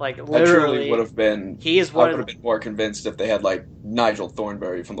 Like, literally, would have been. He is I would have been more convinced if they had like Nigel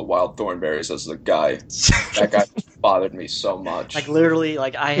Thornberry from the Wild Thornberrys as the guy. That guy bothered me so much. Like, literally,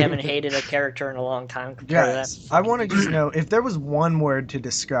 like, I haven't hated a character in a long time. Yes, I want to just know if there was one word to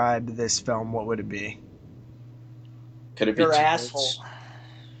describe this film, what would it be? Could it be your asshole?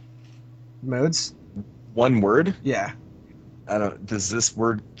 Moods? One word? Yeah. I don't. Does this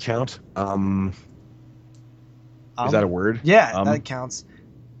word count? Is that a word? Yeah, that counts.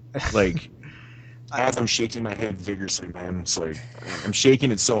 Like, as I'm shaking my head vigorously, man, it's like I'm shaking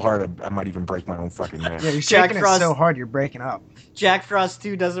it so hard I might even break my own fucking neck. Yeah, you're shaking it so hard you're breaking up. Jack Frost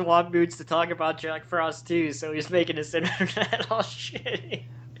 2 doesn't want Moods to talk about Jack Frost 2, so he's making his internet all shitty.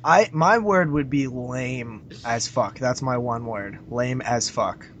 My word would be lame as fuck. That's my one word. Lame as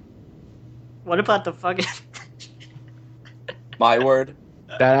fuck. What about the fucking... My word?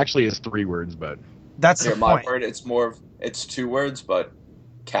 That actually is 3 words, but... That's the my point. word, it's 2 words, but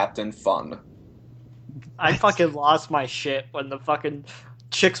Captain Fun. I fucking lost my shit when the fucking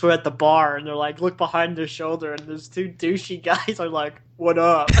chicks were at the bar and they're like, look behind their shoulder and those 2 douchey guys are like, what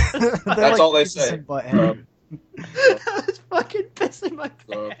up? That's like, all they say. I was fucking pissing my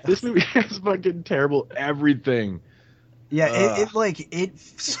pants. This movie has fucking terrible everything. Yeah, it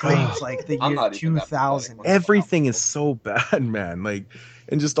screams like the year 2000. Everything is so bad, man. Like,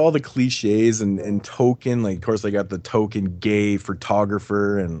 and just all the cliches and token. Like, of course, they got the token gay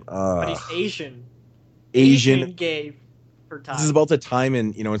photographer and. But he's Asian. Asian gay photographer. This is about the time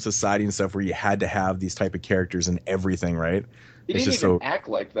in society and stuff where you had to have these type of characters and everything, right? He didn't even act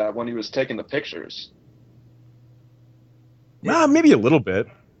like that when he was taking the pictures. Yeah, maybe a little bit.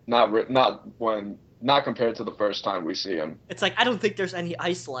 Not compared to the first time we see him. It's like, I don't think there's any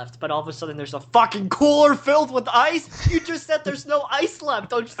ice left, but all of a sudden there's a fucking cooler filled with ice. You just said there's no ice left.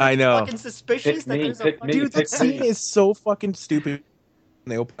 Don't you think I know. It's fucking suspicious Dude, the scene is so fucking stupid.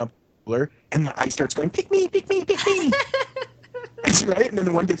 And they open up the cooler, and the ice starts going, pick me, pick me, pick me. Right? And then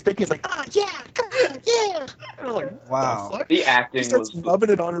the one gets picked, and he's like, oh, yeah, come on, yeah. And I'm like, wow. The acting he starts rubbing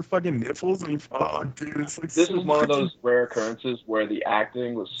it on her fucking nipples, and dude, it's like this is one of those rare occurrences where the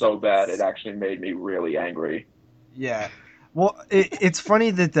acting was so bad it actually made me really angry. Yeah. Well, it's funny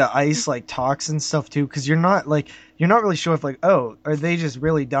that the ice like talks and stuff too, because you're not really sure if like, oh, are they just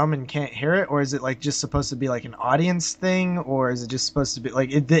really dumb and can't hear it, or is it like just supposed to be like an audience thing, or is it just supposed to be like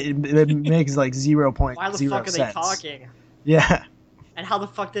it makes like 0.0 Why the fuck are they talking? Yeah. And how the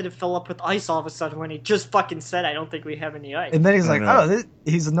fuck did it fill up with ice all of a sudden when he just fucking said, I don't think we have any ice? And then he's like,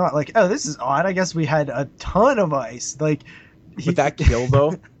 he's not like, oh, this is odd. I guess we had a ton of ice. Like, but that kill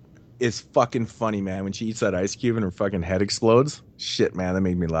though is fucking funny, man. When she eats that ice cube and her fucking head explodes. Shit, man, that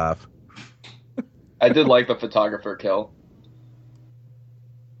made me laugh. I did like the photographer kill.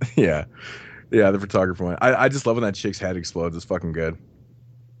 Yeah, the photographer one. I just love when that chick's head explodes. It's fucking good.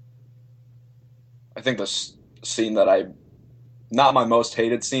 I think the scene that not my most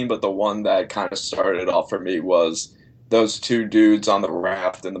hated scene, but the one that kind of started it off for me was those 2 dudes on the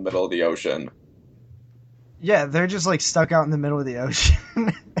raft in the middle of the ocean. Yeah, they're just like stuck out in the middle of the ocean.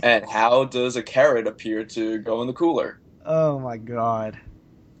 And how does a carrot appear to go in the cooler? Oh my god.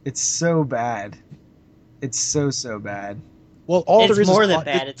 It's so bad. It's so bad. Well, all it's there is more is than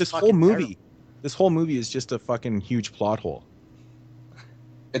bad. It's this whole movie. Terrible. This whole movie is just a fucking huge plot hole.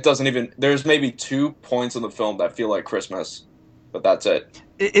 It doesn't even. There's maybe 2 points in the film that feel like Christmas, but that's it.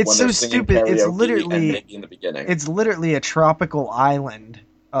 It's so stupid. It's literally in the beginning. It's literally a tropical island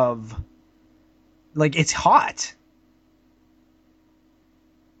of, like, it's hot.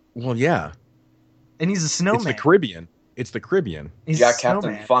 Well, yeah. And he's a snowman. It's the Caribbean. He's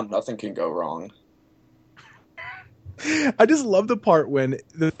Captain Fun. Nothing can go wrong. I just love the part when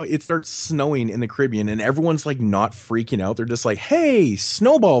it starts snowing in the Caribbean and everyone's like not freaking out. They're just like, hey,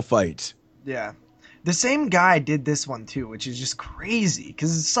 snowball fight. Yeah. The same guy did this one too, which is just crazy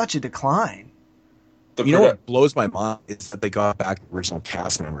because it's such a decline. You know what blows my mind is that they got back the original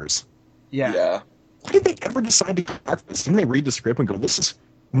cast members. Yeah. Why did they ever decide to go back to this? Didn't they read the script and go,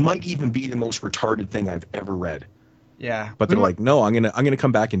 might even be the most retarded thing I've ever read? Yeah. But they're like, no, I'm gonna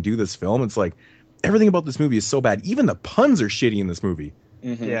come back and do this film. It's like everything about this movie is so bad. Even the puns are shitty in this movie.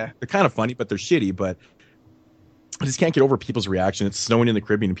 Mm-hmm. Yeah. They're kind of funny, but they're shitty. But I just can't get over people's reaction. It's snowing in the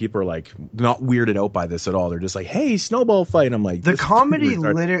Caribbean, and people are like not weirded out by this at all. They're just like, "Hey, snowball fight!" And I'm like, the comedy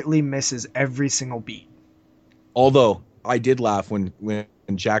literally misses every single beat. Although I did laugh when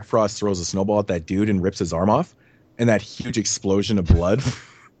Jack Frost throws a snowball at that dude and rips his arm off, and that huge explosion of blood.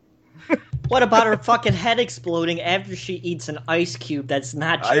 What about her fucking head exploding after she eats an ice cube that's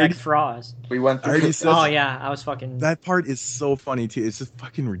not Jack Frost? We went through Oh yeah, I was fucking... That part is so funny too. It's just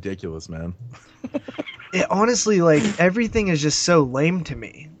fucking ridiculous, man. It honestly, like, everything is just so lame to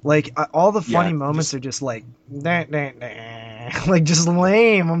me. Like, all the funny moments are just like, like, just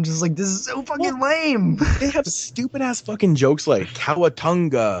lame. I'm just like, this is so fucking lame. They have stupid ass fucking jokes like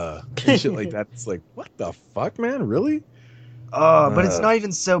Kawatunga and shit like that. It's like, what the fuck, man? Really? But it's not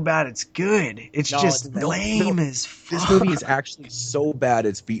even so bad. It's good. It's just lame as fuck. This movie is actually so bad.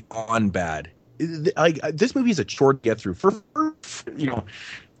 It's beyond bad. Like, this movie is a chore to get through. For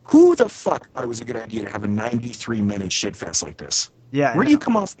who the fuck thought it was a good idea to have a 93-minute shitfest like this? Yeah. Where do you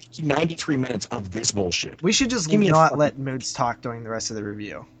come off 93 minutes of this bullshit? We should just not let Moods talk during the rest of the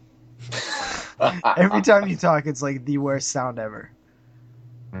review. Every time you talk, it's like the worst sound ever.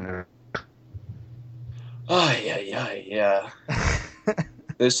 Yeah.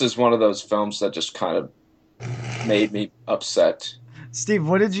 This is one of those films that just kind of made me upset. Steve,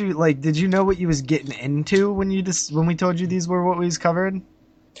 what did you like? Did you know what you was getting into when we told you these were what we was covered?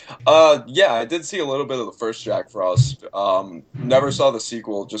 Yeah, I did see a little bit of the first Jack Frost. Never saw the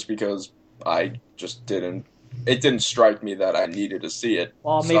sequel just because I just didn't. It didn't strike me that I needed to see it.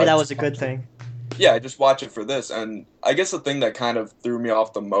 Well, maybe that was a good thing. Yeah, I just watched it for this, and I guess the thing that kind of threw me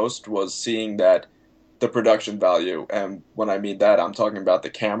off the most was seeing that the production value, and when I mean that, I'm talking about the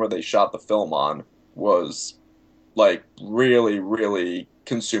camera they shot the film on, was like really, really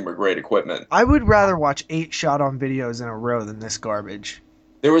consumer grade equipment. I would rather watch 8 shot-on videos in a row than this garbage.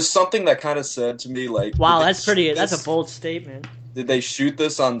 There was something that kind of said to me like, "Wow, that's a bold statement." Did they shoot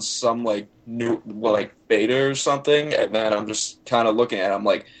this on some like new beta or something? And then I'm just kind of looking at it, I'm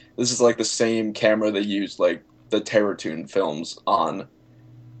like, this is like the same camera they used like the Terratoon films on.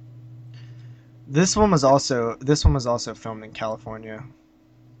 This one was also filmed in California.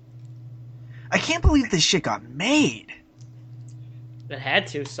 I can't believe this shit got made. It had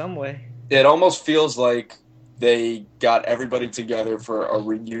to some way. It almost feels like they got everybody together for a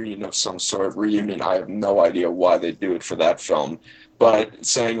reunion of some sort. Reunion, I have no idea why they do it for that film. But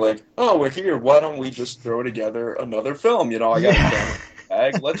saying like, oh, we're here, why don't we just throw together another film? I got a camera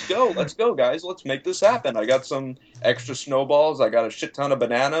bag. Let's go, guys. Let's make this happen. I got some extra snowballs. I got a shit ton of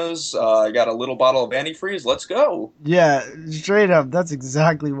bananas. I got a little bottle of antifreeze. Let's go. Yeah, straight up. That's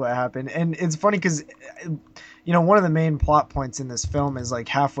exactly what happened. And it's funny because... one of the main plot points in this film is like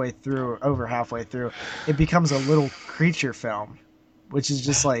over halfway through, it becomes a little creature film, which is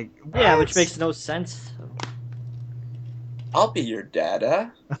just like... What? Yeah, which makes no sense. I'll be your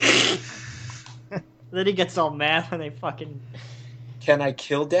dada. Then he gets all mad when they fucking... Can I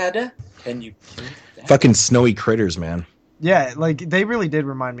kill dada? Can you kill dada? Fucking snowy critters, man. Yeah, like, they really did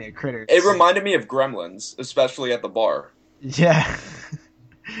remind me of critters. It reminded me of Gremlins, especially at the bar. Yeah.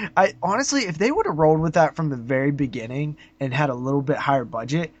 I honestly, if they would have rolled with that from the very beginning and had a little bit higher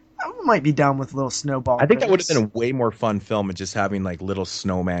budget, I might be down with little snowball. I think that would have been a way more fun film than just having like little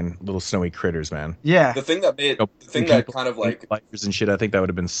snowy critters, man. Yeah. The thing that kind of like lifers and shit, I think that would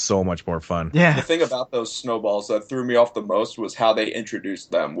have been so much more fun. Yeah. The thing about those snowballs that threw me off the most was how they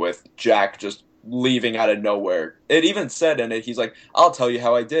introduced them with Jack just leaving out of nowhere. It even said in it, he's like, "I'll tell you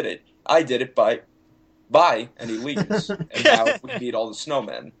how I did it. I did it by." Bye, and he leaves. And now we meet all the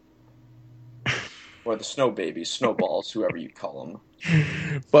snowmen. Or the snow babies, snowballs, whoever you call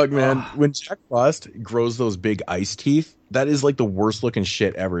them. Fuck, man. When Jack Frost grows those big ice teeth, that is like the worst looking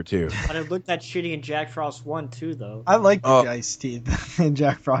shit ever, too. But it looked that shitty in Jack Frost 1, too, though. I like the ice teeth in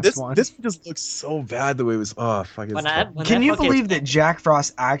Jack Frost 1. This just looks so bad the way it was. Oh, fuck. Can you believe that Jack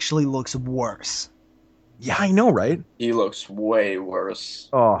Frost actually looks worse? Yeah, I know, right? He looks way worse.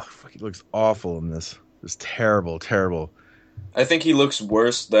 Oh, fuck, he looks awful in this. It's terrible, terrible. I think he looks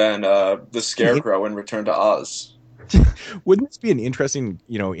worse than the Scarecrow in Return to Oz. Wouldn't this be an interesting,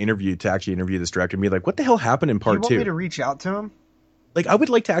 interview to actually interview this director and be like, what the hell happened in part 2? You want me to reach out to him? Like, I would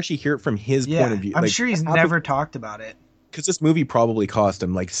like to actually hear it from his point of view. I'm sure he's never talked about it. Because this movie probably cost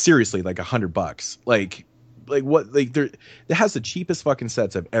him, like, seriously, like $100. Like, like what like there it has the cheapest fucking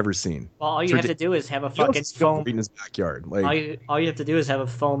sets I've ever seen. Well, all you have to do is have a fucking foam in his backyard. Like all you have to do is have a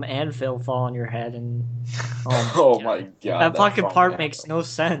foam anvil fall on your head, and oh my god, that fucking part makes no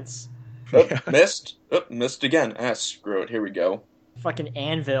sense. Missed again. Screw it. Here we go. Fucking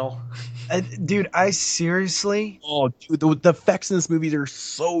anvil. Dude, I seriously. Oh, dude, the effects in this movie are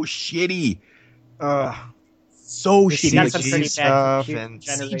so shitty. So shitty. Got some pretty stuff and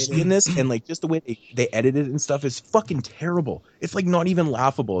CG in this, and like just the way they edited it and stuff is fucking terrible. It's like not even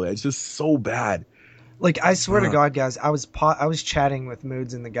laughable. It's just so bad. Like, I swear to God, guys, I was chatting with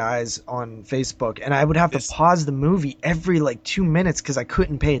Moods and the guys on Facebook, and I would have to pause the movie every like 2 minutes because I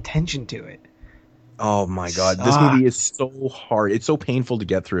couldn't pay attention to it. Oh my God, this movie is so hard. It's so painful to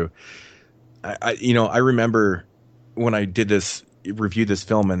get through. I remember when I did reviewed this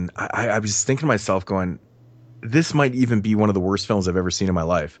film, and I was thinking to myself, going, this might even be one of the worst films I've ever seen in my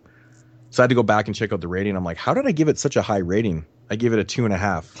life. So I had to go back and check out the rating. I'm like, how did I give it such a high rating? I gave it a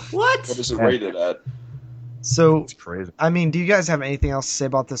 2.5. What? What is it rated at? So, it's crazy. I mean, do you guys have anything else to say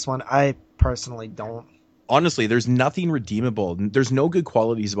about this one? I personally don't. Honestly, there's nothing redeemable. There's no good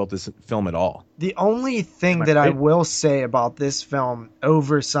qualities about this film at all. The only thing that I will say about this film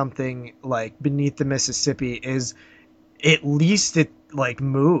over something like Beneath the Mississippi is at least it like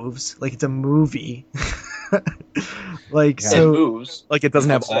moves. Like it's a movie. Like, so it moves. Like it doesn't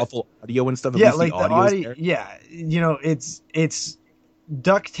have awful audio and stuff. At yeah, least like the audio. there. Yeah, you know, it's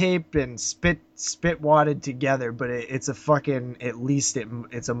duct tape and spit wadded together, but it's a fucking, at least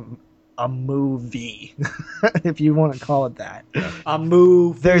it's a movie, if you want to call it that. A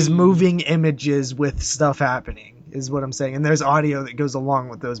movie. There's moving images with stuff happening, is what I'm saying, and there's audio that goes along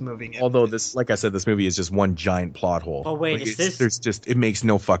with those moving images. Although this, like I said, this movie is just one giant plot hole. Oh wait, like, it makes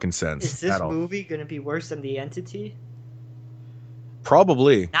no fucking sense. Is this at all. movie gonna be worse than The Entity?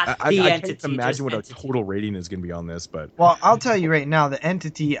 Probably. Not I Entity, can't imagine what Entity. a total rating is going to be on this, but Well, I'll tell you right now, The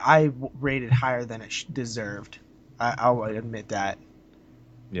Entity I rated higher than it deserved. I'll admit that.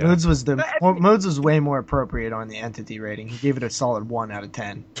 yeah. Moods was way more appropriate on the Entity rating. He gave it a solid 1 out of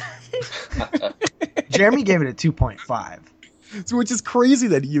 10. Jeremy gave it a 2.5. So, which is crazy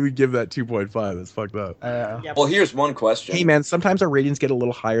that you would give that 2.5. That's fucked up. Yeah, Well, here's one question. Hey man, sometimes our ratings get a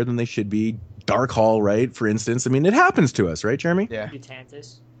little higher than they should be. Dark Hall, right? For instance, I mean, it happens to us, right, Jeremy? Yeah.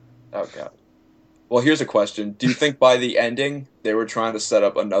 Mutantis. Oh god. Well, here's a question. Do you think by the ending they were trying to set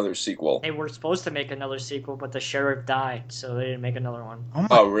up another sequel? They were supposed to make another sequel, but the sheriff died, so they didn't make another one. Oh my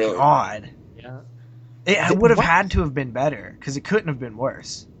Oh, really? God. Yeah. It would have had to have been better, because it couldn't have been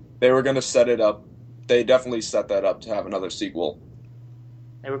worse. They were going to set it up. They definitely set that up to have another sequel.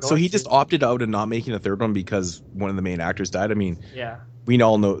 They were going So he to. just opted out of not making a third one because one of the main actors died. I mean, Yeah. we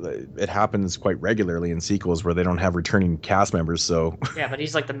all know that it happens quite regularly in sequels where they don't have returning cast members. So Yeah, but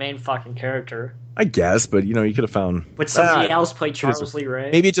he's like the main fucking character. I guess, but you could have found. Would somebody Ah, else play Charles Lee Ray?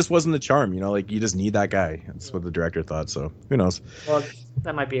 Maybe it just wasn't the charm. Like you just need that guy. That's what the director thought. So who knows? Well,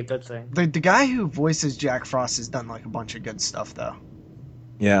 that might be a good thing. The guy who voices Jack Frost has done like a bunch of good stuff, though.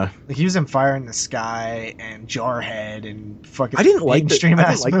 Yeah, Like he was in Fire in the Sky and Jarhead and fucking I didn't like mainstream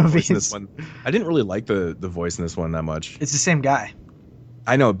ass the voice in movies. this one. I didn't really like the voice in this one that much. It's the same guy.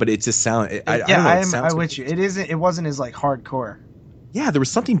 I know, but it just sounds. I don't know, I'm with you. It wasn't as like hardcore. Yeah, there was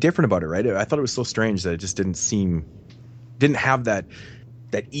something different about it, right? I thought it was so strange that it just didn't have that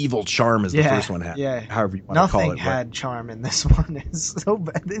evil charm as the first one had. Yeah, however you want to call it. Nothing had charm in this one. It's so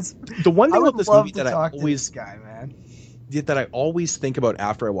bad. The one I thing would about this love movie to that talk to this guy, man. that I always think about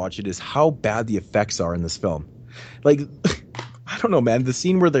after I watch it is how bad the effects are in this film. Like, I don't know, man. The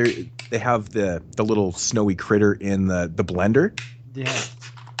scene where they have the little snowy critter in the blender. Yeah.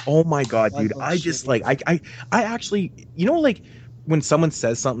 Oh my God, dude! Like, I just like I actually, like when someone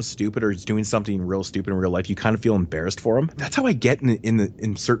says something stupid or is doing something real stupid in real life, you kind of feel embarrassed for them. That's how I get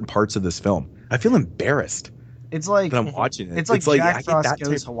in certain parts of this film. I feel embarrassed. It's like that I'm watching it. It's like Jack Frost that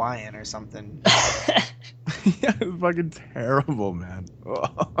Goes Hawaiian or something. Yeah, it's fucking terrible, man.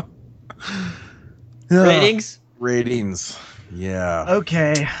 Ratings. Yeah.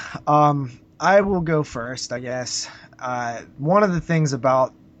 Okay. I will go first, I guess. One of the things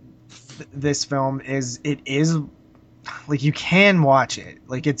about this film is it is like you can watch it.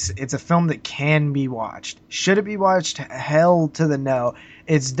 Like it's a film that can be watched. Should it be watched? Hell to the no.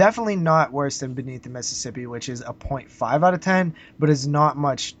 It's definitely not worse than Beneath the Mississippi, which is a 0.5 out of 10, but it's not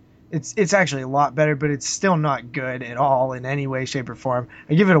much. It's actually a lot better, but it's still not good at all in any way, shape, or form.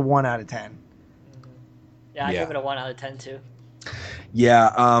 I give it a 1 out of 10. Yeah, I give it a 1 out of 10 too.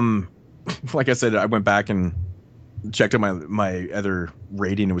 Yeah, like I said, I went back and checked out my other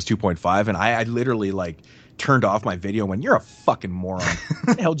rating. It was 2.5, and I literally like turned off my video when you're a fucking moron.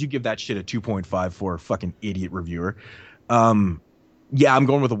 How the hell did you give that shit a 2.5 for a fucking idiot reviewer? Yeah, I'm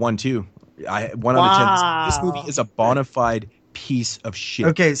going with a 1 too. 1 out of 10. This movie is a bona fide piece of shit.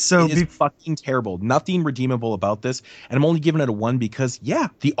 Okay, so it is fucking terrible. Nothing redeemable about this, and I'm only giving it a 1 because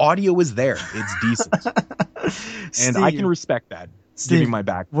the audio is there. It's decent, and Steve, I can respect that. Steve, giving my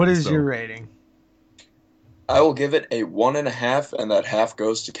back. What is your rating? I will give it a 1.5, and that half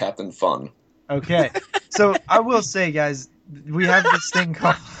goes to Captain Fun. Okay, so I will say, guys, we have this thing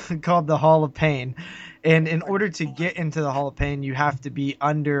called the Hall of Pain, and in order to get into the Hall of Pain, you have to be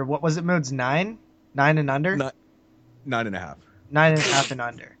under, what was it, Modes? 9 and under? 9.5. 9.5 and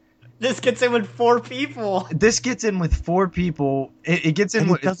under. This gets in with 4 people. This gets in with 4 people. It gets in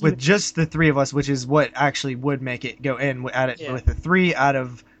with just the 3 of us, which is what actually would make it go in with the 3 out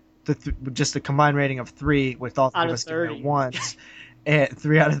of just a combined rating of 3 with all 3 of us giving it once. And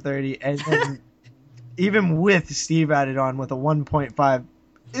 3 out of 30. And then even with Steve added on with a 1.5,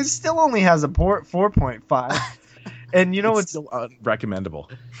 it still only has a 4.5. And you know it's still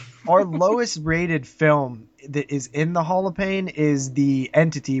unrecommendable. Our lowest rated film that is in the Hall of Pain is The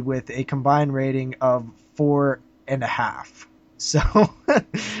Entity with a combined rating of 4.5. So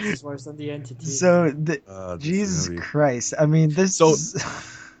this is worse than The Entity. So Jesus Christ! I mean,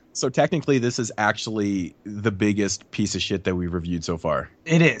 So technically, this is actually the biggest piece of shit that we've reviewed so far.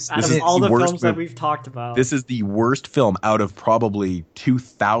 It is. Out of all the films that we've talked about, this is the worst film out of probably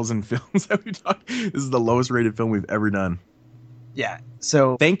 2,000 films that we've talked. This is the lowest rated film we've ever done. Yeah.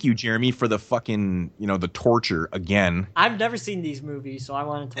 So thank you, Jeremy, for the fucking, the torture again. I've never seen these movies, so I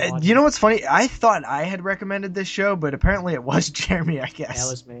wanted to watch You know what's funny? I thought I had recommended this show, but apparently it was Jeremy, I guess. Yeah, it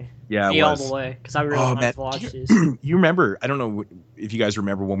was me. Yeah, me all the way, because I really wanted to watch these. You remember, I don't know if you guys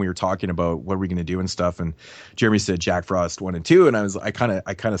remember when we were talking about what we're going to do and stuff, and Jeremy said Jack Frost 1 and 2, and I kind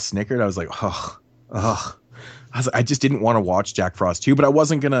of snickered. I was like, I just didn't want to watch Jack Frost 2, but I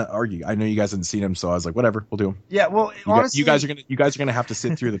wasn't gonna argue. I know you guys hadn't seen him, so I was like, whatever, we'll do him. Yeah, well, honestly, you guys are gonna have to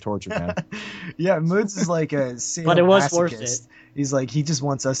sit through the torture, man. Yeah, Moods is like a but it was worth it. He's like, he just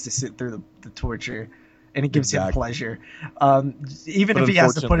wants us to sit through the torture, and it gives him pleasure. Even if he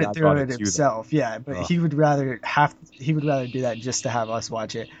has to put it through it himself. But he would rather do that just to have us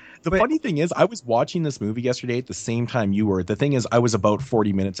watch it. The funny thing is, I was watching this movie yesterday at the same time you were. The thing is, I was about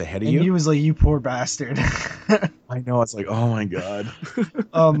 40 minutes ahead of you. And you was like, you poor bastard. I know. I was like, oh my God.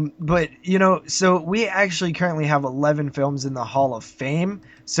 But, so we actually currently have 11 films in the Hall of Fame.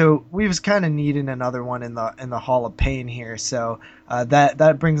 So we was kind of needing another one in the Hall of Pain here. So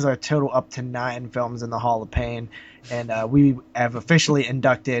that brings our total up to 9 films in the Hall of Pain. And we have officially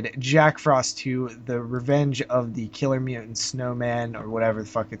inducted Jack Frost 2, The Revenge of the Killer Mutant Snowman, or whatever the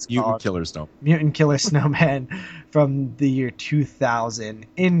fuck it's called. Mutant Killer Snowman from the year 2000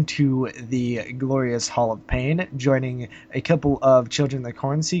 into the glorious Hall of Pain, joining a couple of Children of the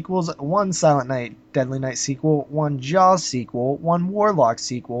Corn sequels, 1 Silent Night, Deadly Night sequel, 1 Jaws sequel, 1 Warlock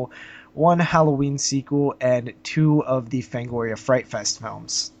sequel, 1 Halloween sequel, and 2 of the Fangoria Fright Fest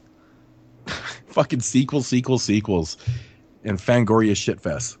films. Fucking sequels, and Fangoria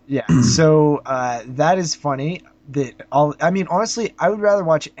shitfest. Yeah, so that is funny. Honestly, I would rather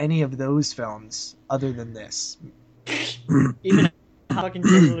watch any of those films other than this. Even fucking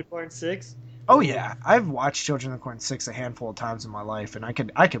Children of the Corn 6? Oh yeah, I've watched Children of the Corn 6 a handful of times in my life, and I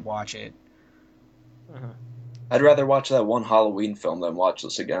could watch it. Uh-huh. I'd rather watch that one Halloween film than watch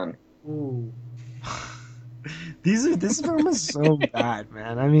this again. Ooh. This film is so bad,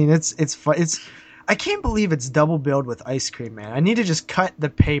 man. I mean, it's fun. I can't believe it's double billed with Ice Cream Man. I need to just cut the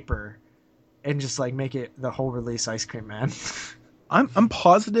paper and just like make it the whole release Ice Cream Man. I'm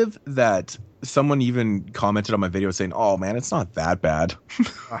positive that someone even commented on my video saying, "Oh man, it's not that bad."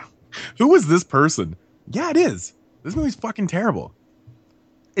 Who was this person? Yeah, it is. This movie's fucking terrible.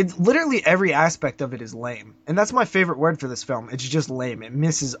 It's literally every aspect of it is lame, and that's my favorite word for this film. It's just lame. It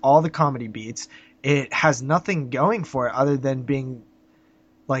misses all the comedy beats. It has nothing going for it other than being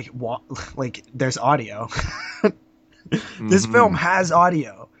like there's audio. This film has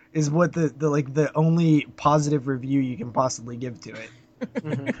audio, is what the only positive review you can possibly give to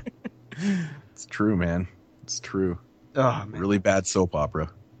it. It's true, man. It's true. Oh man. Really bad soap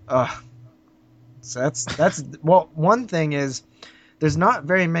opera. So that's well, one thing is there's not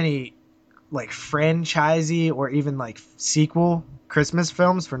very many like franchisey or even like sequel Christmas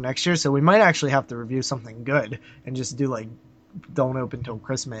films for next year, so we might actually have to review something good and just do like Don't Open Till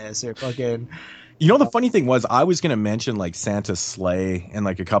Christmas or fucking. The funny thing was, I was gonna mention like Santa's Sleigh and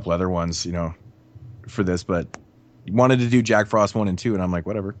like a couple other ones, for this, but wanted to do Jack Frost 1 and 2, and I'm like,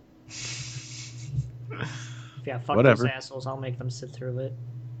 whatever. Yeah, fuck those assholes. I'll make them sit through it.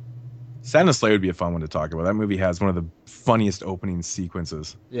 Santa Slay would be a fun one to talk about. That movie has one of the funniest opening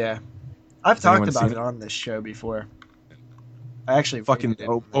sequences. Yeah. I've talked about it on this show before. I actually fucking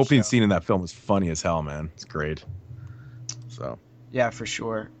opening scene in that film is funny as hell, man. It's great. So yeah, for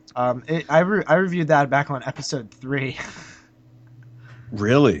sure. I reviewed that back on episode 3.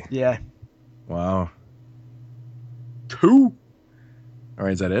 Really? Yeah. Wow. 2. All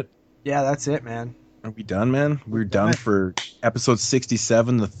right, is that it? Yeah, that's it, man. Are we done, man? We're done for episode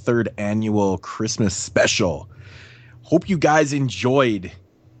 67, the 3rd annual Christmas special. Hope you guys enjoyed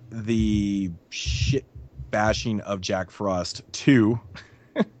the shit bashing of Jack Frost 2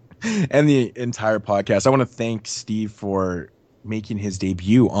 and the entire podcast. I want to thank Steve for making his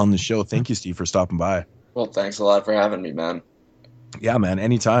debut on the show. Thank you, Steve, for stopping by. Well, thanks a lot for having me, man. Yeah, man.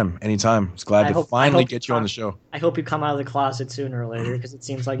 Anytime. It's glad to finally get you on the show. I hope you come out of the closet sooner or later, because it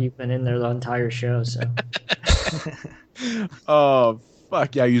seems like you've been in there the entire show. So. Oh,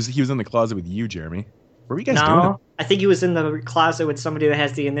 fuck. Yeah, he was in the closet with you, Jeremy. What were you guys doing? I think he was in the closet with somebody that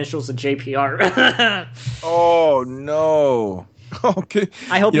has the initials of JPR. Oh, no. Okay.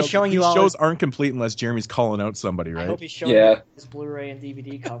 I hope he's showing you all. Shows aren't complete unless Jeremy's calling out somebody, right? I hope he's showing you his Blu-ray and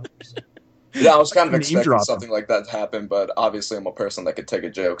DVD covers. Yeah, I was kind of expecting something like that to happen, but obviously I'm a person that could take a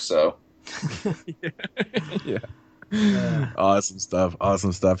joke, so. Yeah. Awesome stuff.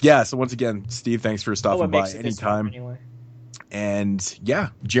 Yeah, so once again, Steve, thanks for stopping by anytime. Anyway. And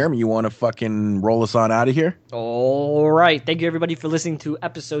yeah, Jeremy, you want to fucking roll us on out of here? All right. Thank you, everybody, for listening to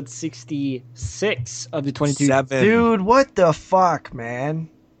episode 66 of the 22. Dude, what the fuck, man?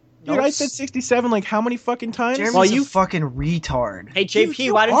 Dude, I said 67 like how many fucking times? Jeremy's a fucking retard. Hey,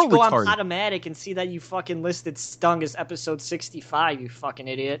 JP, why don't you go on Podomatic and see that you fucking listed Stung as episode 65, you fucking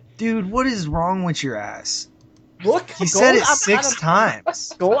idiot. Dude, what is wrong with your ass? Look, he said it 6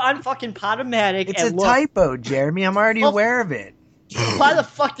 times. Go on fucking Podomatic It's a typo, Jeremy. I'm already aware of it. Why the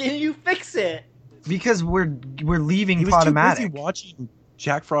fuck didn't you fix it? Because we're leaving he was Podomatic. Too busy watching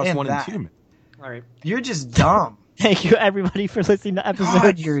Jack Frost 1 and 2. All right. You're just dumb. Thank you, everybody, for listening to episode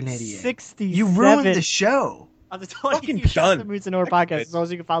God, you're an idiot. 67. You ruined the show. On the 22 Shots of Moods and Horror podcast. As well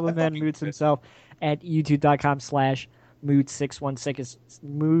as you can follow the man Moods himself at youtube.com/Moods616.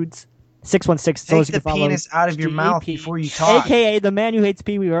 Moods 616. Take the penis out of your mouth before you talk. AKA the man who hates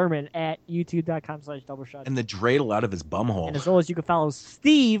Pee Wee Herman at youtube.com/doubleshot. And the dreidel out of his bumhole. And as always, you can follow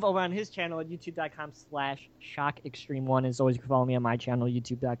Steve over on his channel at youtube.com/ShockExtreme1. As always, you can follow me on my channel,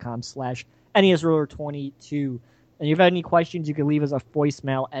 youtube.com/NESRuler22. And if you have any questions, you can leave us a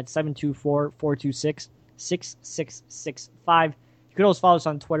voicemail at 724-426-6665. You can always follow us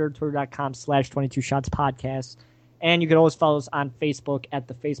on Twitter, twitter.com/22shotspodcast. And you can always follow us on Facebook at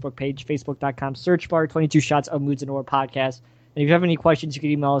the Facebook page, facebook.com, search bar 22 Shots of Moods and Horror Podcast. And if you have any questions, you can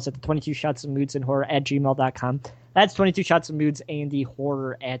email us at the 22 Shots of Moods and Horror at gmail.com. That's 22 Shots of Moods and the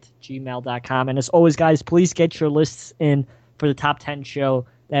Horror at gmail.com. And as always, guys, please get your lists in for the top 10 show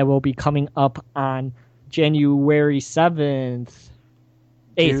that will be coming up on January 7th.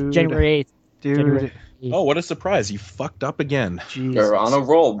 8th, January 8th. Dude. January 8th. Oh, what a surprise. You fucked up again. Jesus You're on a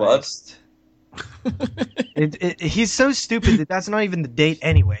roll, bud. He's so stupid that that's not even the date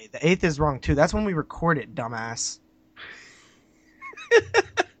anyway. The 8th is wrong, too. That's when we record it, dumbass.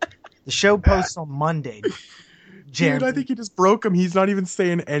 The show posts on Monday. Jeremy. Dude, I think he just broke him. He's not even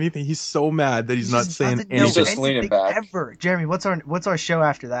saying anything. He's so mad that he's not saying anything. He's just leaning back. Ever. Jeremy, what's our show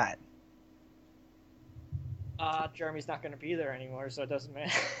after that? Jeremy's not going to be there anymore, so it doesn't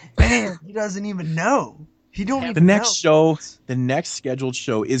matter. Man, he doesn't even know. He don't even the next know. show, the next scheduled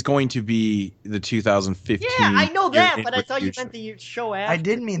show is going to be the 2015. Yeah, I know that, but I thought you meant the show after. I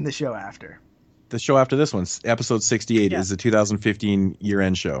did mean the show after. The show after this one, episode 68, is the 2015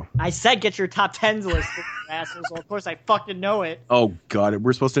 year-end show. I said get your top 10s list, assholes. So of course I fucking know it. Oh, God.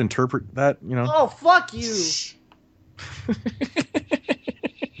 We're supposed to interpret that, you know? Oh, fuck you.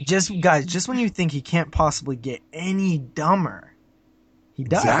 Just when you think he can't possibly get any dumber, he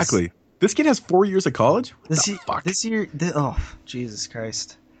does. Exactly. This kid has 4 years of college? This year, oh, Jesus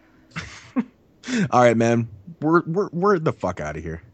Christ. All right, man. We're the fuck out of here.